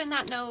put in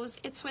that nose.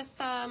 It's with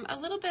a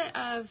little bit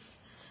of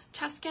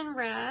Tuscan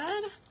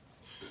Red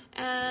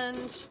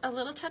and a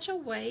little touch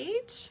of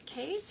white.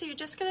 Okay, so you're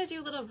just gonna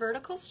do little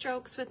vertical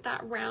strokes with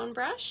that round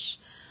brush,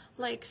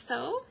 like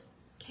so.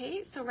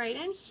 Okay, so right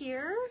in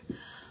here.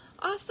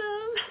 Awesome.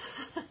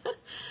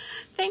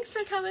 Thanks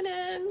for coming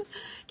in.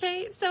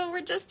 Okay, so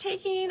we're just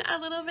taking a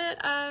little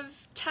bit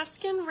of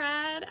Tuscan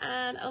Red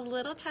and a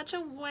little touch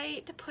of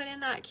white to put in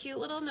that cute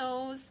little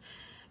nose.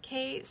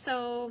 Okay,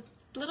 so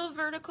little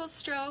vertical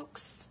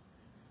strokes.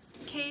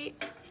 Okay,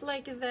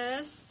 like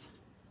this.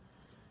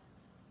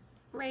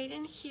 Right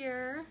in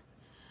here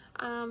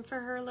for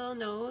her little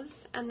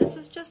nose. And this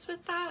is just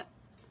with that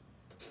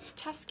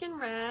Tuscan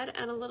Red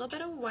and a little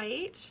bit of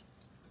white.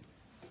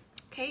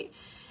 Okay.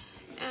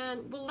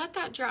 And we'll let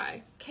that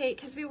dry, okay,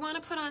 because we want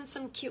to put on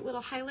some cute little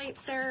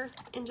highlights there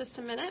in just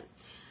a minute.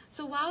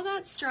 So while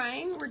that's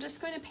drying, we're just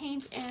going to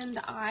paint in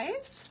the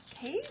eyes,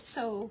 okay?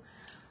 So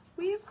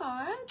we've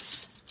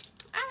got,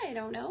 I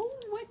don't know,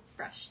 what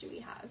brush do we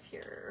have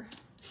here?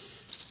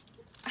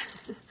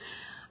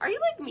 Are you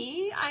like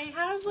me? I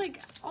have like,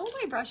 all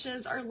my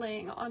brushes are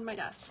laying on my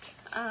desk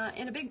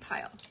in a big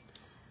pile.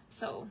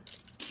 So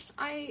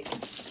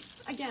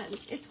again,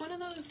 it's one of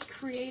those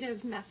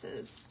creative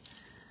messes.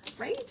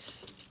 Right?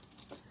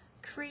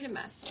 Create a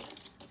mess.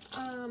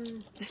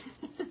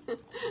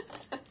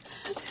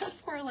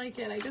 That's more like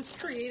it. I just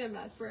create a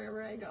mess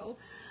wherever I go.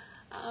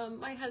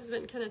 My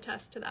husband can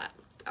attest to that.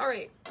 All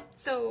right.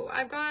 So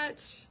I've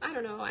got, I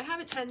don't know, I have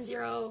a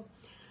 10-0.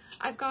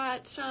 I've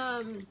got,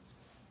 I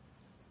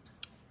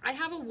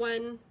have a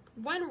one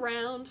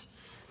round.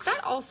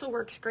 That also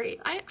works great.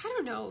 I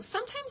don't know.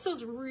 Sometimes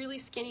those really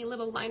skinny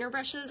little liner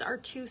brushes are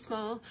too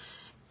small.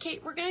 Okay,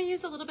 we're going to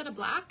use a little bit of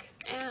black,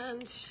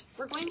 and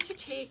we're going to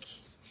take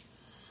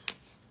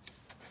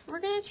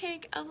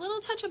a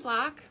little touch of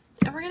black,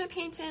 and we're going to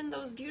paint in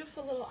those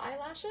beautiful little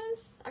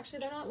eyelashes. Actually,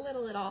 they're not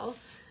little at all.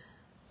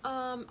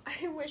 I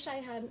wish I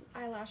had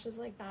eyelashes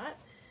like that.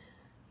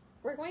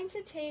 We're going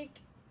to take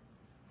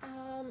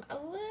a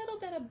little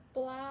bit of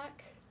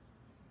black,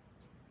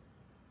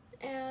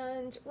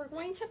 and we're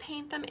going to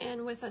paint them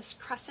in with a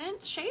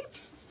crescent shape,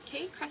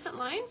 okay, crescent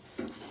line.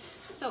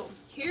 So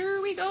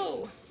here we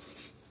go.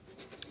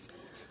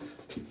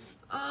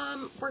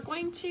 We're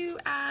going to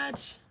add,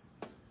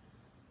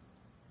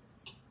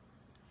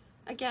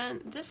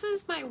 again, this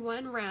is my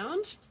one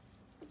round.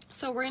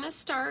 So we're going to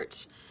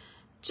start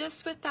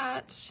just with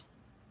that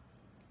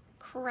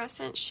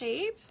crescent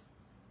shape.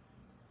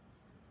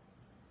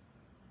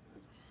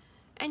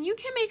 And you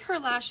can make her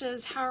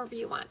lashes however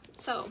you want.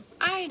 So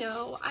I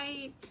know,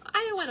 I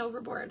went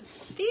overboard.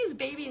 These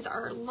babies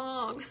are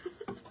long.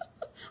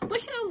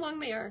 Look at how long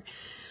they are.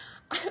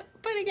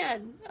 But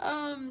again,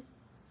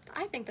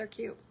 I think they're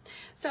cute.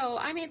 So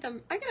I'm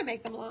gonna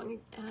make them long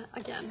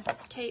again.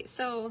 Okay,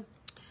 so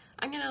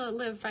I'm gonna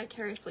live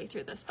vicariously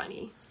through this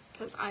bunny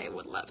because I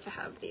would love to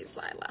have these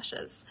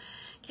eyelashes.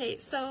 Okay,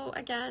 so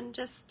again,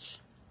 just,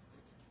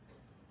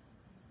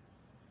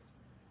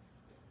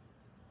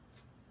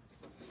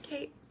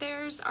 okay,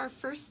 there's our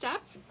first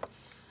step.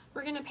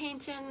 We're gonna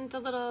paint in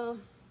the little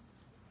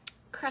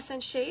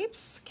crescent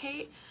shapes,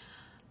 okay,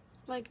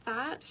 like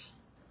that.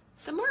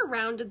 The more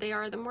rounded they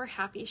are, the more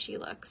happy she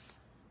looks.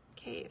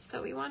 Okay,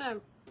 so we want to,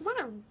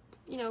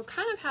 you know,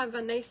 kind of have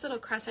a nice little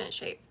crescent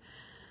shape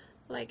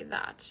like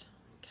that.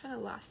 Kind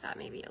of lost that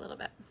maybe a little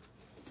bit.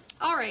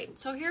 All right,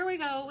 so here we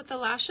go with the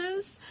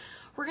lashes.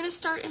 We're going to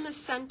start in the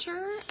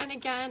center, and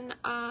again,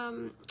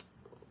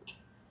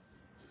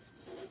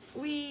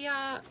 we're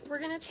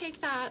going to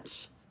take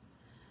that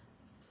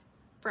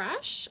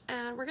brush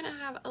and we're going to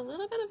have a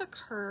little bit of a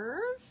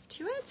curve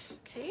to it.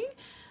 Okay,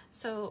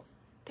 so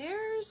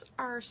there's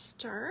our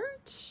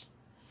start.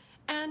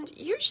 And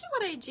usually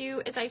what I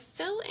do is I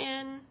fill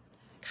in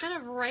kind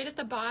of right at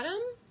the bottom.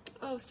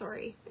 Oh,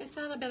 sorry, it's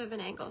at a bit of an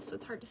angle, so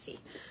it's hard to see.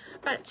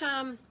 But,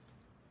 and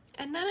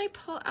then I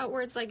pull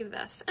outwards like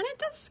this, and it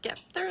does skip.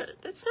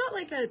 It's not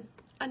like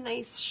a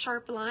nice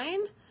sharp line.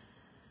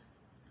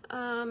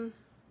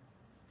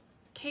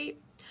 Okay,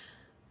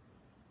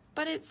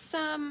 but it's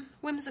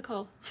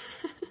whimsical.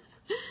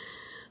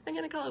 I'm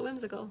gonna call it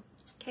whimsical.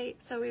 Okay,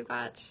 so we've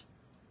got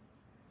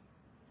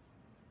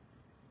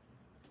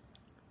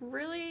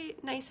really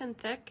nice and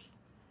thick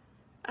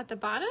at the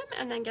bottom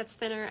and then gets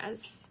thinner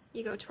as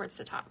you go towards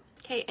the top.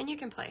 Okay, and you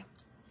can play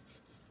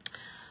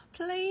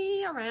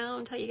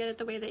around till you get it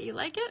the way that you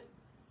like it.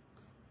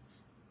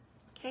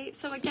 Okay,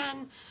 so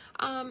again,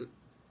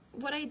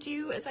 what I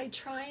do is I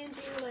try and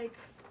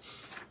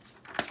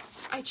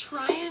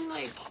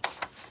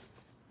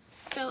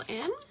fill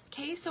in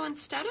Okay, so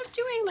instead of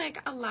doing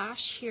like a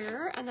lash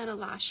here and then a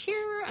lash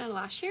here and a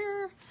lash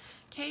here,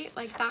 okay,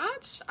 like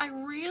that, I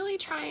really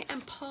try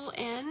and pull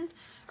in,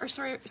 or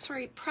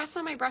sorry, press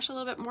on my brush a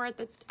little bit more at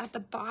the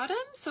bottom,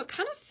 so it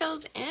kind of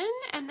fills in,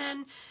 and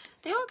then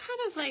they all kind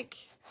of like,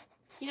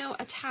 you know,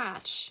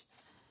 attach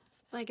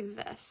like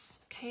this.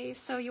 Okay,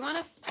 so you want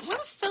to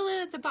fill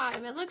it at the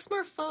bottom. It looks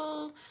more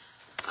full,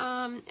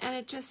 and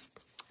it just,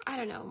 I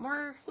don't know,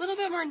 a little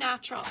bit more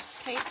natural.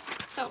 Okay,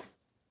 so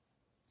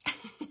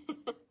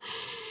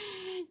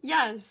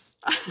yes.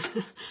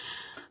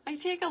 I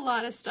take a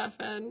lot of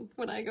stuff in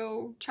when I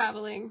go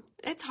traveling.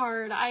 It's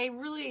hard. I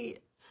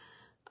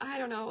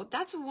don't know.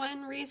 That's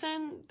one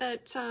reason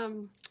that,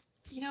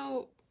 you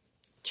know,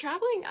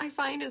 traveling I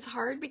find is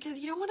hard because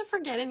you don't want to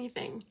forget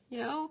anything, you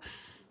know?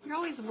 You're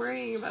always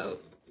worrying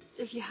about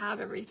if you have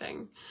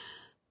everything.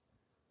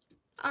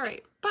 All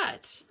right,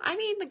 but I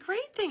mean, the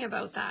great thing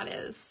about that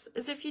is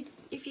if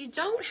you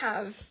don't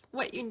have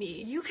what you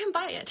need, you can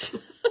buy it.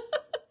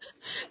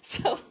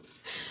 So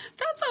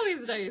that's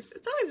always nice.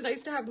 It's always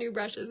nice to have new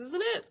brushes,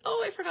 isn't it?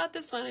 Oh, I forgot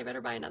this one. I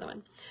better buy another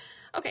one.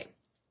 Okay.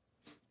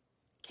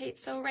 Okay,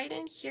 so right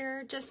in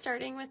here, just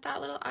starting with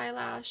that little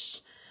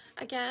eyelash.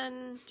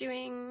 Again,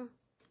 doing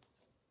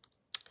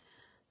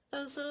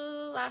those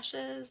little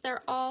lashes.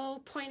 They're all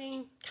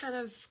pointing, kind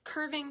of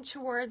curving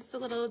towards the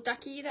little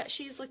ducky that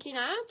she's looking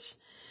at.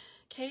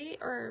 Okay,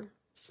 or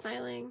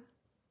smiling.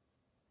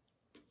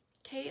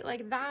 Okay,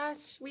 like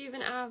that. We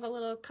even have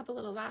a couple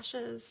little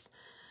lashes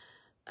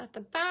at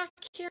the back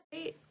here,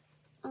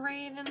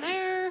 right in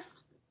there.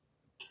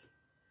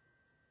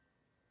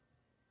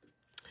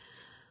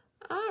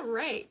 All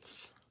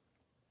right.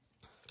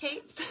 Okay,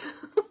 so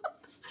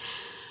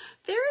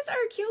there's our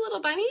cute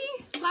little bunny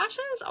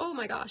lashes. Oh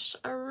my gosh,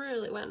 I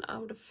really went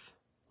out of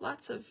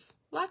lots of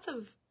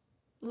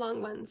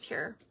long ones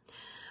here.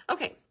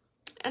 Okay,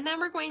 and then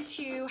we're going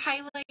to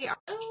highlight our,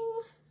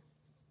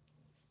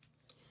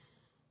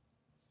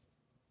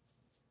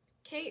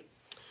 okay,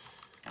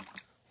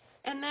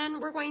 and then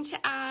we're going to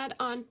add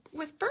on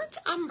with burnt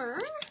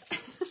umber.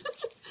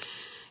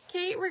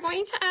 Okay, we're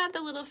going to add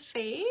the little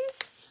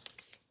face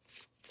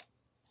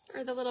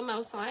or the little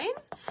mouth line.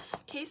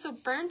 Okay, so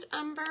burnt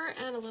umber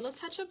and a little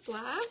touch of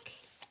black.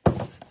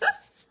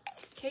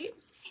 Okay,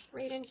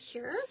 right in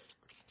here.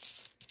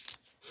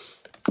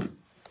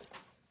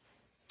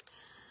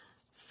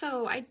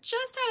 So I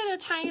just added a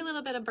tiny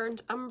little bit of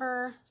burnt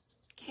umber,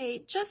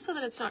 okay, just so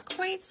that it's not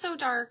quite so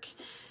dark.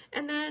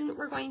 And then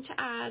we're going to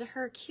add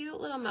her cute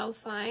little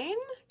mouth line.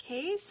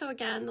 Okay, so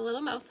again, the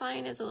little mouth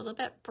line is a little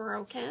bit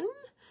broken.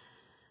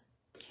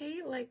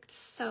 Okay, like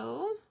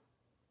so.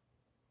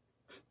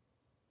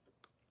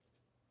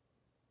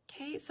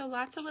 Okay, so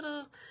lots of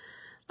little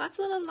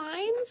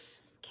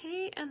lines.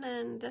 Okay, and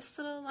then this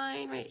little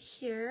line right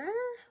here.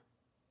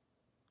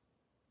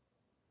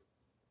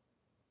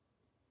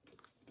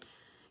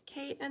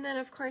 Okay, and then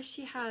of course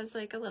she has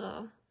like a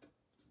little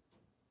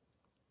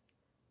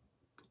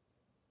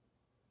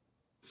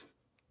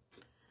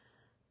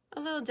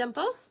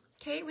dimple.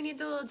 Okay, we need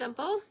the little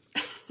dimple.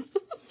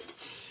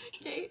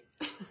 Okay,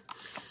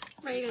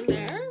 right in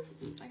there.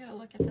 I gotta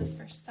look at this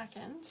for a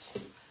second.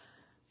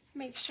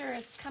 Make sure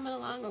it's coming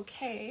along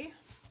okay.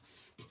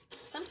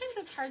 Sometimes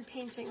it's hard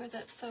painting with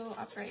it so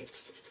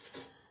upright.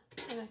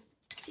 I'm gonna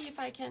see if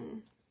I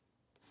can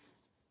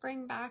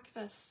bring back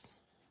this.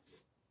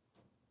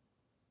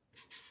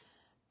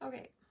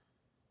 Okay.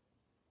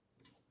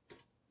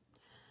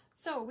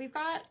 So we've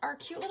got our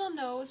cute little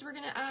nose. We're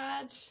gonna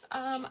add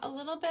a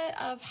little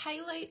bit of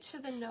highlight to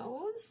the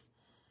nose.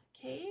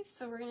 Okay,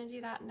 so we're gonna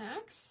do that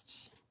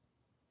next.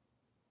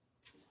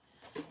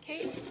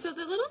 Okay, so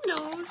the little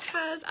nose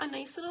has a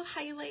nice little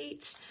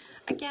highlight,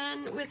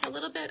 again, with a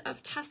little bit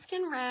of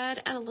Tuscan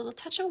red and a little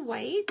touch of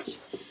white.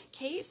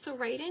 Okay, so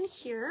right in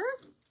here.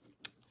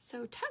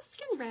 So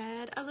Tuscan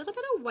red, a little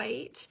bit of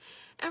white,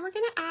 and we're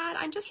gonna add,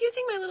 I'm just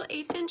using my little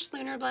 1/8"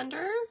 Lunar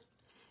Blender.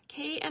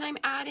 Okay, and I'm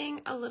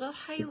adding a little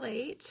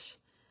highlight.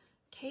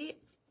 Okay,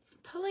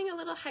 pulling a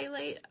little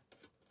highlight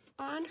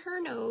on her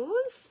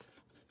nose.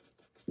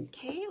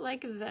 Okay,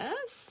 like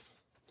this.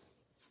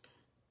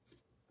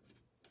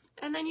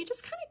 And then you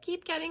just kind of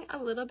keep getting a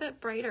little bit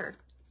brighter.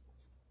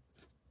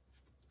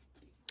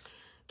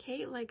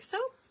 Okay, like so.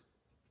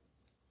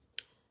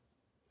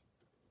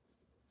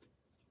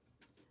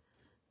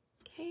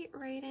 Okay,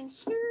 right in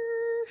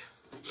here.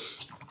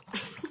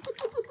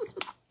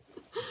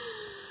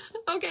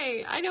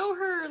 Okay, I know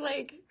her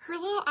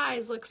little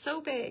eyes look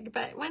so big,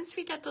 but once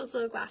we get those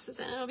little glasses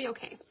in, it'll be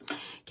okay.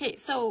 Okay,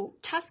 so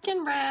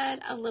Tuscan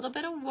red, a little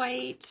bit of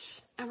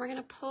white, and we're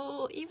gonna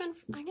pull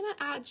I'm gonna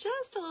add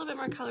just a little bit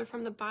more color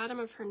from the bottom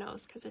of her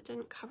nose because it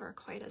didn't cover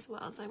quite as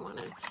well as I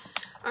wanted.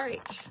 All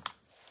right,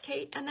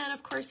 okay, and then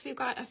of course we've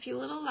got a few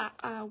little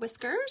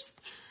whiskers.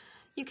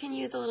 You can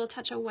use a little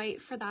touch of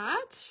white for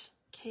that.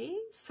 Okay,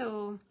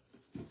 so,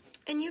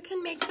 and you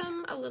can make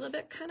them a little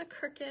bit kind of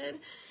crooked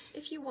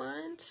if you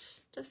want,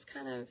 just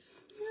kind of,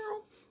 you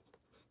know,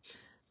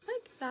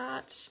 like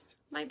that.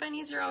 My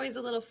bunnies are always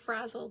a little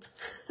frazzled.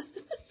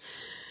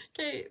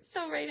 Okay,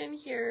 so right in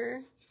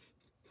here,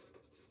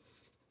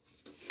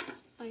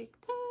 like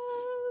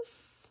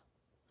this.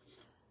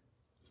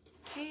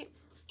 Okay.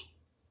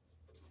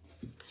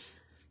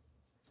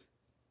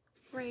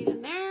 Right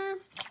in there.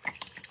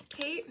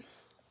 Okay.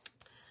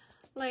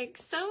 Like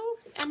so.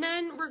 And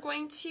then we're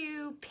going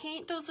to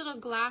paint those little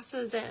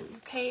glasses in.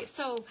 Okay,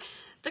 so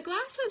the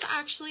glasses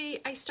actually,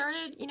 I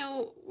started, you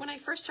know, when I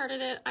first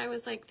started it, I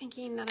was like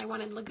thinking that I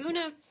wanted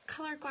Laguna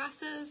color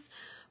glasses.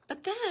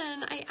 But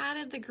then I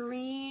added the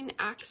green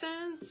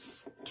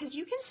accents because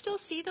you can still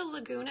see the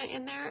Laguna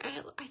in there,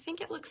 and I think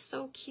it looks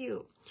so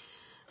cute.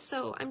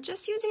 So I'm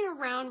just using a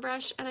round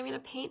brush and I'm going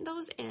to paint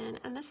those in,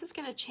 and this is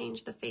going to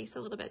change the face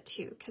a little bit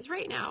too, because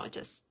right now it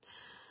just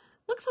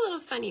looks a little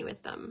funny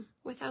with them,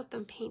 without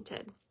them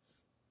painted.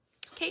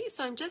 Okay,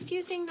 so I'm just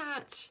using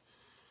that.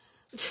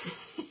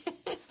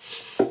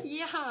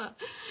 Yeah,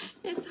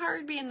 it's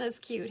hard being this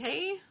cute,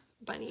 hey?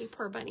 Bunny,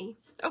 poor bunny.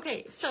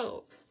 Okay,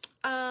 so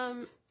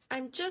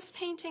I'm just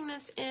painting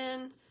this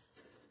in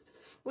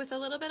with a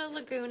little bit of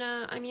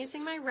Laguna. I'm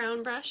using my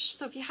round brush,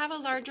 so if you have a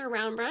larger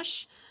round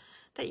brush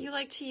that you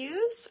like to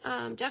use,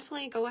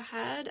 definitely go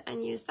ahead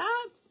and use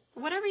that.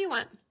 Whatever you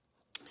want.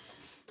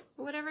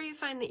 Whatever you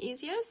find the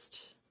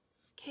easiest.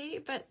 Okay,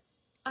 but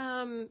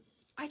I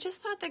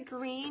just thought the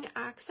green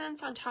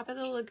accents on top of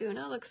the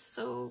Laguna looks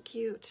so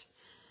cute.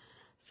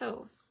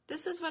 So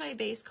this is what I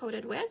base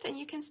coated with, and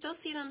you can still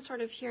see them sort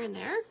of here and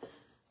there.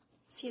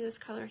 See this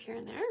color here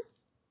and there.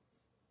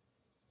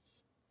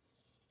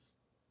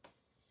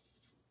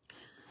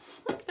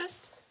 Like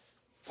this.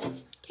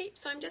 Okay,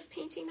 so I'm just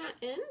painting that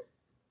in.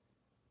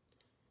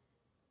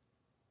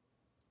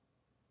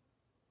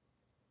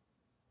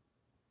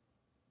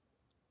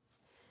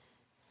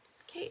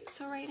 Okay,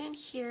 so right in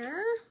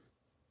here.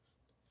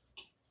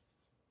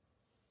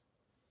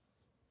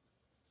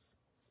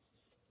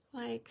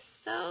 Like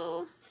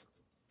so.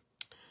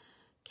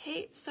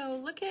 Okay, so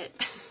look at,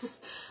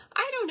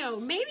 I don't know,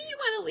 maybe you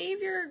want to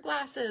leave your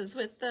glasses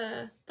with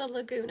the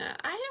Laguna.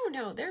 I don't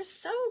know, they're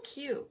so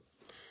cute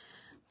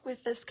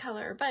with this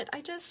color, but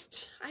I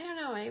don't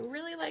know, I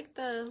really like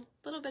the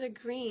little bit of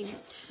green.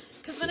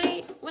 Because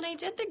when I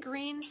did the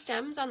green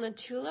stems on the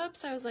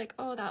tulips, I was like,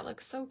 oh, that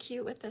looks so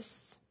cute with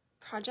this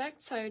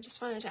project, so I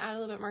just wanted to add a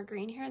little bit more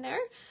green here and there.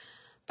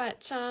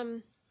 But,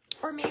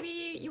 or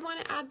maybe you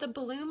want to add the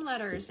bloom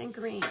letters in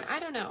green. I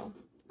don't know.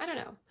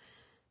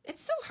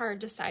 It's so hard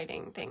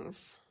deciding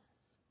things.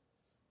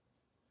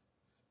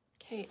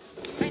 Okay,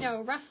 I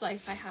know, rough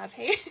life I have,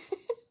 hey?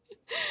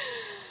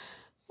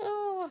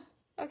 Oh,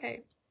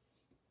 okay.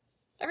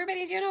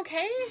 Everybody doing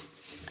okay?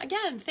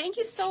 Again, thank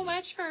you so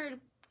much for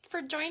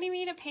joining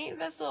me to paint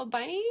this little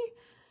bunny.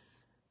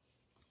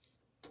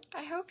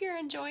 I hope you're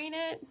enjoying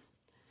it.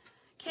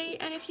 Okay,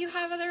 and if you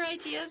have other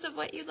ideas of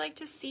what you'd like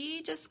to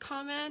see, just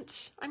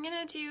comment. I'm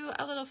gonna do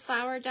a little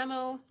flower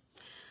demo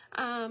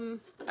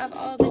of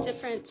all the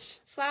different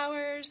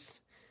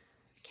flowers.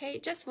 Okay,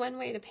 just one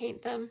way to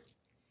paint them.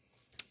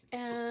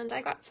 And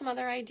I got some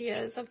other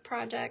ideas of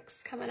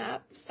projects coming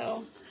up.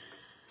 So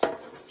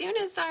as soon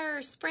as our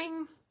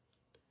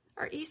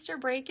Easter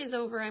break is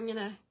over, I'm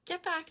gonna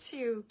get back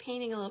to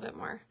painting a little bit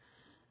more.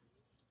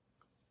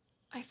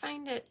 I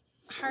find it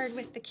hard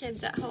with the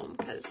kids at home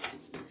because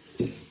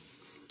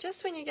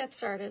just when you get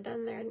started,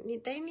 then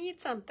they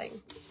need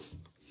something.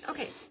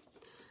 Okay.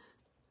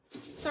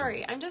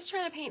 Sorry, I'm just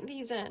trying to paint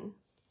these in.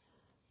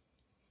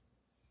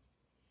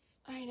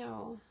 I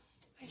know.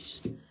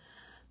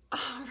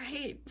 All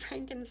right,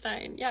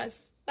 Frankenstein.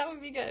 Yes, that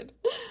would be good.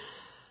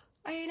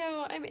 I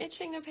know, I'm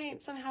itching to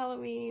paint some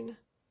Halloween.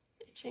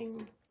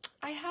 Itching.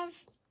 I have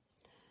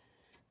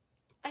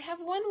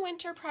one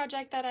winter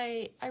project that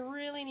I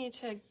really need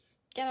to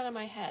get out of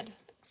my head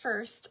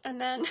first, and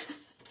then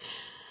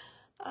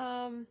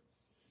so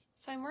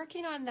I'm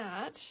working on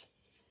that,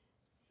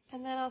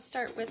 and then I'll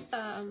start with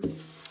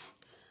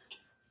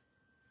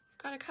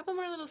got a couple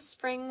more little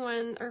spring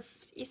ones or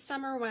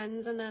summer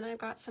ones, and then I've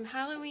got some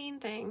Halloween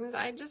things.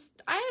 I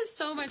have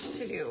so much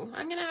to do.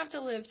 I'm gonna have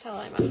to live till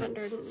I'm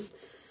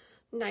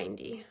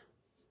 190.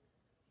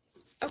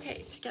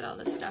 Okay, to get all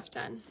this stuff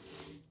done.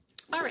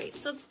 All right,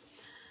 so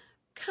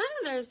kind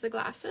of there's the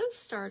glasses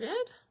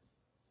started.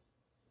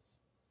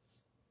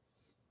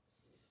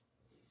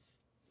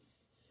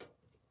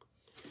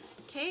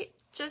 Okay,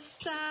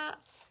 just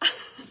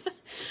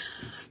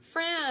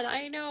Fran,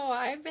 I know,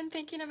 I've been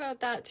thinking about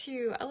that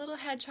too, a little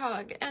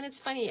hedgehog. And it's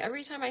funny,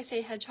 every time I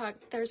say hedgehog,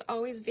 there's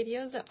always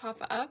videos that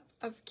pop up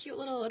of cute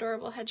little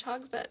adorable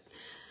hedgehogs that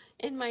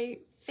in my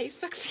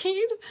Facebook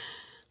feed.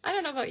 I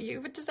don't know about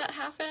you, but does that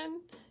happen?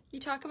 You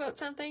talk about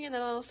something and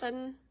then all of a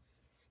sudden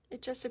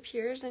it just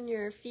appears in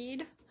your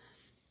feed?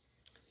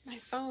 My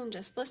phone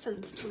just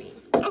listens to me.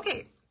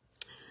 Okay.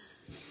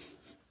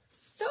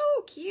 So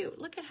cute.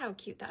 Look at how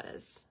cute that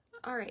is.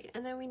 All right,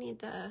 and then we need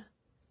the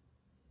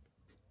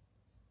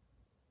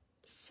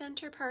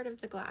center part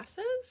of the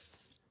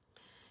glasses.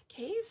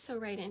 Okay, so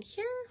right in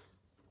here.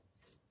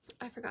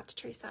 I forgot to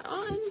trace that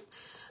on.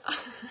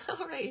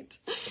 All right.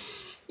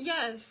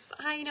 Yes,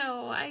 I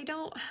know. I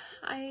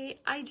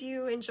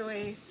do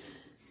enjoy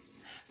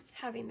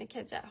having the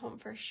kids at home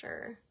for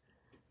sure.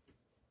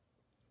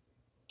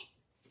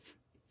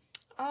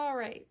 All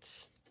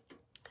right.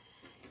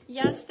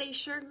 Yes, they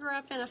sure grew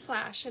up in a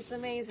flash. It's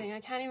amazing. I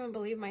can't even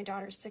believe my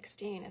daughter's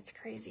 16. It's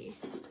crazy.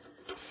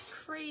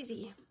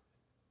 Crazy.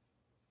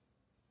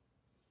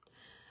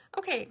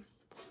 Okay,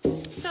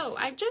 so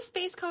I've just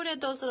base coated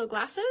those little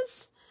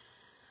glasses.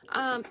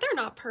 They're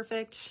not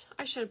perfect.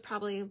 I should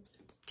probably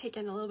take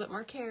in a little bit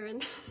more care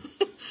in,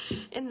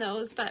 in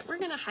those, but we're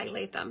gonna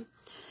highlight them.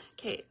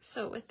 Okay,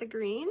 so with the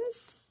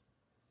greens,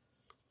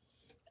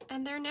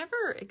 and they're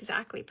never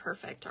exactly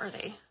perfect, are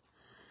they?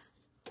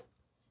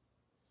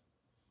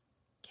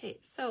 Okay,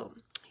 so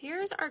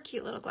here's our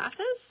cute little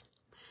glasses.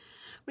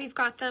 We've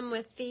got them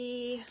with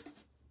the,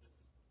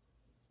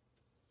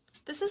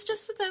 this is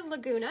just with the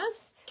Laguna.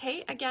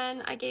 Okay,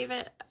 again, I gave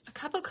it a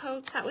couple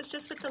coats. That was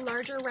just with the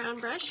larger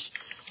round brush.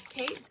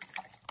 Okay,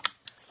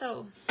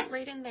 so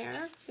right in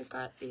there, we've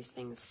got these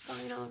things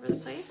flying all over the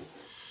place.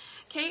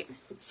 Okay,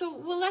 so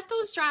we'll let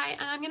those dry,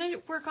 and I'm gonna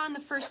work on the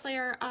first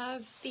layer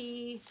of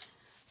the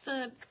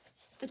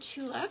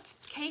tulip.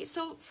 Okay,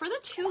 so for the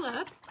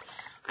tulip,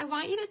 I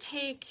want you to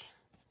take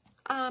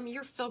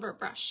your filbert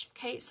brush.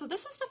 Okay, so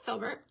this is the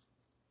filbert,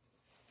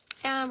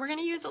 and we're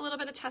gonna use a little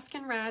bit of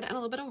Tuscan red and a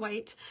little bit of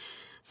white.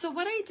 So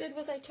what I did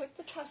was I took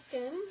the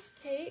Tuscan,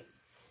 okay,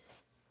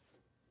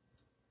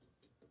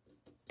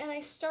 and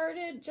I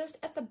started just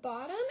at the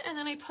bottom, and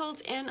then I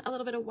pulled in a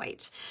little bit of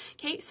white.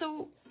 Okay,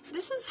 so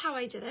this is how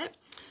I did it.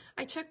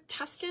 I took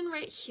Tuscan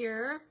right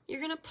here.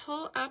 You're gonna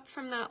pull up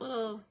from that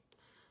little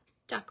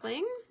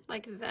duckling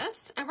like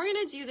this, and we're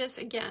gonna do this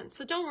again.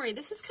 So don't worry,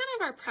 this is kind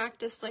of our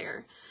practice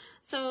layer.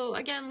 So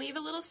again, leave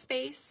a little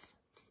space.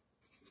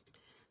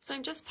 So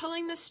I'm just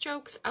pulling the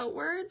strokes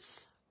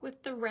outwards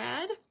with the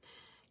red.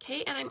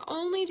 Okay, and I'm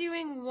only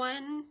doing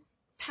one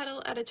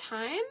petal at a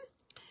time.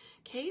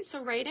 Okay,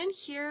 so right in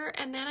here,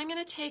 and then I'm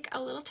gonna take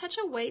a little touch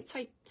of white.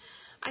 So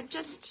I'm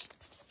just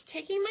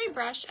taking my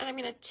brush and I'm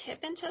gonna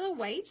tip into the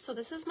white. So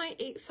this is my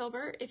 8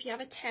 filbert. If you have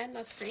a 10,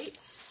 that's great.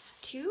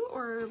 2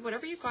 or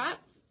whatever you got.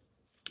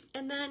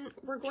 And then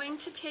we're going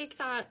to take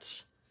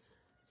that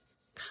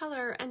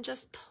color and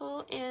just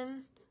pull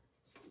in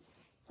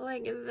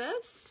like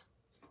this.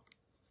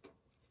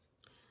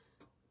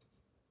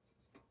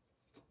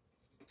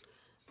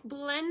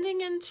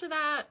 Blending into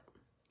that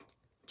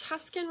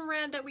Tuscan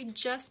red that we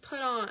just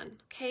put on.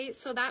 Okay,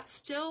 so that's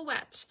still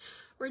wet.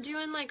 We're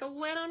doing like a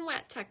wet on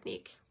wet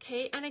technique.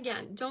 Okay, and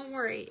again, don't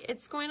worry,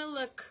 it's going to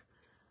look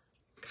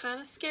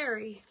kind of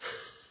scary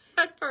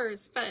at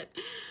first, but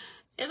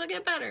it'll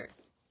get better.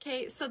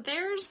 Okay, so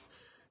there's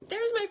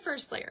my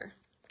first layer.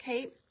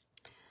 Okay,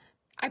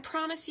 I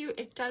promise you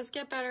it does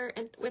get better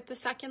with the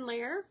second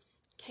layer.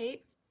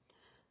 Okay,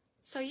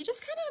 so you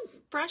just kind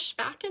of brush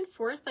back and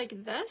forth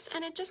like this,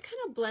 and it just kind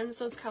of blends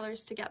those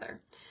colors together.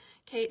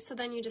 Okay, so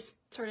then you just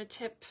sort of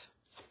tip,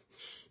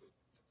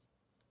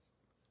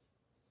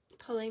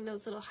 pulling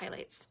those little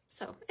highlights.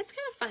 So it's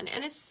kind of fun,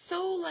 and it's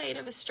so light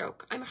of a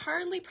stroke. I'm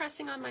hardly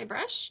pressing on my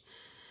brush.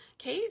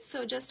 Okay,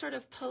 so just sort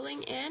of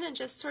pulling in and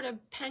just sort of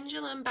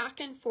pendulum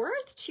back and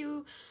forth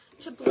to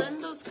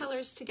blend those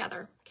colors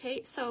together.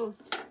 Okay, so,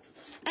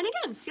 and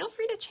again, feel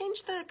free to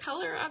change the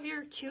color of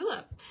your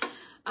tulip.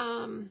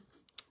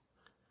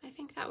 I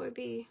think that would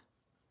be,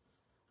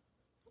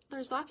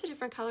 there's lots of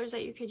different colors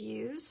that you could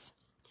use.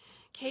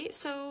 Okay,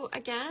 so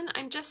again,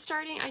 I'm just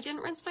starting, I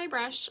didn't rinse my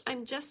brush.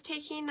 I'm just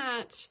taking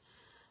that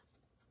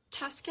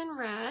Tuscan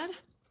red,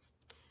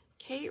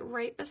 okay,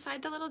 right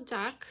beside the little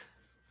duck.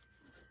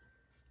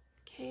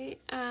 Okay,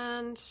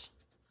 and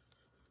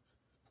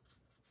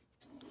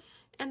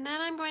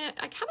then I'm going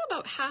to, I come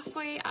about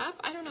halfway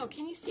up. I don't know,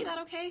 can you see that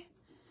okay?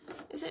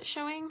 Is it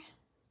showing?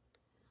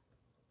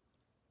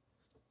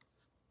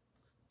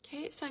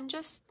 Okay, so I'm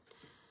just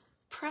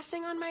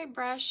pressing on my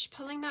brush,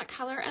 pulling that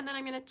color, and then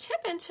I'm going to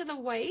tip into the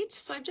white.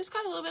 So I've just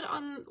got a little bit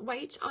on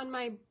white on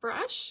my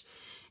brush,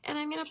 and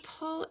I'm going to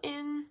pull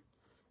in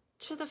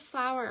to the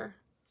flower.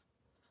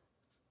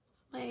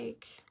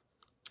 Like,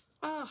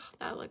 oh,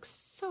 that looks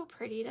so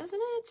pretty,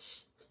 doesn't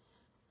it?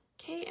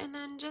 Okay, and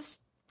then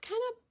just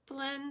kind of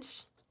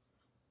blend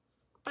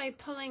by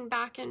pulling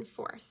back and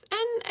forth.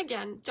 And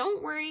again,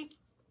 don't worry,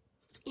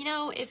 you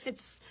know, if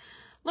it's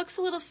looks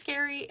a little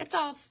scary, it's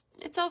all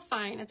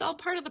fine. It's all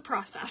part of the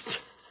process.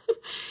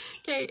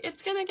 Okay,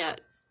 it's gonna get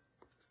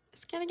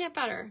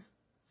better.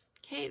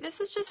 Okay,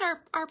 this is just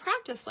our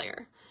practice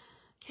layer.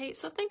 Okay,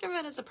 so think of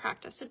it as a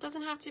practice. It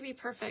doesn't have to be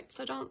perfect,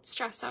 so don't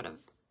stress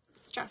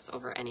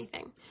over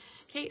anything.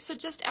 Okay, so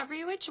just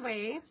every which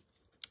way,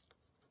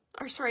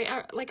 or sorry,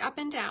 like up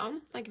and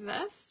down, like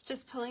this,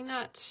 just pulling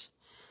that.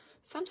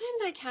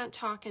 Sometimes I can't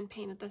talk and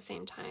paint at the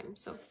same time,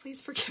 so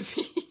please forgive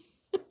me.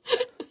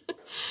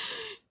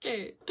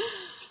 Okay,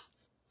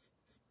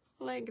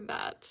 like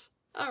that.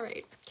 All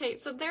right, okay,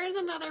 so there's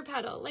another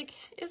petal. Like,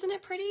 isn't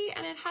it pretty?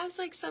 And it has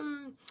like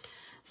some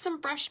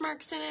brush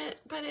marks in it,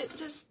 but it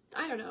just,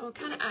 I don't know,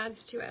 kind of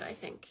adds to it, I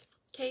think.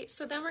 Okay,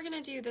 so then we're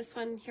gonna do this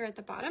one here at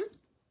the bottom.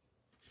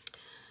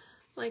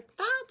 Like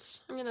that.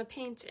 I'm gonna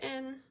paint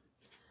in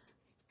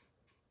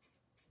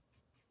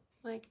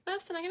like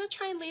this. And I'm going to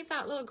try and leave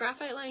that little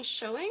graphite line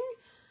showing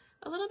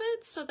a little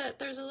bit so that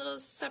there's a little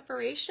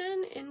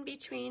separation in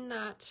between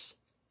that.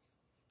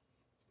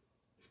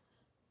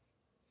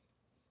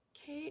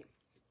 Okay,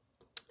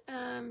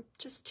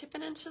 just tip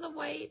it into the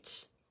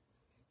white.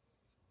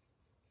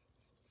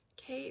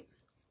 Okay,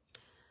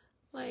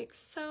 like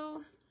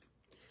so.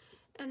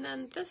 And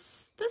then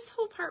this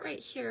whole part right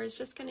here is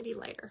just going to be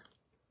lighter.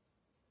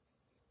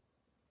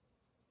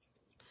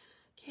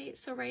 Okay,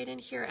 so right in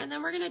here, and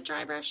then we're going to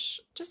dry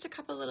brush just a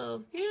couple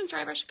little, you're going to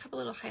dry brush a couple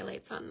little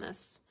highlights on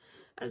this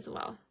as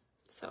well.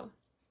 So,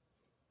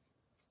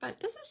 but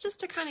this is just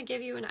to kind of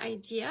give you an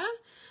idea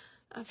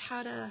of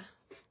how to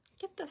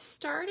get this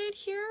started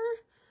here.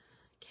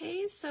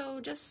 Okay, so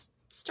just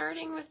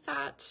starting with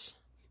that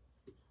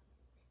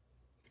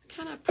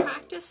kind of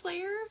practice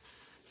layer.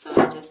 So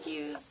I just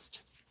used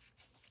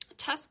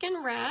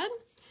Tuscan Red.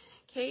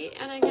 Okay,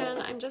 and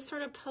again, I'm just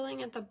sort of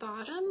pulling at the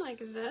bottom like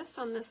this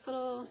on this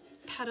little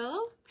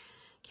petal.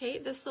 Okay,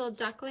 this little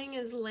duckling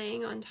is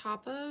laying on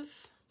top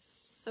of.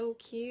 So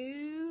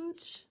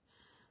cute.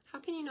 How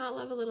can you not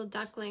love a little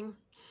duckling?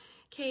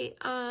 Okay,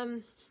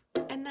 and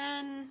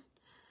then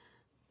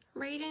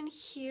right in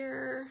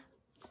here,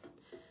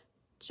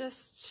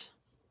 just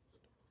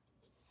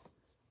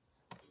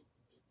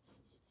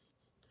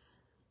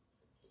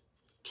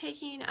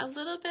taking a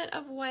little bit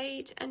of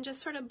white and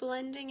just sort of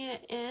blending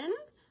it in.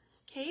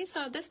 Okay,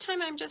 so this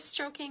time I'm just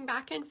stroking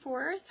back and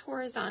forth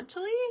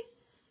horizontally.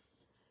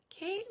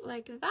 Okay,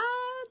 like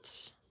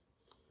that.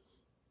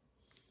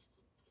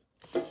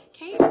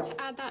 Okay,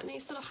 to add that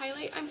nice little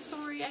highlight. I'm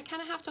sorry, I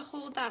kind of have to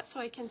hold that so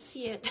I can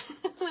see it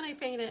when I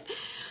paint it.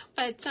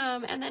 But,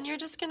 and then you're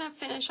just gonna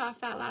finish off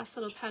that last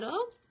little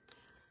petal.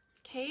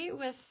 Okay,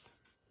 with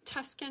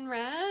Tuscan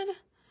Red,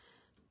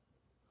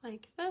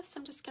 like this.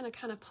 I'm just gonna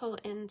kind of pull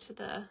into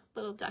the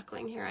little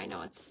duckling here. I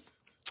know it's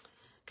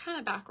kind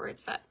of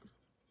backwards, but.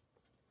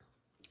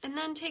 And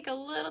then take a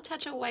little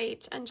touch of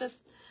white and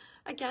just,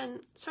 again,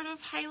 sort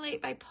of highlight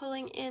by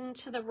pulling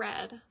into the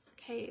red.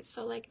 Okay,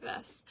 so like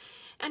this.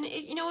 And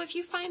you know, if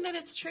you find that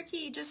it's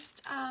tricky,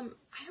 just, I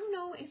don't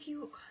know if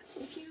you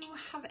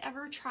have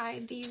ever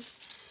tried these.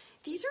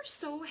 These are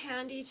so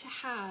handy to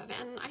have,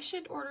 and I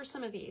should order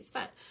some of these,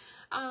 but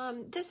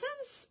this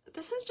is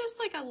just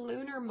like a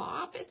lunar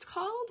mop, it's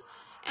called,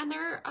 and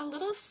they're a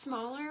little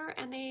smaller,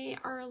 and they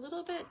are a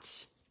little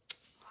bit,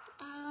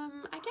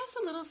 I guess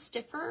a little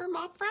stiffer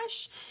mop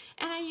brush,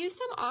 and I use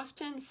them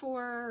often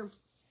for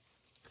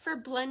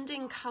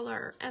blending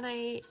color, and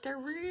they're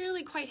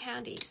really quite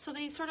handy. So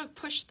they sort of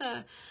push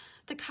the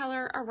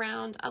color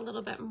around a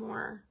little bit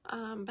more,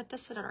 but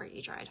this had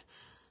already dried.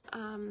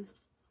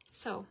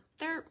 So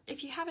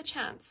if you have a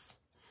chance,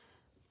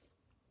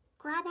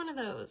 grab one of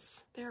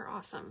those. They're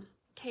awesome.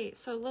 Okay,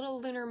 so little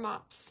lunar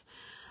mops.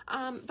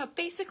 But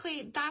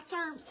basically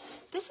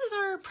this is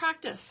our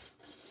practice.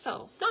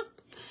 So,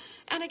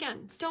 and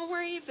again, don't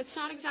worry if it's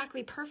not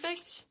exactly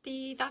perfect.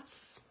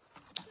 That's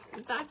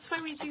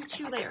why we do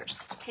 2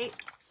 layers, okay?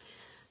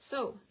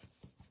 So,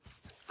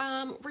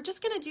 we're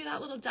just gonna do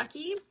that little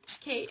ducky,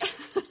 okay?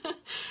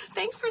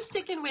 Thanks for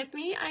sticking with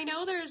me. I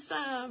know there's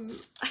always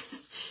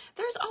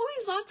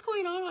lots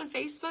going on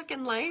Facebook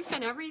and life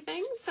and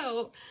everything,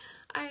 so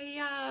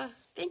I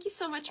thank you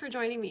so much for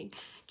joining me.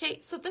 Okay,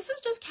 so this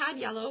is just Cad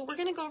Yellow. We're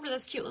gonna go over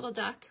this cute little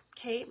duck,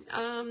 okay?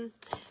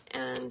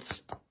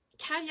 And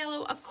Cad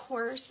Yellow, of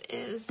course,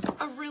 is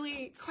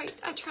quite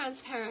a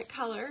transparent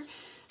color.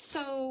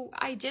 So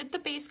I did the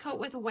base coat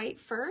with white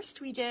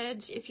first.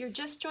 If you're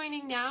just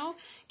joining now,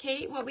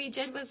 okay, what we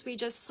did was we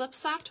just slip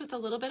slapped with a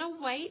little bit of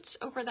white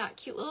over that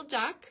cute little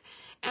duck,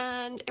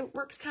 and it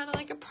works kind of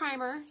like a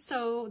primer.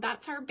 So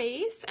that's our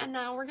base, and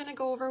now we're gonna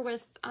go over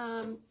with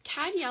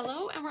Cad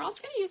Yellow, and we're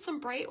also gonna use some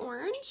bright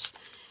orange.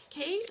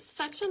 Okay,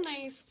 such a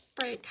nice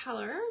bright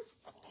color.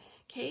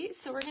 Okay,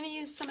 so we're gonna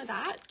use some of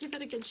that, give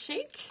it a good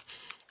shake,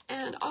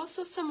 and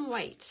also some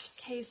white.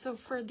 Okay, so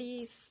for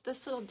this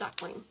little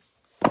duckling.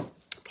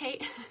 Okay,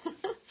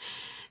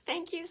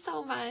 thank you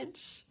so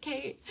much.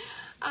 Okay,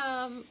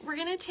 we're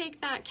gonna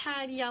take that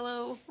Cad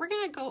Yellow, we're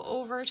gonna go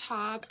over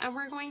top, and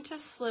we're going to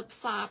slip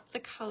slap the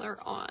color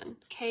on.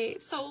 Okay,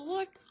 so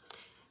look,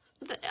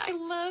 I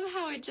love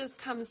how it just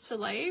comes to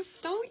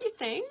life, don't you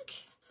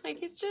think?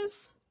 Like, it's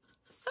just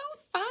so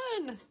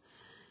fun.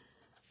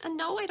 And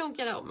no, I don't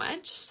get out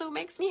much, so it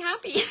makes me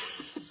happy.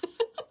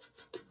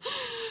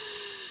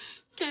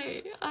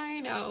 Okay,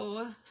 I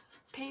know.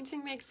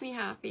 Painting makes me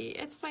happy.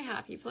 It's my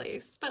happy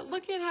place. But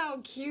look at how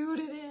cute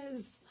it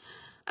is.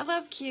 I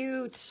love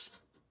cute.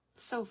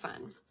 So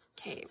fun.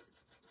 Okay.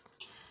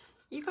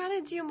 You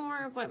gotta do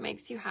more of what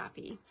makes you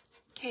happy.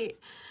 Okay.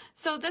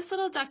 So this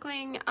little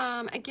duckling,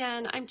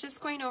 again, I'm just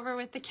going over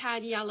with the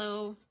Cad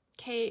Yellow.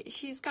 Okay.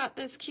 He's got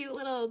this cute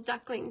little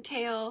duckling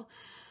tail.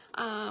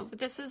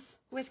 This is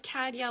with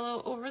Cad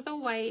Yellow over the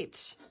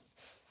white.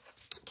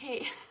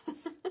 Okay.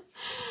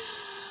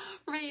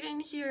 Right in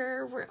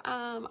here,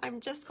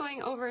 I'm just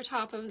going over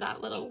top of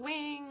that little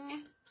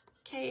wing.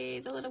 Okay,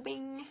 the little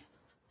wing.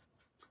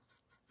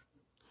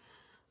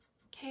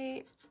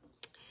 Okay,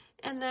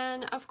 And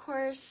then, of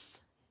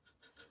course,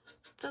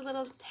 the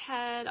little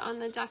head on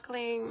the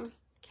duckling.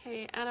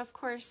 Okay, and of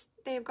course,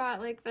 they've got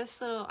like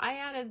this little, I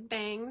added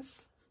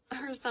bangs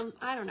or some,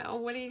 I don't know,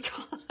 what do you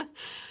call it?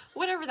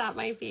 Whatever that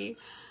might be.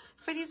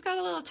 But he's got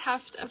a little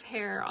tuft of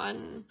hair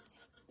on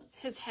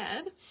his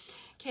head.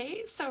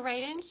 Okay, so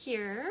right in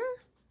here,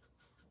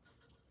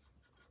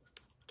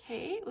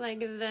 okay, like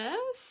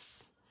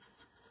this,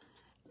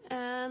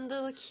 and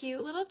the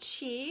cute little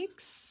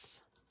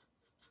cheeks,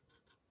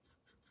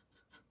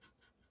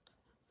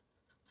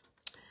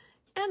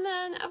 and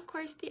then of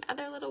course the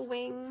other little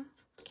wing.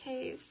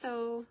 Okay,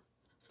 so,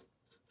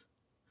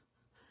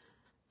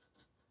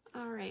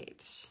 all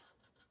right.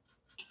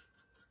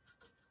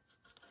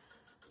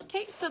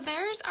 Okay, so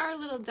there's our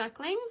little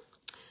duckling.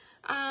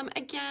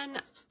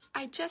 Again,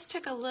 I just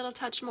took a little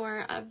touch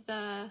more of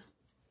the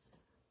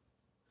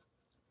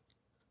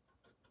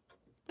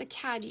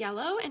cad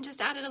yellow and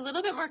just added a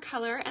little bit more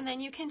color, and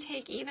then you can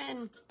take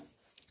even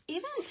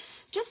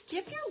just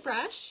dip your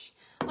brush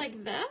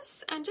like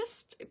this and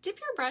just dip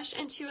your brush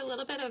into a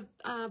little bit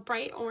of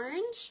bright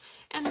orange,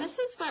 and this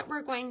is what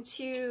we're going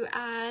to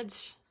add.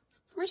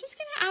 We're just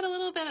going to add a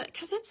little bit,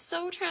 because it's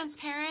so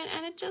transparent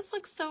and it just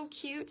looks so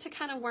cute to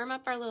kind of warm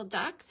up our little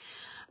duck,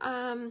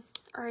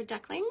 or a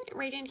duckling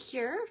right in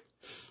here,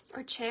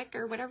 or chick,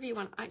 or whatever you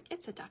want.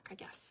 It's a duck, I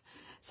guess.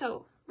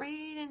 So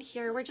right in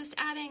here, we're just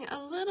adding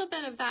a little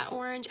bit of that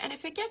orange. And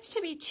if it gets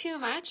to be too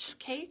much,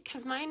 okay,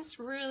 because mine's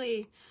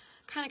really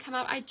kind of come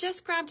up, I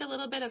just grabbed a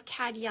little bit of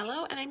cad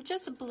yellow and I'm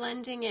just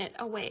blending it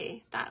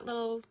away, that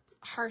little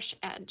harsh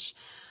edge.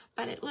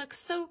 But it looks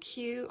so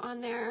cute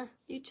on there.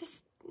 You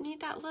just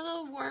need that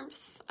little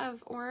warmth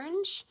of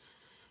orange.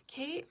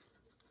 Okay,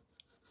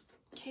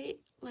 okay,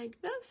 like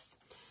this.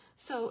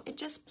 So it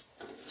just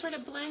sort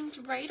of blends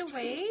right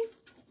away.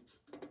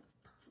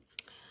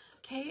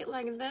 Okay,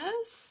 like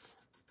this.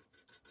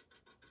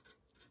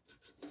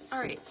 All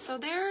right, so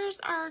there's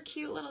our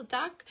cute little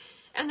duck.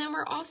 And then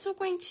we're also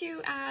going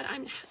to add,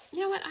 you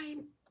know what,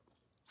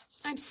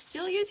 I'm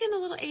still using the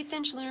little 1/8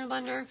 inch Lunar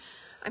Blender.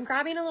 I'm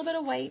grabbing a little bit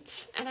of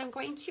white and I'm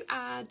going to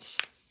add,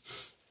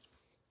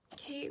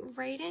 okay,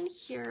 right in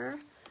here,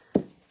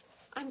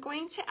 I'm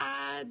going to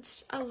add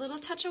a little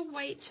touch of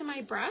white to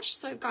my brush.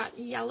 So I've got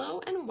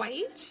yellow and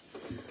white,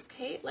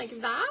 okay,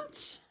 like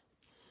that.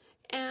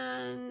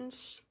 And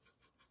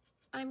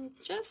I'm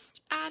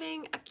just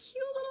adding a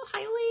cute little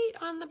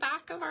highlight on the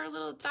back of our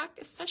little duck,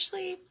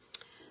 especially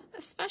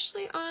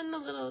on the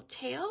little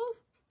tail.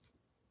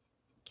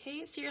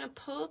 Okay, so you're gonna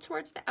pull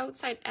towards the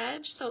outside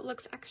edge so it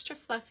looks extra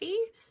fluffy,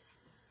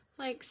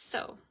 like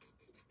so.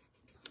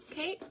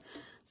 Okay,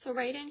 so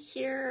right in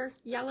here,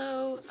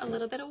 yellow, a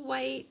little bit of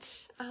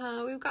white.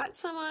 We've got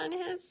some on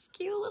his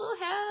cute little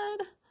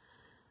head.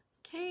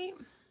 Okay.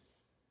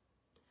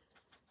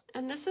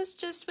 And this is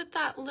just with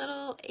that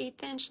little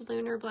 1/8 inch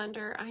Lunar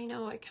Blender. I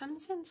know, it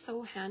comes in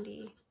so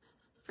handy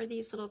for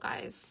these little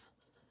guys.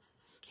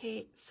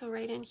 Okay, so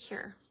right in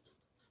here.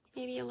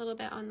 Maybe a little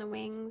bit on the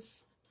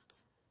wings.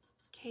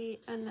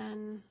 Okay, and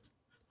then,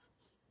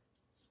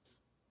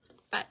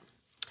 but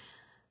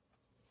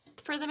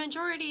for the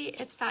majority,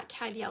 it's that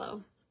cad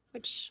yellow,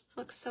 which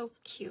looks so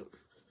cute.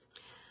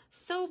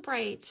 So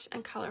bright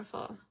and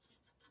colorful.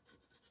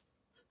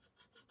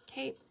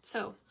 Okay,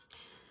 so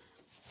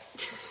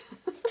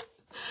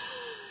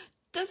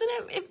doesn't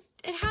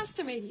it has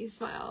to make you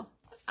smile.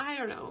 I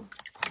don't know,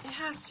 it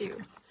has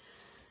to.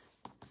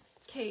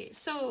 Okay,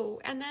 so,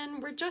 and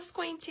then we're just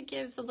going to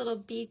give the little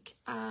beak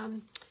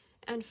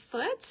and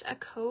foot a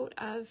coat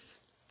of,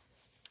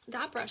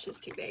 that brush is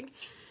too big.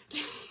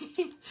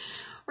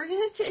 We're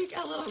gonna take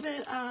a little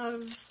bit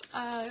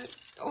of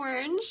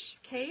orange,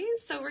 okay?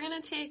 So we're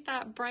gonna take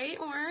that bright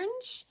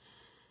orange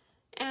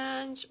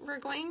and we're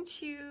going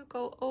to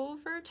go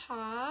over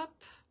top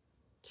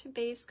to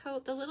base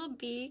coat the little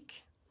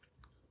beak,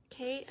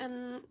 okay?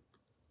 And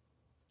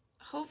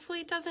hopefully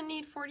it doesn't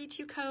need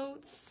 42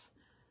 coats,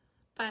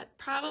 but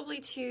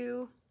probably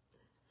 2,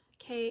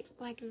 okay,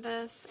 like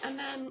this. And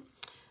then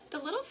the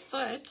little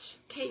foot,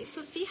 okay,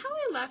 so see how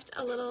I left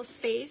a little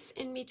space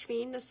in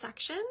between the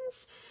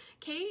sections?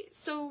 Okay,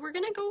 so we're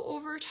gonna go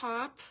over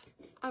top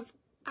of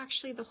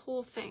actually the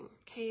whole thing,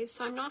 okay?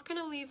 So I'm not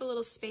gonna leave a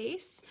little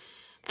space,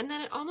 and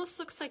then it almost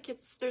looks like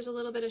there's a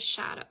little bit of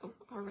shadow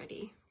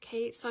already,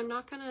 okay? So I'm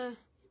not gonna,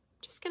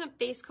 just gonna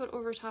base coat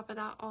over top of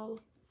that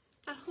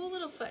that whole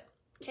little foot,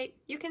 okay?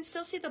 You can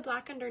still see the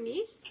black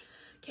underneath,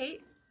 okay?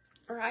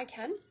 Or I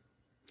can.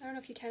 I don't know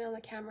if you can on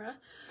the camera,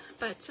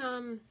 but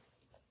I'm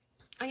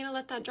gonna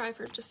let that dry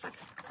for just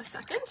a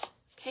second,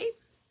 okay?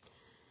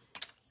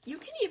 You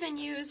can even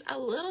use a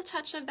little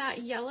touch of that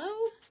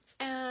yellow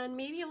and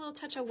maybe a little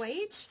touch of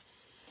white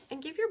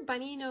and give your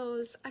bunny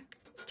nose a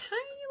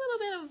tiny little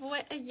bit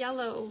of a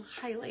yellow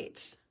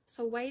highlight.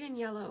 So white and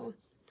yellow.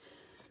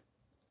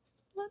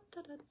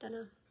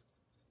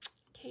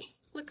 Okay,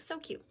 looks so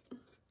cute.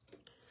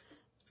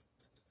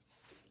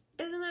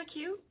 Isn't that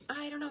cute?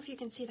 I don't know if you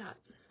can see that.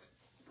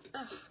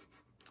 Ugh.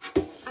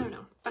 I don't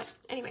know, but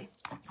anyway.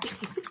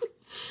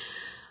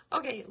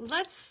 Okay,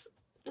 let's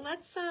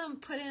let's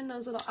put in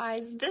those little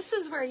eyes. This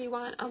is where you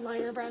want a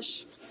liner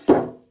brush,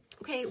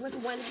 okay, with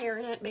one hair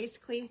in it,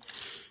 basically.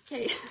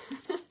 Okay,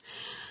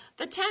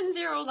 the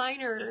 10-0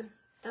 liner,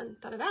 dun,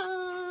 da, da,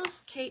 da.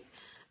 Okay,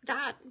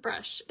 that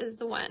brush is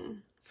the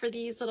one for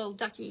these little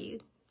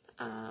ducky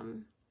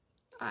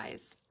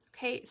eyes.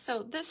 Okay,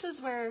 so this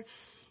is where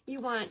you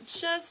want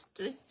just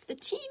the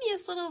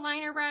teeniest little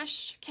liner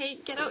brush. Okay,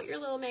 get out your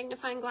little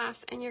magnifying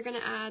glass and you're gonna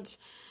add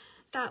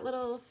that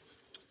little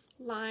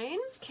line.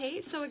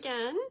 Okay, so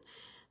again,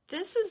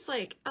 this is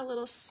like a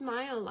little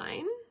smile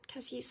line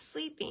because he's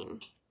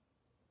sleeping.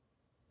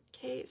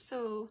 Okay,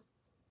 so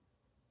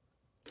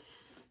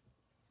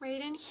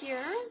right in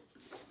here.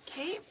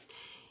 Okay,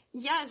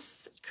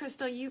 yes,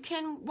 Crystal, you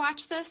can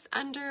watch this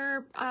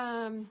under,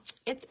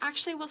 it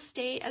actually will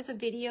stay as a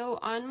video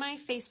on my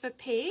Facebook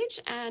page,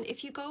 and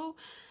if you go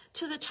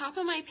to the top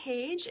of my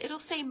page, it'll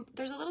say,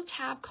 there's a little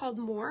tab called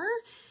More,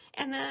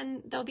 and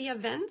then there'll be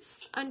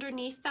events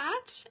underneath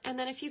that, and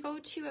then if you go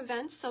to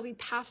events, there'll be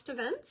past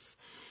events,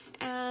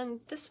 and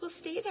this will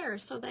stay there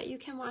so that you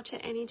can watch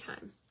it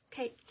anytime.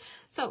 Okay,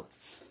 so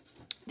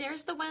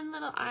there's the one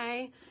little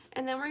eye,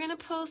 and then we're gonna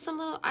pull some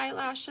little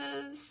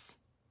eyelashes,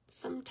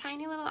 some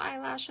tiny little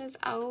eyelashes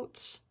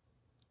out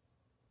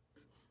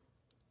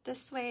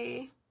this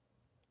way.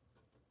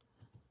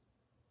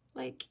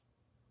 Like,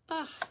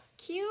 ugh,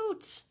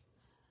 cute.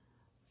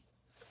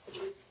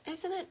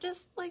 Isn't it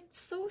just like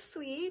so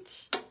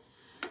sweet?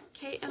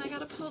 Okay, and I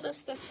gotta pull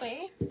this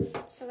way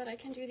so that I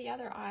can do the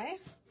other eye.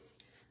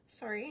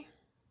 Sorry.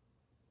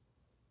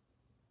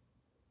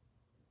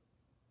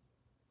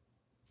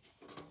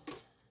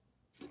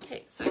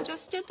 Okay, so I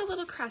just did the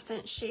little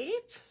crescent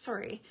shape.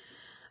 Sorry.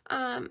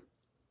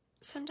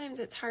 Sometimes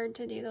it's hard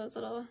to do those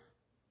little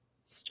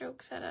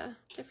strokes at a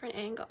different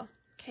angle.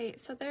 Okay,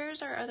 so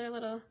there's our other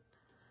little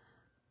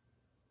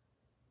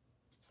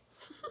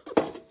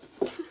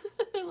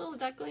little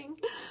duckling.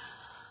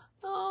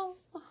 Oh,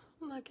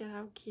 look at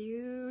how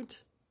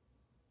cute.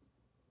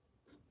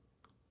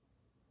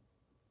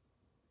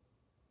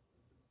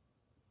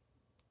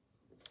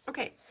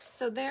 Okay,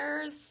 so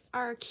there's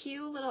our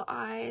cute little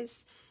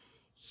eyes.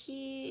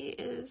 He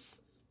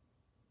is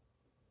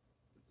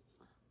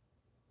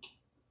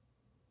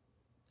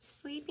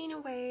sleeping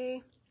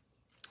away.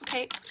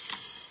 Okay,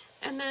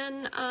 and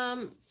then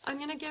I'm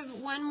gonna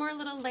give one more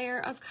little layer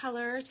of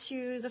color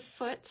to the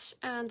foot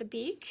and the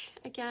beak,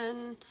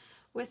 again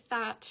with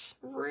that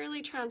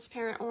really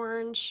transparent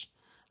orange.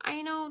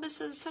 I know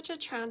this is such a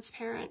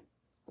transparent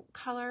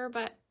color,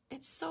 but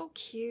it's so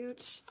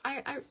cute.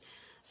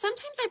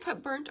 Sometimes I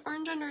put burnt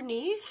orange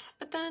underneath,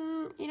 but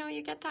then, you know,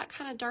 you get that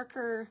kind of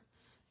darker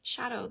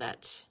shadow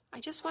that I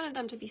just wanted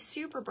them to be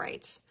super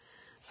bright.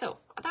 So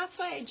that's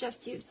why I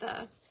just used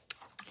that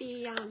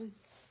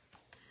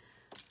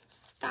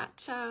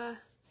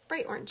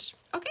bright orange.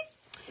 Okay,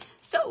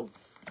 so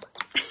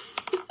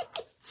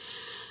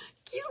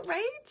cute,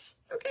 right?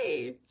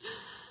 Okay.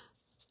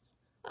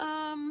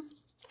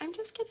 I'm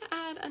just gonna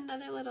add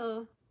another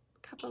little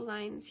couple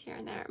lines here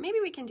and there. Maybe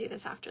we can do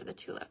this after the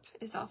tulip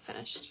is all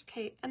finished.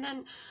 Okay, and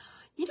then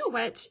you know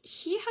what?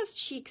 He has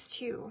cheeks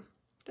too.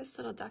 This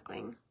little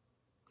duckling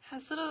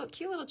has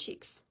cute little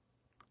cheeks.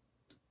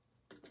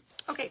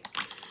 Okay,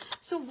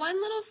 so one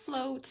little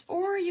float,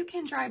 or you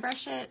can dry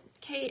brush it.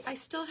 Okay, I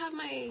still have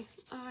my,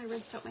 oh, I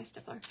rinsed out my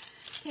stippler.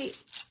 Okay,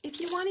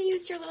 if you want to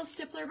use your little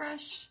stippler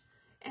brush,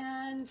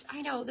 and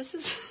I know this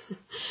is,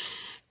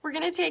 we're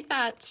gonna take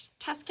that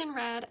Tuscan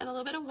red and a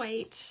little bit of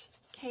white,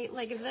 okay,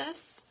 like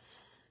this.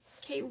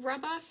 Okay,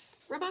 rub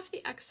off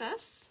the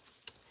excess.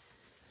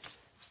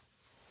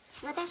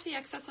 Rub off the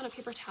excess on a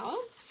paper towel.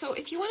 So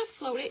if you want to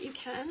float it, you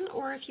can,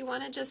 or if you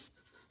want to just,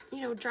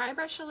 you know, dry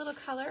brush a little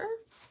color.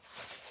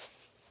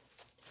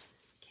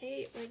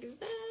 Okay, like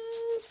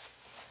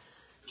this.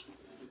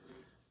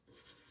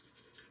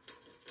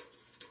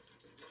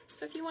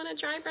 So if you want to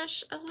dry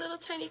brush a little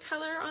tiny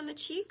color on the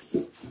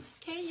cheeks,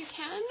 okay, you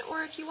can,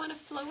 or if you want to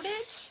float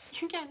it,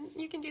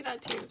 you can do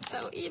that too.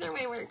 So either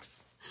way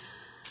works.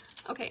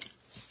 Okay,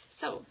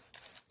 so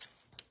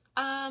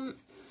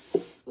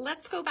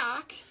let's go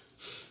back.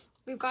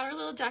 We've got our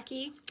little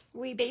ducky.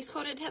 We base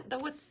coated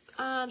it with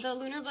the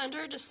Lunar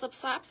Blender, just slip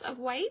slaps of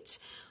white.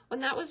 When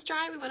that was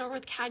dry, we went over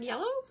with Cad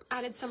Yellow,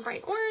 added some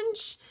bright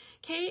orange,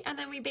 okay, and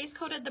then we base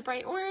coated the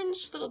bright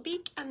orange little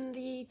beak and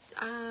the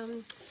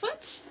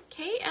foot,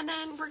 okay, and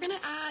then we're gonna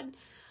add,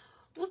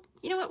 well,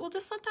 you know what, we'll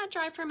just let that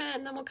dry for a minute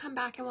and then we'll come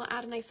back and we'll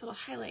add a nice little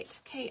highlight.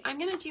 Okay, I'm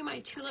gonna do my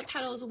tulip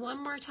petals one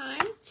more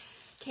time.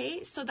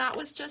 Okay, so that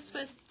was just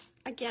with,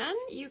 again,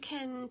 you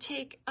can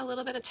take a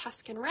little bit of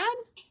Tuscan red,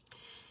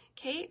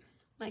 okay,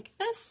 like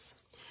this.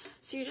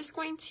 So you're just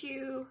going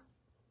to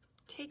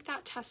take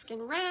that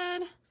Tuscan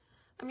red.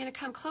 I'm going to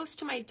come close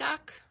to my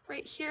duck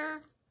right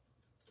here,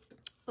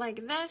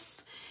 like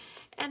this.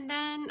 And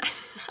then,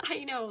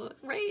 I know,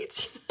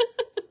 right?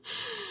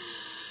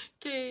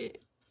 Okay,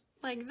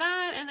 like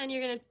that. And then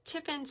you're going to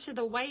tip into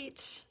the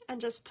white and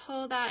just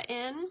pull that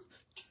in.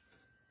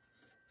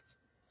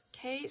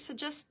 Okay, so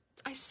just,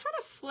 I sort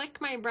of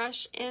flick my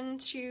brush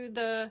into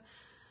the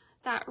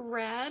that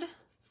red.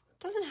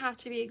 Doesn't have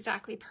to be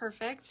exactly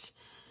perfect.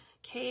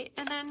 Okay,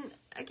 and then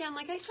again,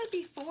 like I said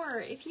before,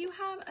 if you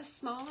have a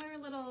smaller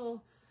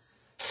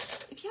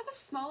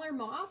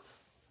mop,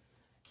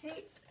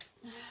 okay,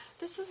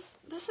 this is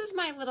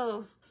my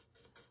little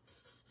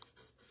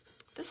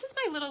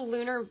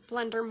lunar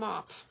blender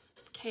mop,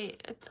 okay,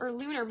 or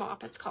lunar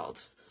mop it's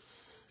called.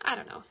 I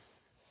don't know.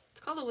 It's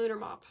called a lunar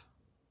mop,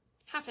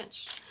 1/2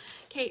 inch.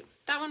 Okay,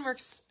 that one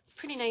works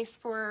pretty nice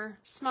for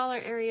smaller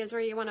areas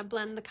where you want to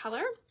blend the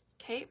color,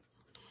 okay?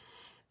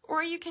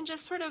 Or you can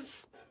just sort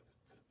of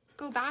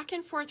go back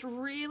and forth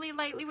really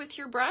lightly with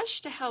your brush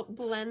to help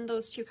blend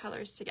those two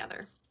colors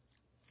together.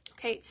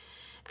 Okay,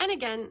 and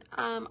again,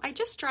 I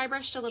just dry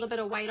brushed a little bit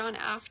of white on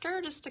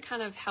after just to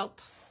kind of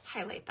help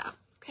highlight that.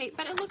 Okay,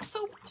 but it looks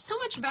so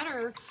much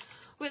better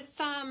with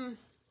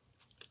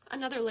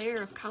another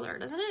layer of color,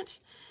 doesn't it?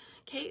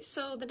 Okay,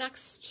 so the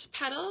next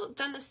petal,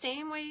 done the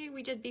same way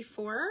we did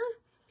before.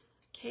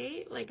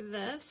 Okay, like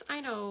this.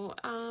 I know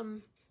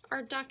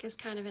our duck is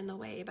kind of in the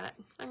way, but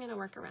I'm gonna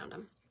work around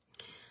him.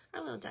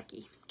 Our little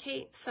ducky.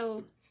 Okay,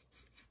 so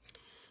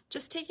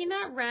just taking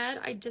that red,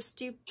 I just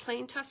do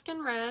plain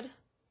Tuscan red.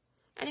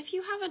 And if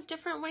you have a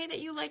different way that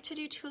you like to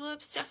do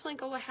tulips, definitely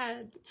go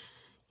ahead.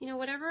 You know,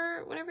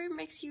 whatever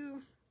makes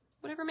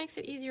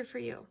it easier for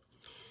you.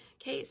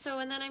 Okay, so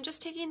and then I'm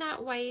just taking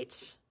that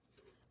white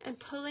and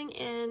pulling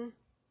in,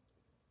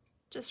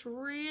 just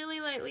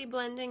really lightly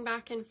blending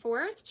back and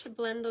forth to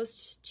blend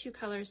those two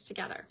colors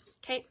together.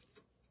 Okay.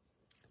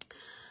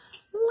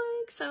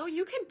 Like so.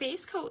 You could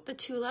base coat the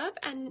tulip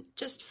and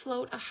just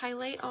float a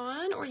highlight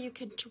on, or you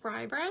could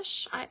dry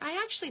brush. I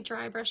actually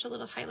dry brush a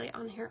little highlight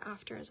on here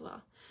after as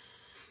well.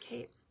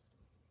 Okay,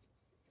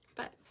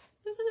 but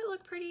doesn't it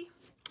look pretty?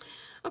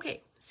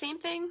 Okay, same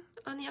thing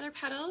on the other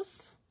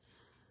petals.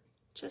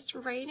 Just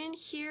right in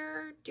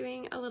here,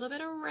 doing a little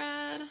bit of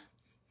red.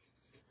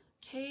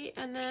 Okay,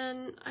 and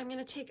then I'm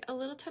gonna take a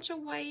little touch of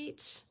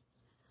white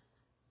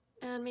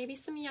and maybe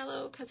some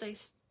yellow because I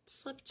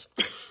slipped.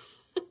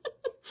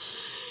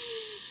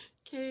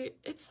 Okay,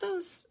 it's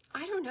those,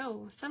 I don't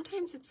know,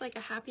 sometimes it's like a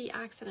happy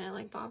accident,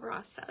 like Bob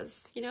Ross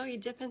says. You know, you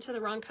dip into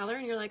the wrong color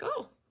and you're like,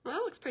 oh, well,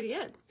 that looks pretty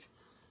good.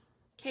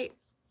 Okay,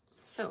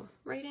 so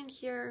right in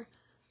here,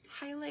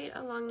 highlight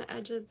along the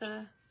edge of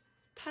the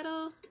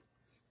petal.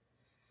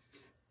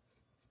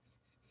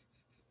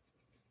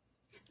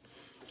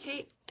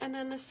 Okay, and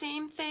then the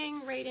same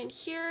thing right in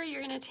here,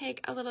 you're gonna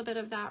take a little bit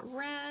of that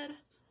red,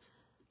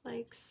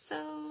 like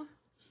so.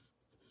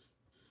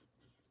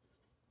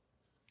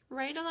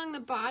 Right along the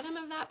bottom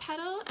of that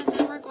petal, and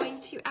then we're going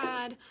to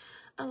add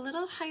a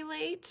little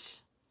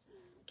highlight,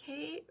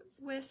 okay,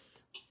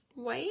 with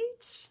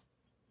white,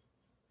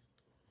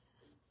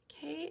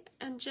 okay,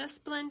 and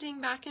just blending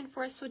back and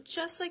forth, so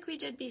just like we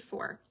did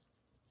before.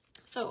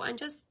 So I'm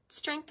just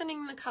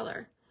strengthening the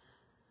color.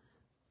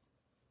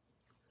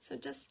 So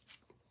just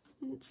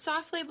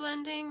softly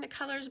blending, the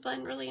colors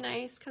blend really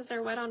nice because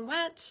they're wet on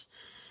wet,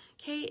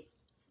 okay.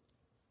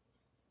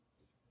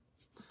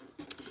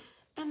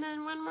 And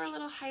then one more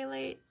little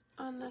highlight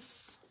on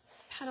this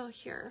petal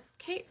here.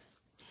 Okay,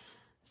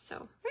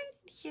 so right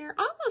here,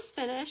 almost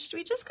finished.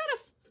 We just got a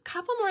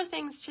couple more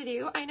things to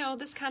do. I know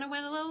this kind of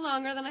went a little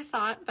longer than I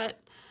thought, but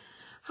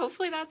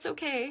hopefully that's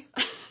okay.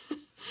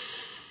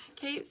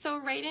 Okay, so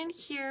right in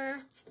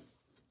here,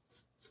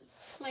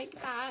 like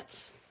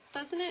that,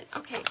 doesn't it?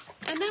 Okay,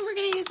 and then we're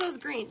gonna use those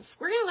greens.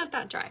 We're gonna let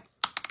that dry.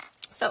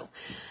 So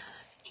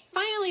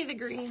finally, the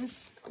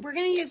greens. We're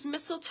gonna use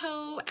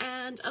mistletoe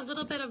and a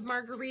little bit of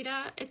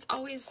margarita. It's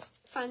always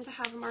fun to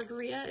have a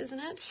margarita, isn't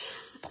it?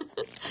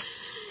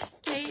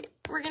 Okay,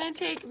 we're gonna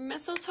take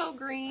mistletoe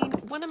green,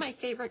 one of my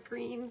favorite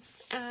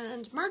greens,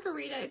 and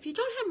margarita. If you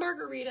don't have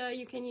margarita,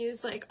 you can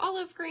use like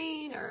olive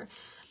green or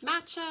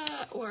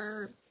matcha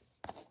or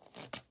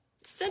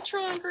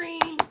citron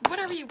green,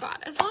 whatever you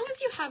got. As long as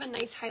you have a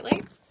nice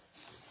highlight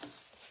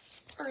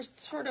or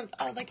sort of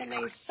like a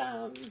nice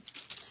kind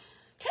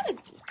of,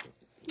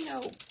 you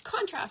know,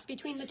 contrast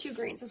between the two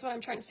greens is what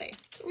I'm trying to say.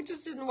 We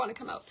just didn't want to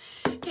come out.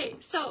 Okay,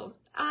 so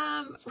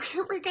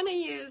we're going to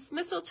use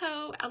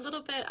mistletoe, a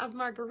little bit of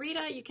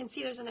margarita. You can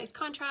see there's a nice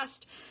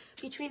contrast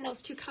between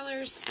those two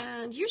colors.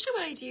 And usually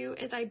what I do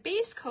is I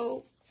base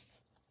coat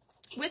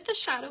with the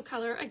shadow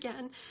color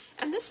again.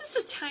 And this is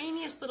the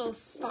tiniest little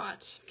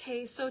spot.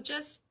 Okay, so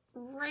just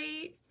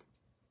right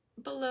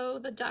below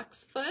the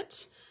duck's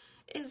foot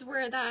is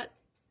where that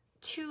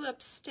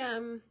tulip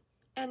stem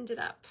ended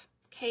up.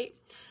 Okay.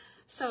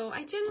 So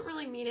I didn't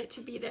really mean it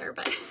to be there,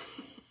 but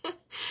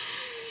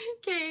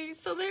okay,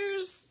 so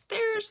there's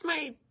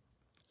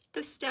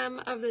the stem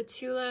of the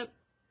tulip.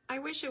 I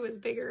wish it was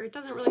bigger. It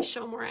doesn't really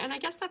show more, and I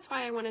guess that's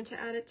why I wanted to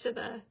add it to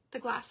the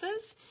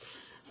glasses.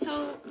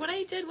 So what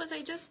I did was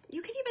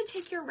you can even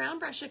take your round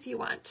brush if you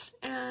want,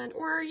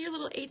 or your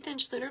little 1/8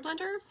 inch lunar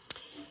blender,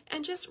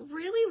 and just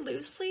really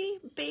loosely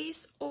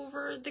base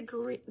over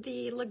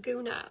the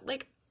Laguna.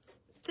 Like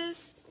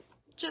this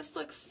just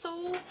looks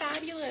so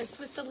fabulous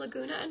with the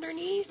Laguna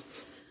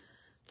underneath.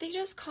 They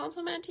just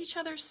complement each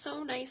other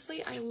so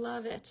nicely. I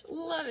love it.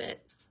 Love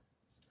it.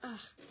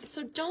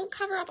 So don't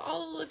cover up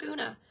all the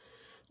Laguna.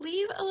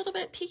 Leave a little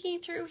bit peeking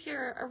through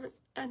here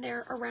and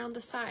there around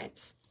the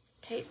sides,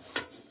 okay?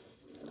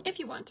 If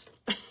you want.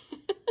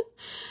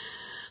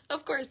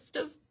 Of course,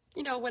 just,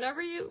 you know,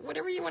 whatever you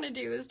want to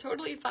do is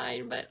totally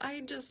fine, but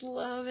I just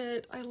love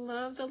it. I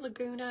love the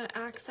Laguna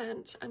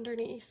accent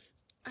underneath.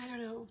 I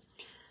don't know.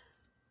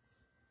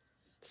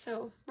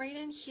 So right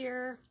in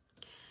here,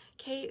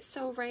 okay,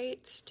 so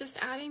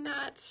just adding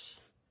that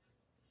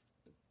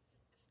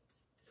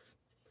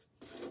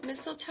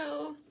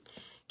mistletoe,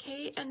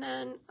 okay, and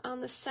then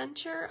on the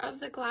center of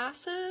the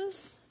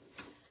glasses,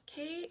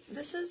 okay,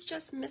 this is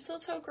just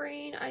mistletoe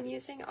green. I'm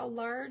using a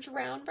large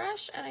round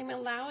brush and I'm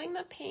allowing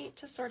the paint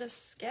to sort of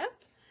skip.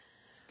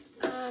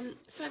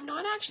 So I'm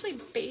not actually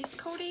base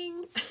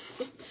coating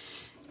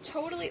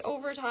totally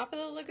over top of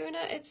the Laguna.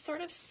 It's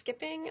sort of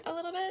skipping a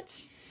little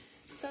bit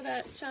so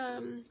that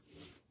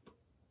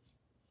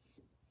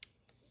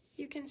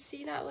you can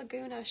see that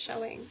Laguna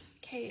showing.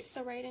 Okay,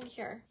 so right in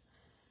here,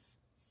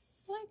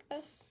 like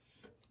this.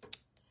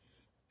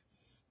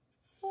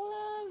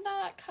 Love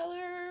that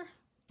color.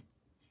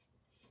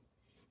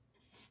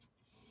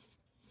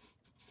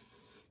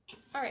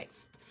 All right.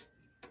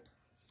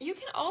 You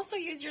can also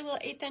use your little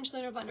 1/8 inch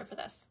lunar blender for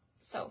this,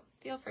 so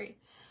feel free.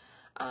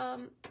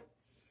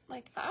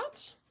 Like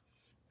that.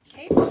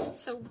 Okay,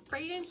 so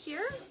right in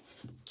here,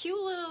 cute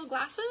little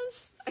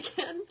glasses.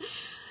 Again,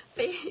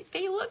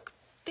 they look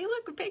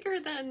bigger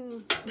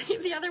than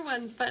the other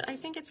ones, but I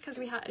think it's because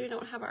we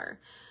don't have our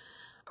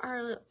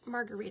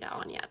margarita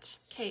on yet.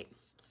 Okay,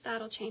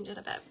 that'll change it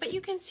a bit. But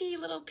you can see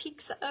little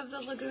peaks of the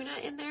Laguna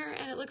in there,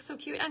 and it looks so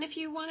cute. And if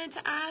you wanted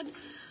to add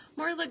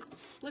more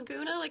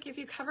Laguna, like if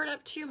you covered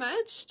up too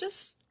much,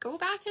 just go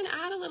back and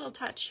add a little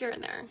touch here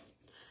and there.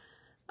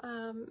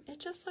 It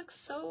just looks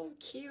so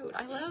cute.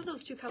 I love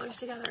those two colors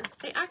together.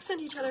 They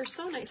accent each other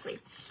so nicely.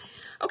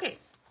 Okay,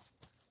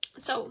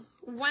 so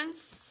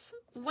once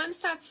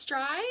that's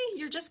dry,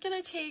 you're just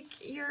gonna take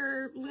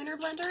your lunar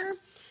blender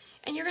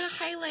and you're gonna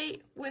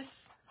highlight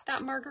with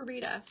that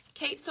margarita.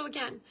 Okay, so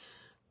again,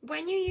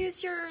 when you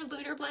use your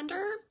lunar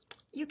blender,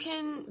 you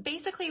can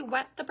basically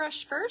wet the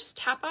brush first,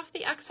 tap off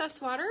the excess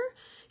water.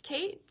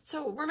 Okay,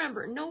 so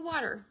remember, no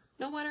water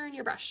in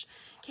your brush.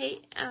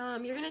 Okay,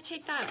 you're gonna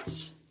take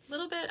that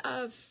little bit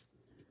of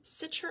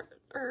citrus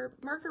or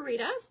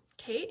margarita,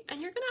 okay,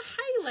 and you're gonna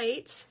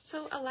highlight,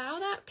 so allow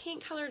that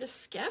paint color to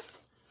skip,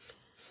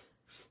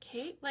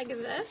 okay, like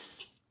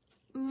this,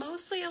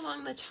 mostly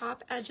along the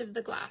top edge of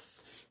the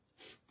glasses,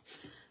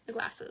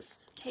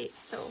 okay,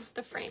 so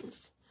the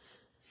frames.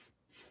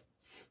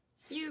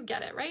 You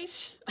get it,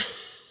 right?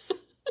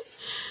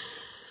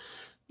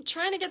 I'm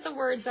trying to get the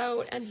words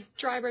out and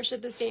dry brush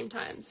at the same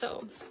time,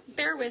 so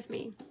bear with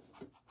me.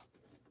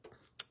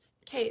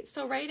 Okay,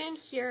 so right in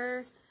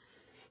here,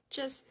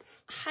 just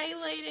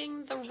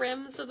highlighting the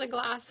rims of the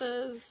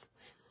glasses.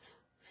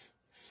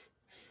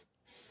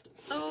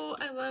 Oh,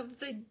 I love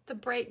the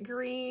bright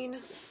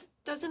green.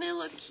 Doesn't it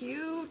look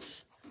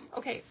cute?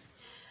 Okay,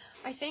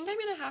 I think I'm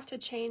gonna have to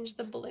change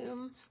the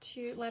bloom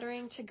to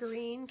lettering to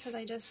green because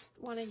I just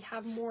want to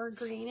have more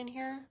green in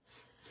here.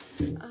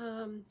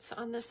 So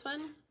on this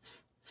one,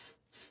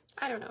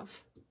 I don't know.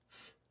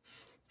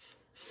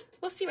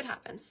 We'll see what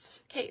happens.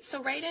 Okay,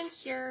 so right in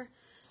here,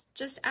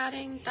 just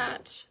adding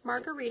that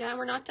margarita.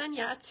 We're not done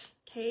yet,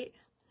 okay?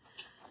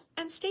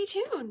 And stay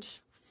tuned.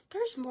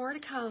 There's more to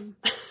come.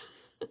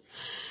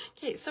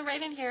 Okay, so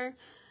right in here,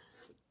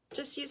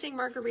 just using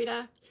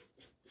margarita.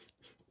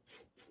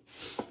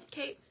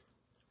 Okay,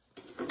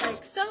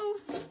 like so.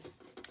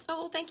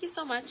 Oh, thank you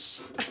so much.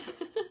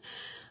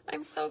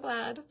 I'm so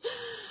glad.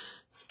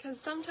 Because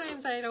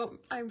sometimes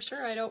I'm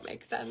sure I don't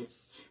make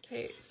sense.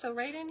 Okay, so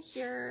right in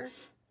here,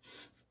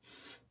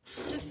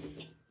 just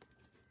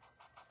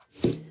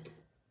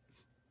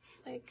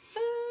like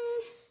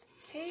this.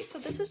 Okay, so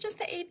this is just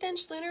the 1/8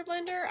 inch lunar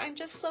blender. I'm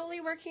just slowly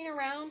working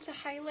around to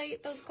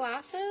highlight those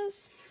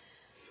glasses,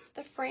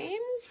 the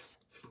frames.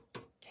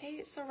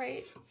 Okay, so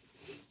right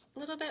a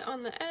little bit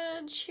on the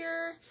edge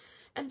here.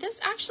 And this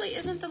actually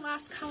isn't the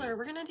last color.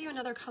 We're gonna do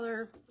another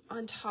color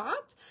on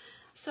top.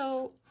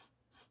 So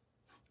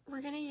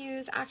we're gonna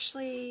use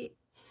actually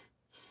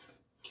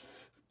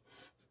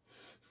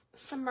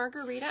some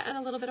margarita and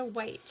a little bit of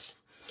white.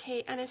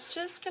 Okay, and it's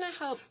just gonna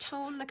help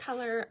tone the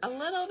color a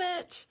little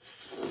bit.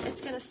 It's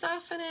gonna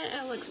soften it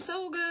and it looks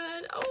so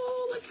good.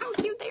 Oh, look how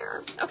cute they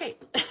are. Okay,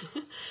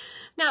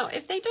 now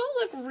if they don't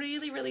look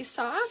really, really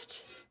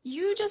soft,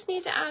 you just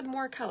need to add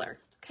more color.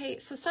 Okay,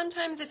 so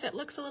sometimes if it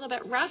looks a little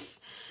bit rough,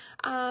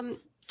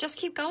 just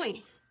keep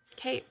going,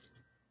 okay?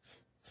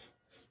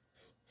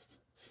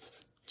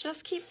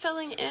 Just keep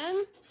filling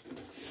in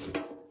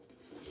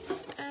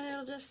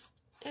and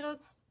it'll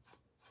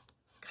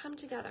come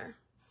together.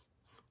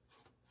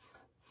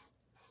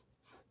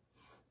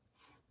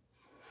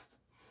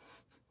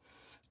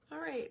 All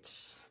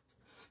right.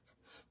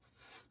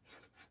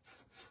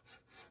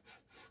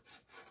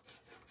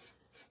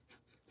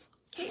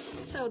 Okay,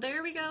 so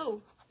there we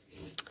go.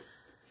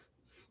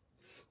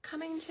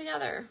 Coming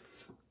together.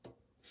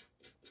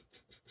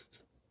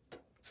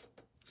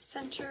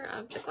 center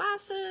of the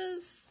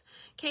glasses.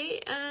 Okay,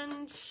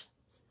 and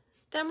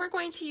then we're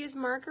going to use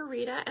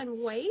Margarita and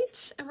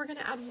white, and we're going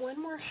to add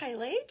one more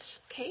highlight.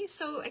 Okay,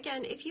 so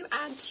again, if you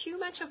add too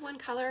much of one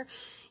color,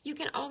 you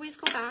can always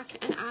go back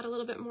and add a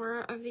little bit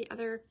more of the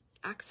other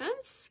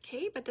accents.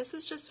 Okay, but this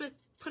is just with,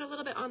 put a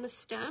little bit on the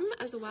stem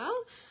as well.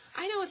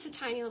 I know it's a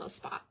tiny little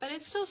spot, but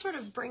it still sort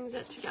of brings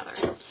it together.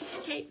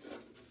 Okay,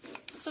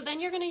 so then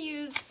you're going to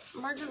use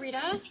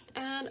Margarita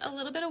and a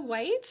little bit of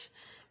white.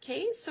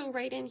 Okay, so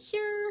right in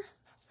here,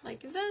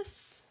 like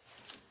this.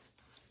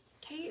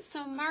 Okay,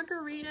 so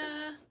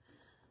Margarita,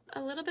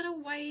 a little bit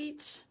of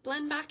white,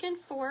 blend back and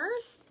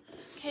forth.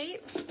 Okay,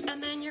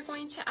 and then you're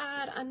going to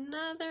add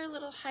another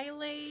little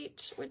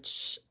highlight,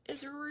 which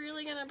is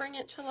really going to bring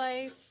it to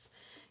life.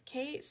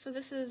 Okay, so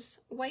this is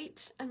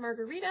white and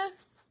Margarita,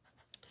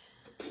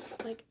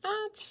 like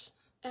that.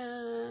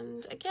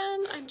 And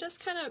again, I'm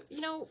just kind of,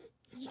 you know,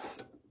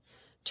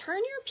 turn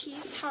your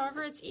piece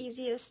however it's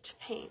easiest to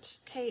paint.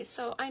 Okay,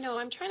 so I know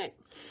I'm trying to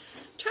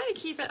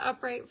keep it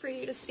upright for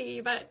you to see,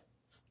 but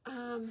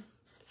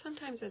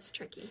sometimes it's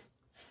tricky.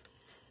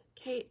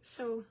 Okay,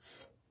 so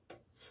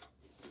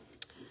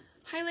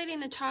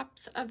highlighting the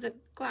tops of the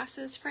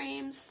glasses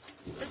frames.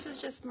 This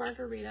is just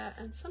Margarita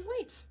and some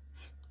white.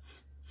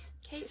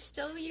 Okay,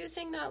 still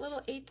using that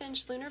little 1/8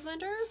 inch lunar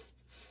blender.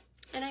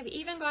 And I've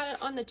even got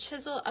it on the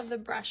chisel of the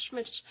brush,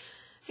 which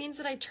means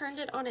that I turned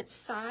it on its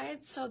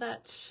side so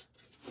that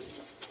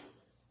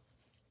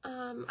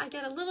I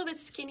get a little bit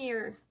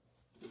skinnier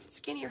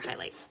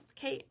highlight.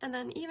 Okay, and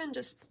then even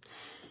just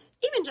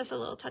a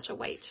little touch of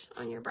white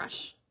on your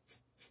brush.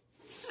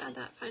 Add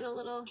that final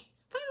little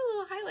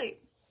highlight.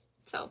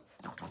 So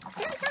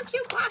there's our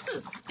cute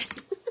glasses.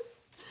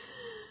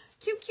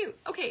 Cute.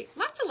 Okay,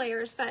 lots of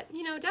layers, but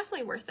you know,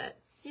 definitely worth it.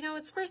 You know,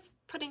 it's worth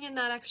putting in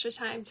that extra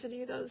time to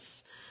do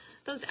those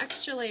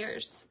extra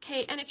layers.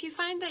 Okay, and if you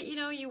find that, you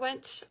know, you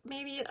went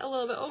maybe a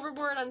little bit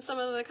overboard on some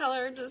of the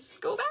color, just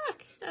go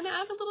back and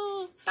add a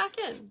little back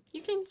in.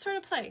 You can sort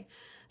of play.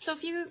 So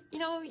if you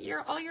know,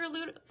 all your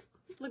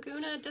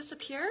Laguna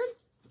disappeared,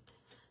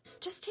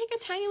 just take a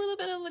tiny little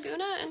bit of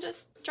Laguna and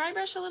just dry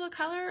brush a little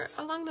color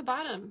along the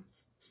bottom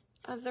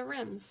of the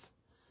rims.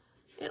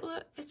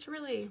 It's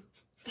really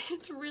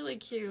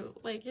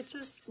cute. Like, it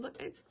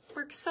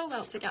works so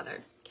well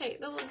together. Okay,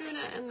 the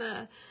Laguna and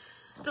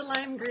the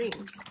lime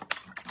green.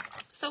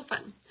 So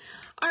fun.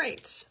 All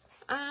right,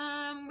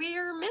 we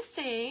are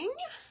missing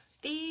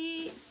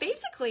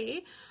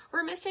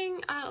we're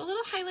missing a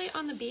little highlight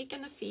on the beak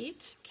and the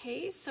feet.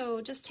 Okay,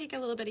 so just take a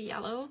little bit of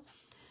yellow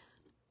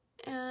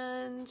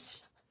and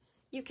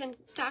you can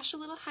dash a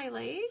little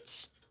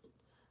highlight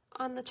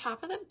on the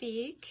top of the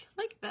beak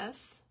like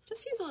this.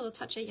 Just use a little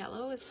touch of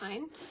yellow is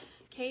fine.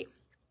 Okay,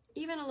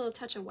 even a little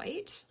touch of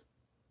white.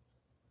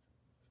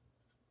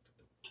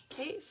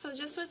 Okay, so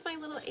just with my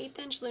little 1/8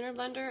 inch lunar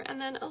blender, and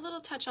then a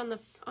little touch on the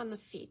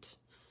foot.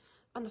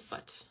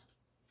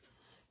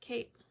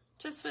 Okay,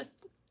 just with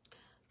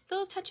a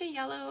little touch of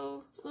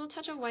yellow, a little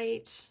touch of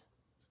white.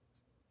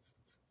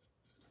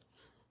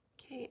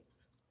 Okay,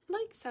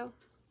 like so.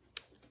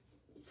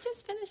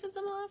 Just finishes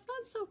them off.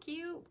 That's so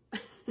cute.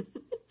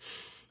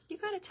 You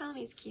gotta tell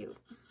me he's cute.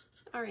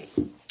 All right.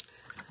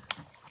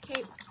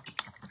 Okay.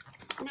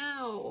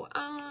 Now,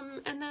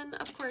 and then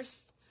of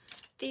course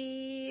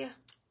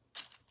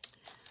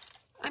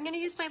I'm going to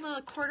use my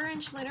little 1/4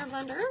 inch lunar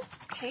blender,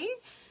 okay?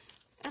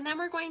 And then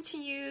we're going to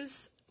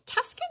use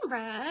Tuscan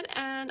red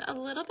and a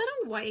little bit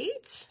of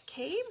white,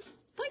 okay?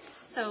 Like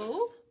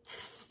so.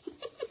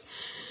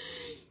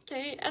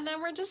 Okay, and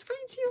then we're just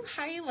going to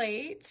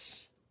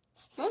highlight,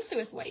 mostly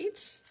with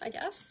white, I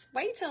guess.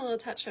 White and a little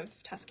touch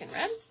of Tuscan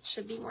red,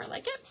 should be more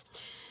like it.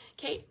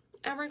 Okay,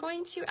 and we're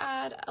going to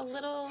add a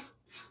little,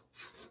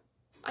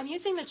 I'm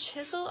using the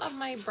chisel of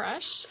my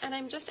brush, and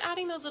I'm just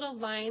adding those little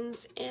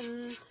lines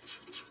in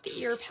the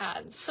ear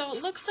pads. So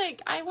it looks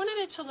like, I wanted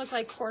it to look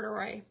like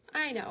corduroy.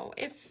 I know,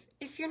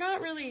 if you're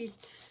not really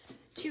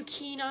too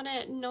keen on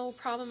it, no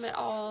problem at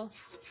all.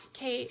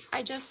 Okay,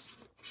 I just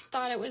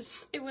thought it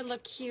would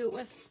look cute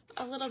with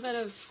a little bit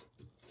of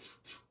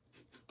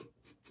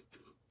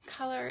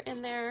color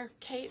in there.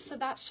 Okay, so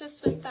that's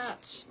just with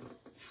that.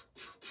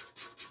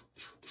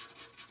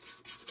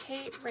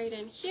 Okay, right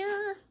in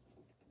here.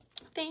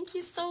 Thank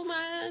you so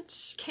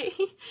much. Okay,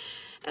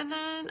 and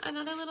then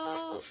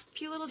another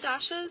few little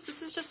dashes.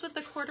 This is just with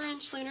the 1/4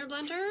 inch lunar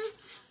blender.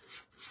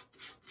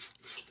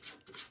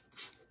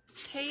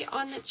 Okay,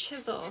 on the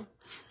chisel.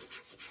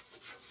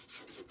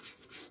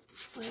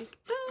 Like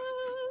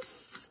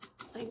this,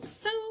 like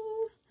so.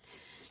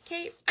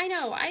 Okay, I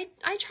know, I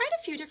tried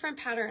a few different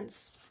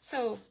patterns,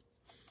 so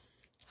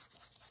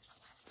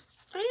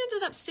I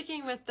ended up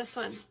sticking with this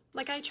one.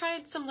 Like, I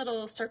tried some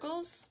little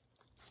circles,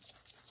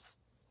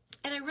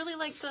 and I really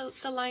like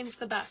the lines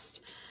the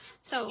best.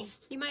 So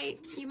you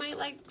might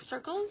like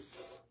circles.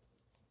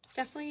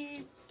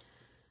 Definitely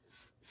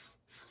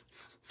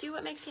do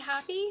what makes you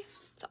happy.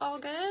 It's all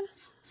good.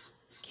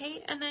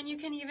 Okay, and then you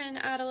can even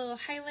add a little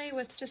highlight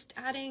with just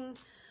adding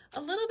a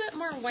little bit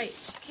more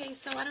white. Okay,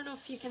 so I don't know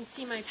if you can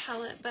see my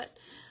palette, but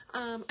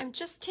I'm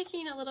just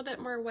taking a little bit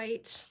more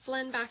white,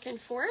 blend back and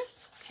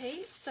forth.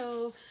 Okay,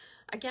 so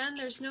again,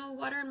 there's no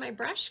water in my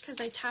brush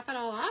because I tap it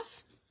all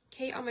off,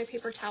 okay, on my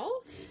paper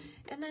towel.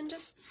 And then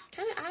just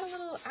kind of add a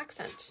little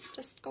accent.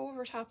 Just go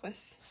over top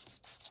with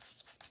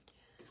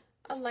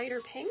a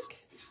lighter pink.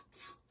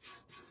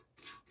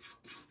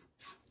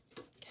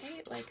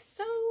 Okay, like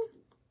so.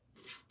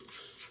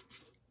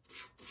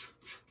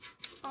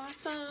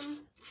 Awesome.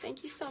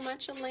 Thank you so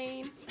much,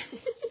 Elaine.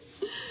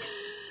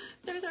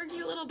 There's our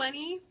cute little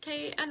bunny.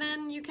 Okay, and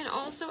then you can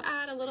also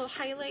add a little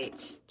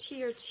highlight to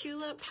your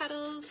tulip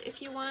petals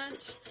if you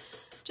want.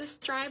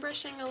 Just dry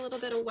brushing a little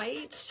bit of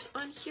white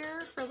on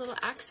here for a little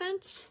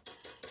accent.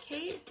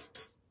 Okay,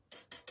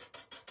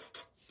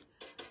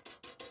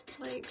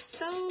 like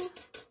so.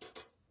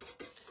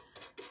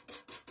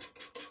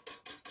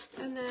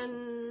 And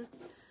then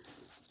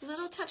a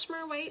little touch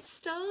more white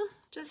still,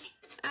 just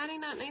adding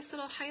that nice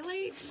little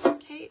highlight.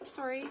 Okay,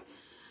 sorry.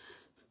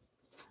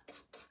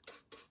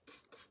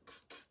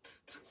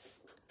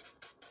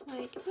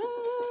 Like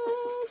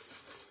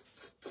this.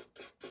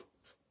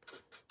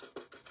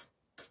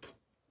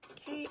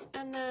 Okay,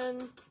 and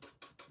then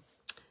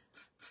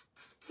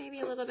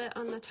maybe a little bit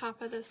on the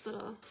top of this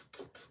little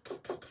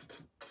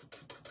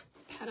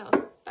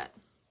petal, but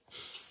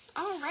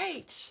all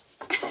right.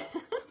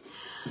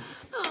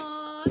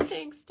 Oh,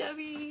 thanks,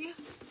 Debbie.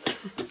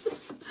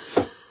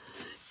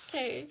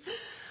 Okay,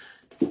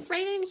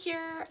 right in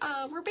here,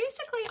 we're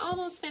basically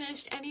almost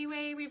finished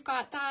anyway. We've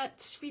got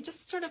that, we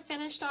just sort of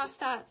finished off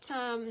that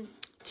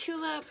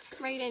tulip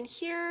right in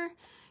here.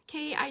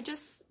 Okay, I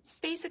just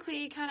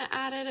basically kind of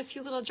added a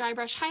few little dry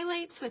brush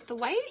highlights with the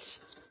white.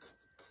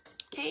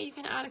 Okay, you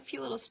can add a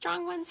few little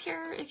strong ones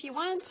here if you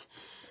want,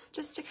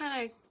 just to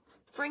kind of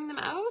bring them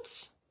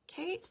out.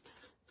 Okay,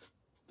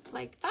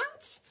 like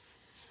that.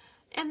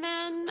 And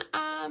then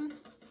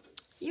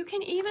you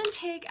can even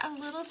take a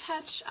little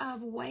touch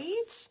of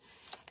white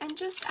and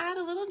just add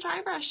a little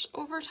dry brush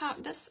over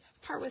top. This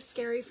part was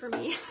scary for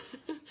me.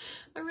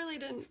 I really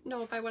didn't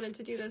know if I wanted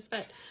to do this,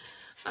 but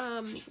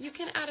you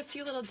can add a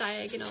few little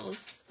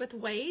diagonals with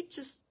white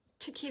just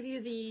to give you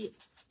the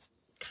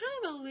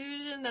kind of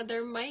illusion that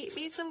there might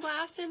be some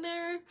glass in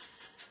there,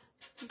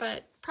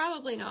 but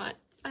probably not.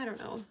 I don't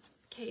know.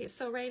 Okay,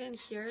 so right in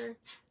here,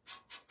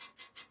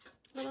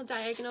 little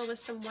diagonal with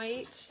some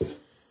white.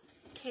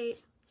 Okay.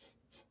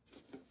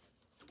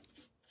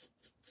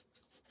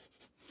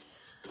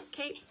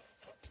 Okay.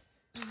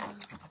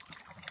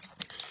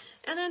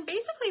 And then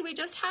basically we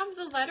just have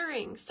the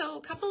lettering. So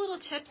a couple little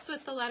tips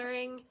with the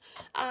lettering.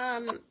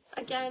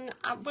 Again,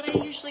 what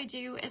I usually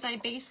do is I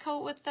base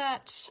coat with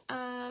that,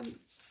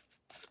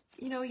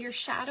 you know, your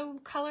shadow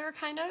color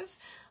kind of.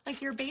 Like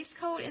your base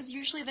coat is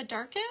usually the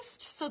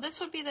darkest. So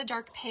this would be the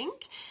dark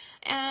pink.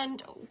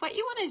 And what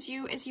you want to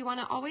do is you want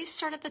to always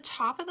start at the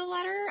top of the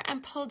letter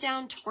and pull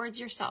down towards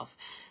yourself.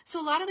 So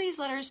a lot of these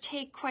letters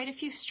take quite a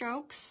few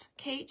strokes,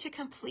 okay, to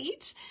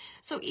complete.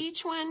 So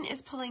each one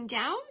is pulling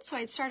down. So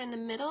I'd start in the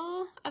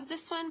middle of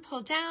this one,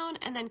 pull down,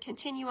 and then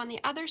continue on the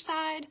other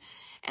side,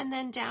 and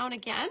then down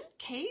again.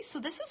 Okay, so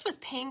this is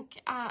with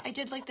pink. I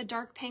did like the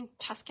dark pink,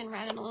 Tuscan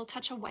red, and a little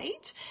touch of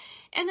white.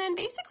 And then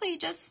basically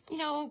just, you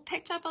know,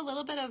 picked up a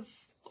little bit of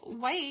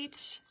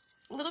white,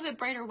 a little bit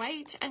brighter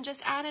white, and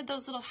just added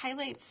those little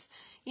highlights,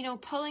 you know,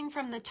 pulling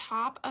from the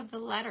top of the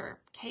letter.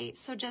 Okay,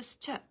 so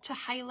just to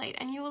highlight,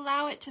 and you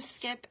allow it to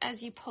skip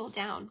as you pull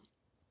down.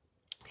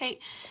 Okay,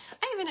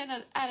 I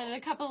even added a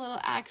couple little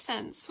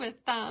accents with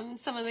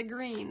some of the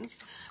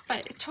greens,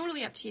 but it's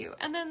totally up to you.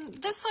 And then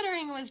this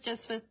lettering was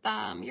just with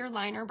your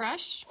liner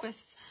brush.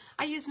 With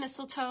I use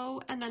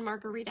mistletoe and then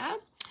margarita.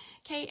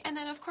 Okay, and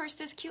then of course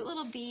this cute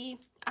little bee.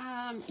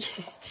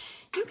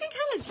 You can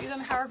kind of do them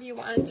however you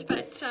want,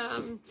 but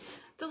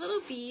the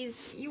little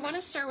bees, you want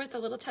to start with a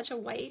little touch of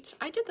white.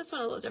 I did this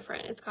one a little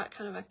different. It's got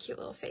kind of a cute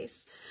little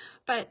face,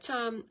 but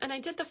and I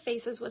did the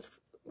faces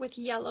with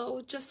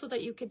yellow just so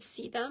that you could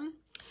see them.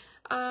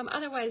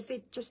 Otherwise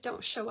they just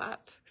don't show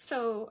up.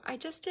 So I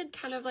just did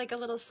kind of like a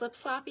little slip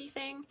sloppy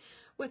thing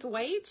with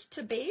white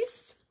to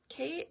base.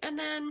 Okay, and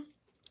then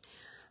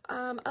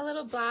a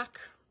little black.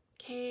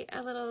 Okay,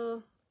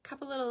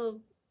 couple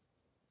little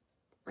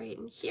right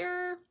in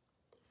here.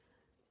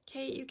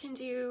 Okay, you can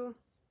do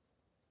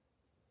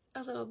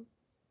a little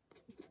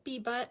bee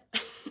butt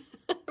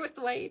with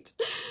white.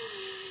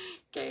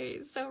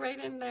 Okay, so right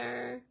in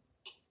there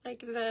like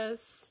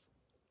this.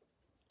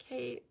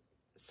 Okay,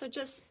 so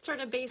just sort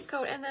of base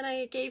coat, and then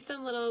I gave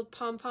them little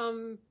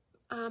pom-pom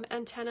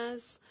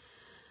antennas.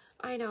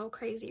 I know,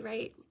 crazy,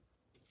 right?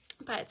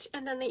 But,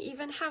 and then they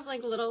even have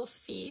like little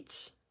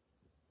feet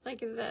like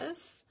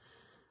this.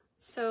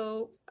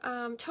 So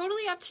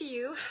totally up to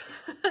you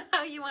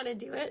how you want to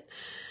do it.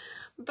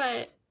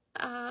 But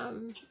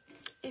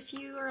if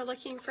you are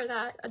looking for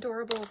that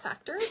adorable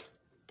factor,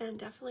 then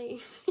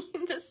definitely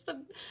this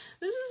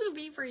is a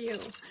bee for you.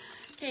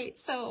 Okay,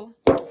 so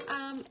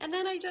and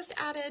then I just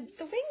added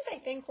the wings. I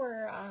think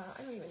were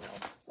I don't even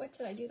know, what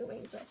did I do the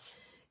wings with?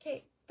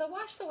 Okay,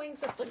 wash the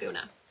wings with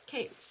Laguna.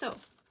 Okay, so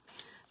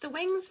The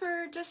wings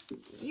were just,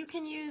 you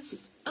can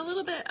use a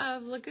little bit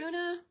of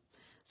Laguna.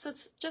 So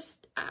it's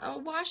just,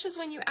 wash is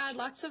when you add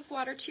lots of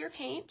water to your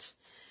paint.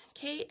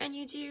 Okay, and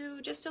you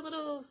do just a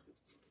little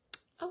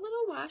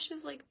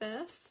washes like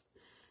this.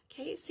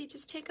 Okay, so you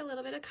just take a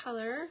little bit of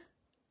color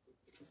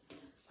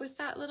with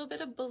that little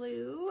bit of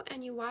blue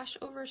and you wash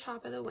over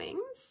top of the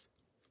wings.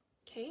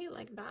 Okay,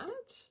 like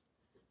that.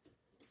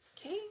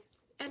 Okay,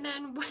 and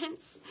then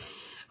once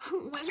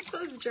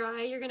those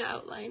dry, you're gonna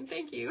outline.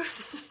 Thank you.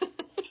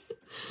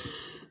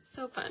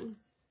 So fun.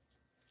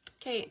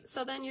 Okay,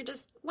 so then you're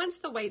just, once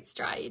the white's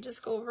dry, you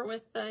just go over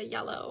with the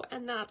yellow,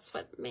 and that's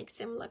what makes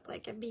him look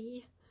like a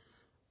bee.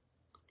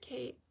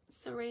 Okay,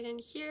 so right in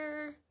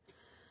here.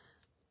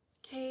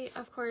 Okay,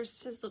 of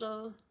course, his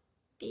little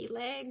bee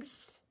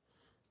legs,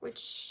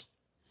 which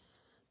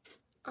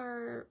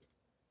are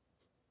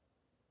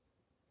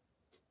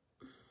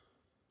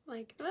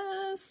like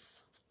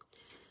this.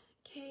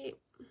 Okay,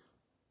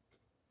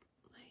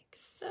 like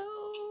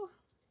so.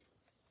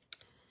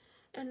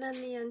 And then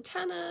the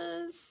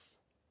antennas.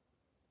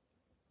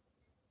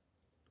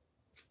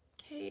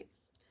 Okay,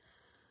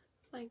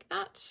 like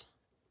that.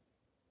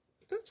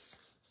 Oops,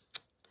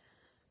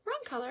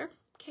 wrong color.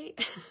 Okay.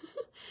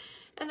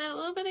 And then a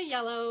little bit of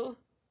yellow.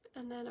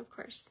 And then of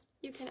course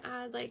you can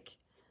add like,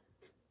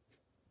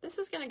 this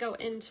is gonna go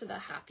into the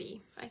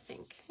happy, I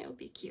think. It'll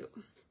be cute.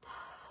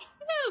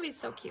 It'll be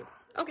so cute.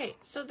 Okay,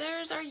 so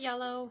there's our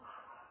yellow.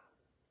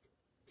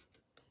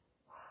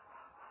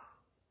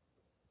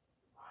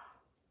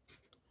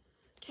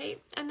 Okay,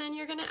 and then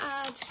you're gonna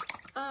add,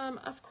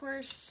 of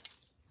course,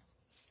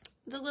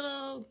 the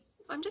little,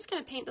 I'm just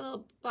gonna paint the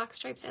little black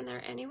stripes in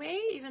there anyway,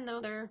 even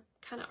though they're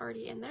kind of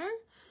already in there,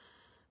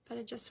 but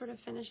it just sort of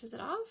finishes it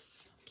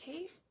off.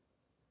 Okay.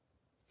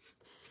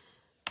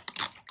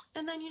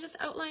 And then you just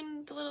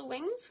outline the little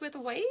wings with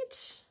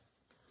white,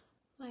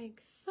 like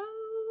so.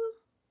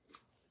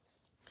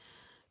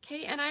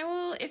 Okay, and I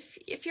will,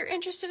 if you're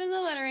interested in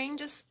the lettering,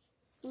 just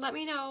let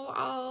me know.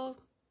 I'll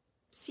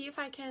see if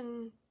I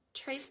can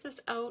trace this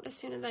out as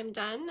soon as I'm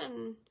done,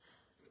 and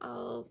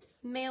I'll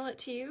mail it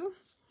to you.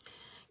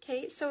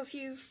 Okay, so if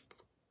you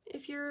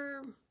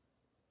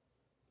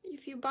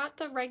bought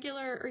the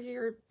regular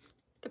or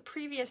the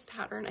previous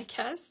pattern, I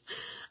guess,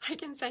 I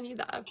can send you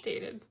the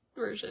updated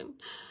version.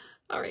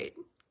 All right,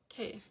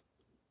 okay,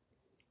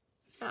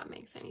 if that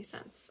makes any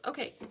sense.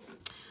 Okay,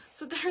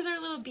 so there's our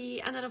little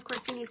bee, and then of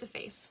course he needs a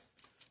face.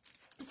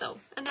 So,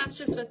 and that's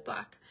just with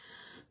black.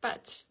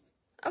 But,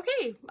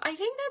 okay, I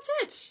think that's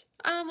it.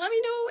 Let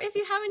me know if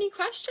you have any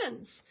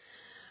questions.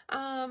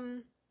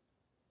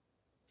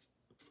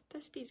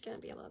 This bee's gonna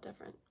be a little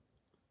different.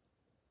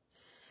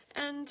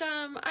 And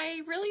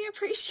I really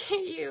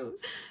appreciate you.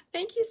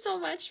 Thank you so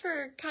much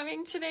for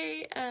coming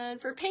today and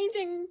for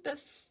painting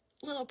this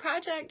little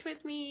project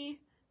with me.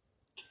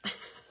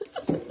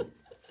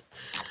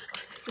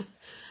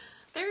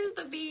 There's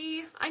the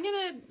bee. I'm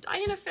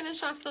gonna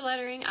finish off the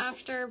lettering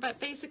after, but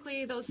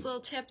basically those little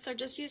tips are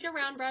just use your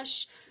round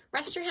brush,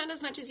 rest your hand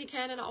as much as you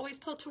can, and always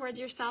pull towards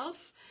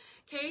yourself.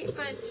 Okay,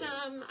 but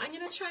I'm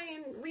gonna try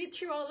and read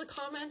through all the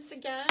comments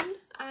again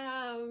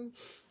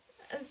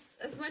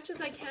as much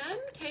as I can,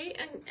 okay,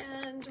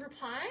 and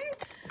reply.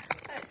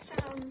 But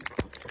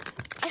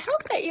I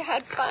hope that you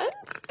had fun.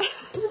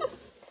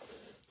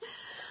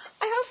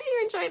 I hope you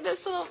enjoyed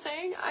this little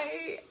thing.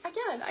 I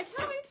can't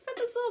wait to put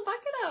this little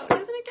bucket out.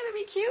 Isn't it gonna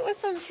be cute with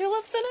some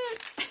tulips in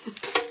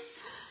it?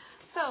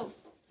 So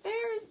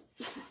there's,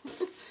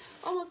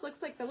 almost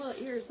looks like the little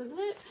ears, doesn't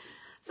it?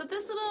 So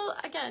this little,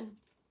 again,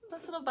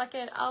 this little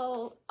bucket,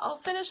 I'll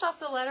finish off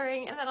the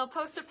lettering and then I'll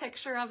post a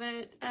picture of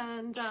it.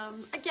 And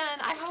again,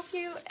 I hope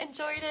you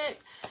enjoyed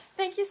it.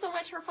 Thank you so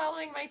much for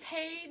following my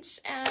page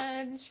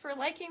and for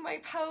liking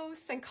my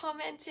posts and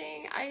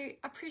commenting. I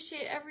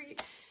appreciate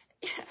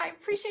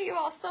you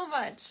all so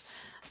much.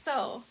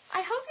 So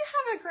I hope you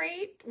have a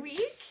great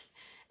week,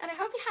 and I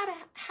hope you had a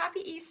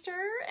happy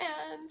Easter,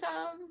 and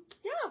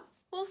yeah,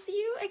 we'll see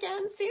you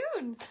again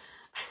soon.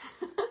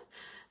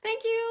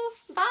 Thank you.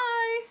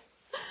 Bye.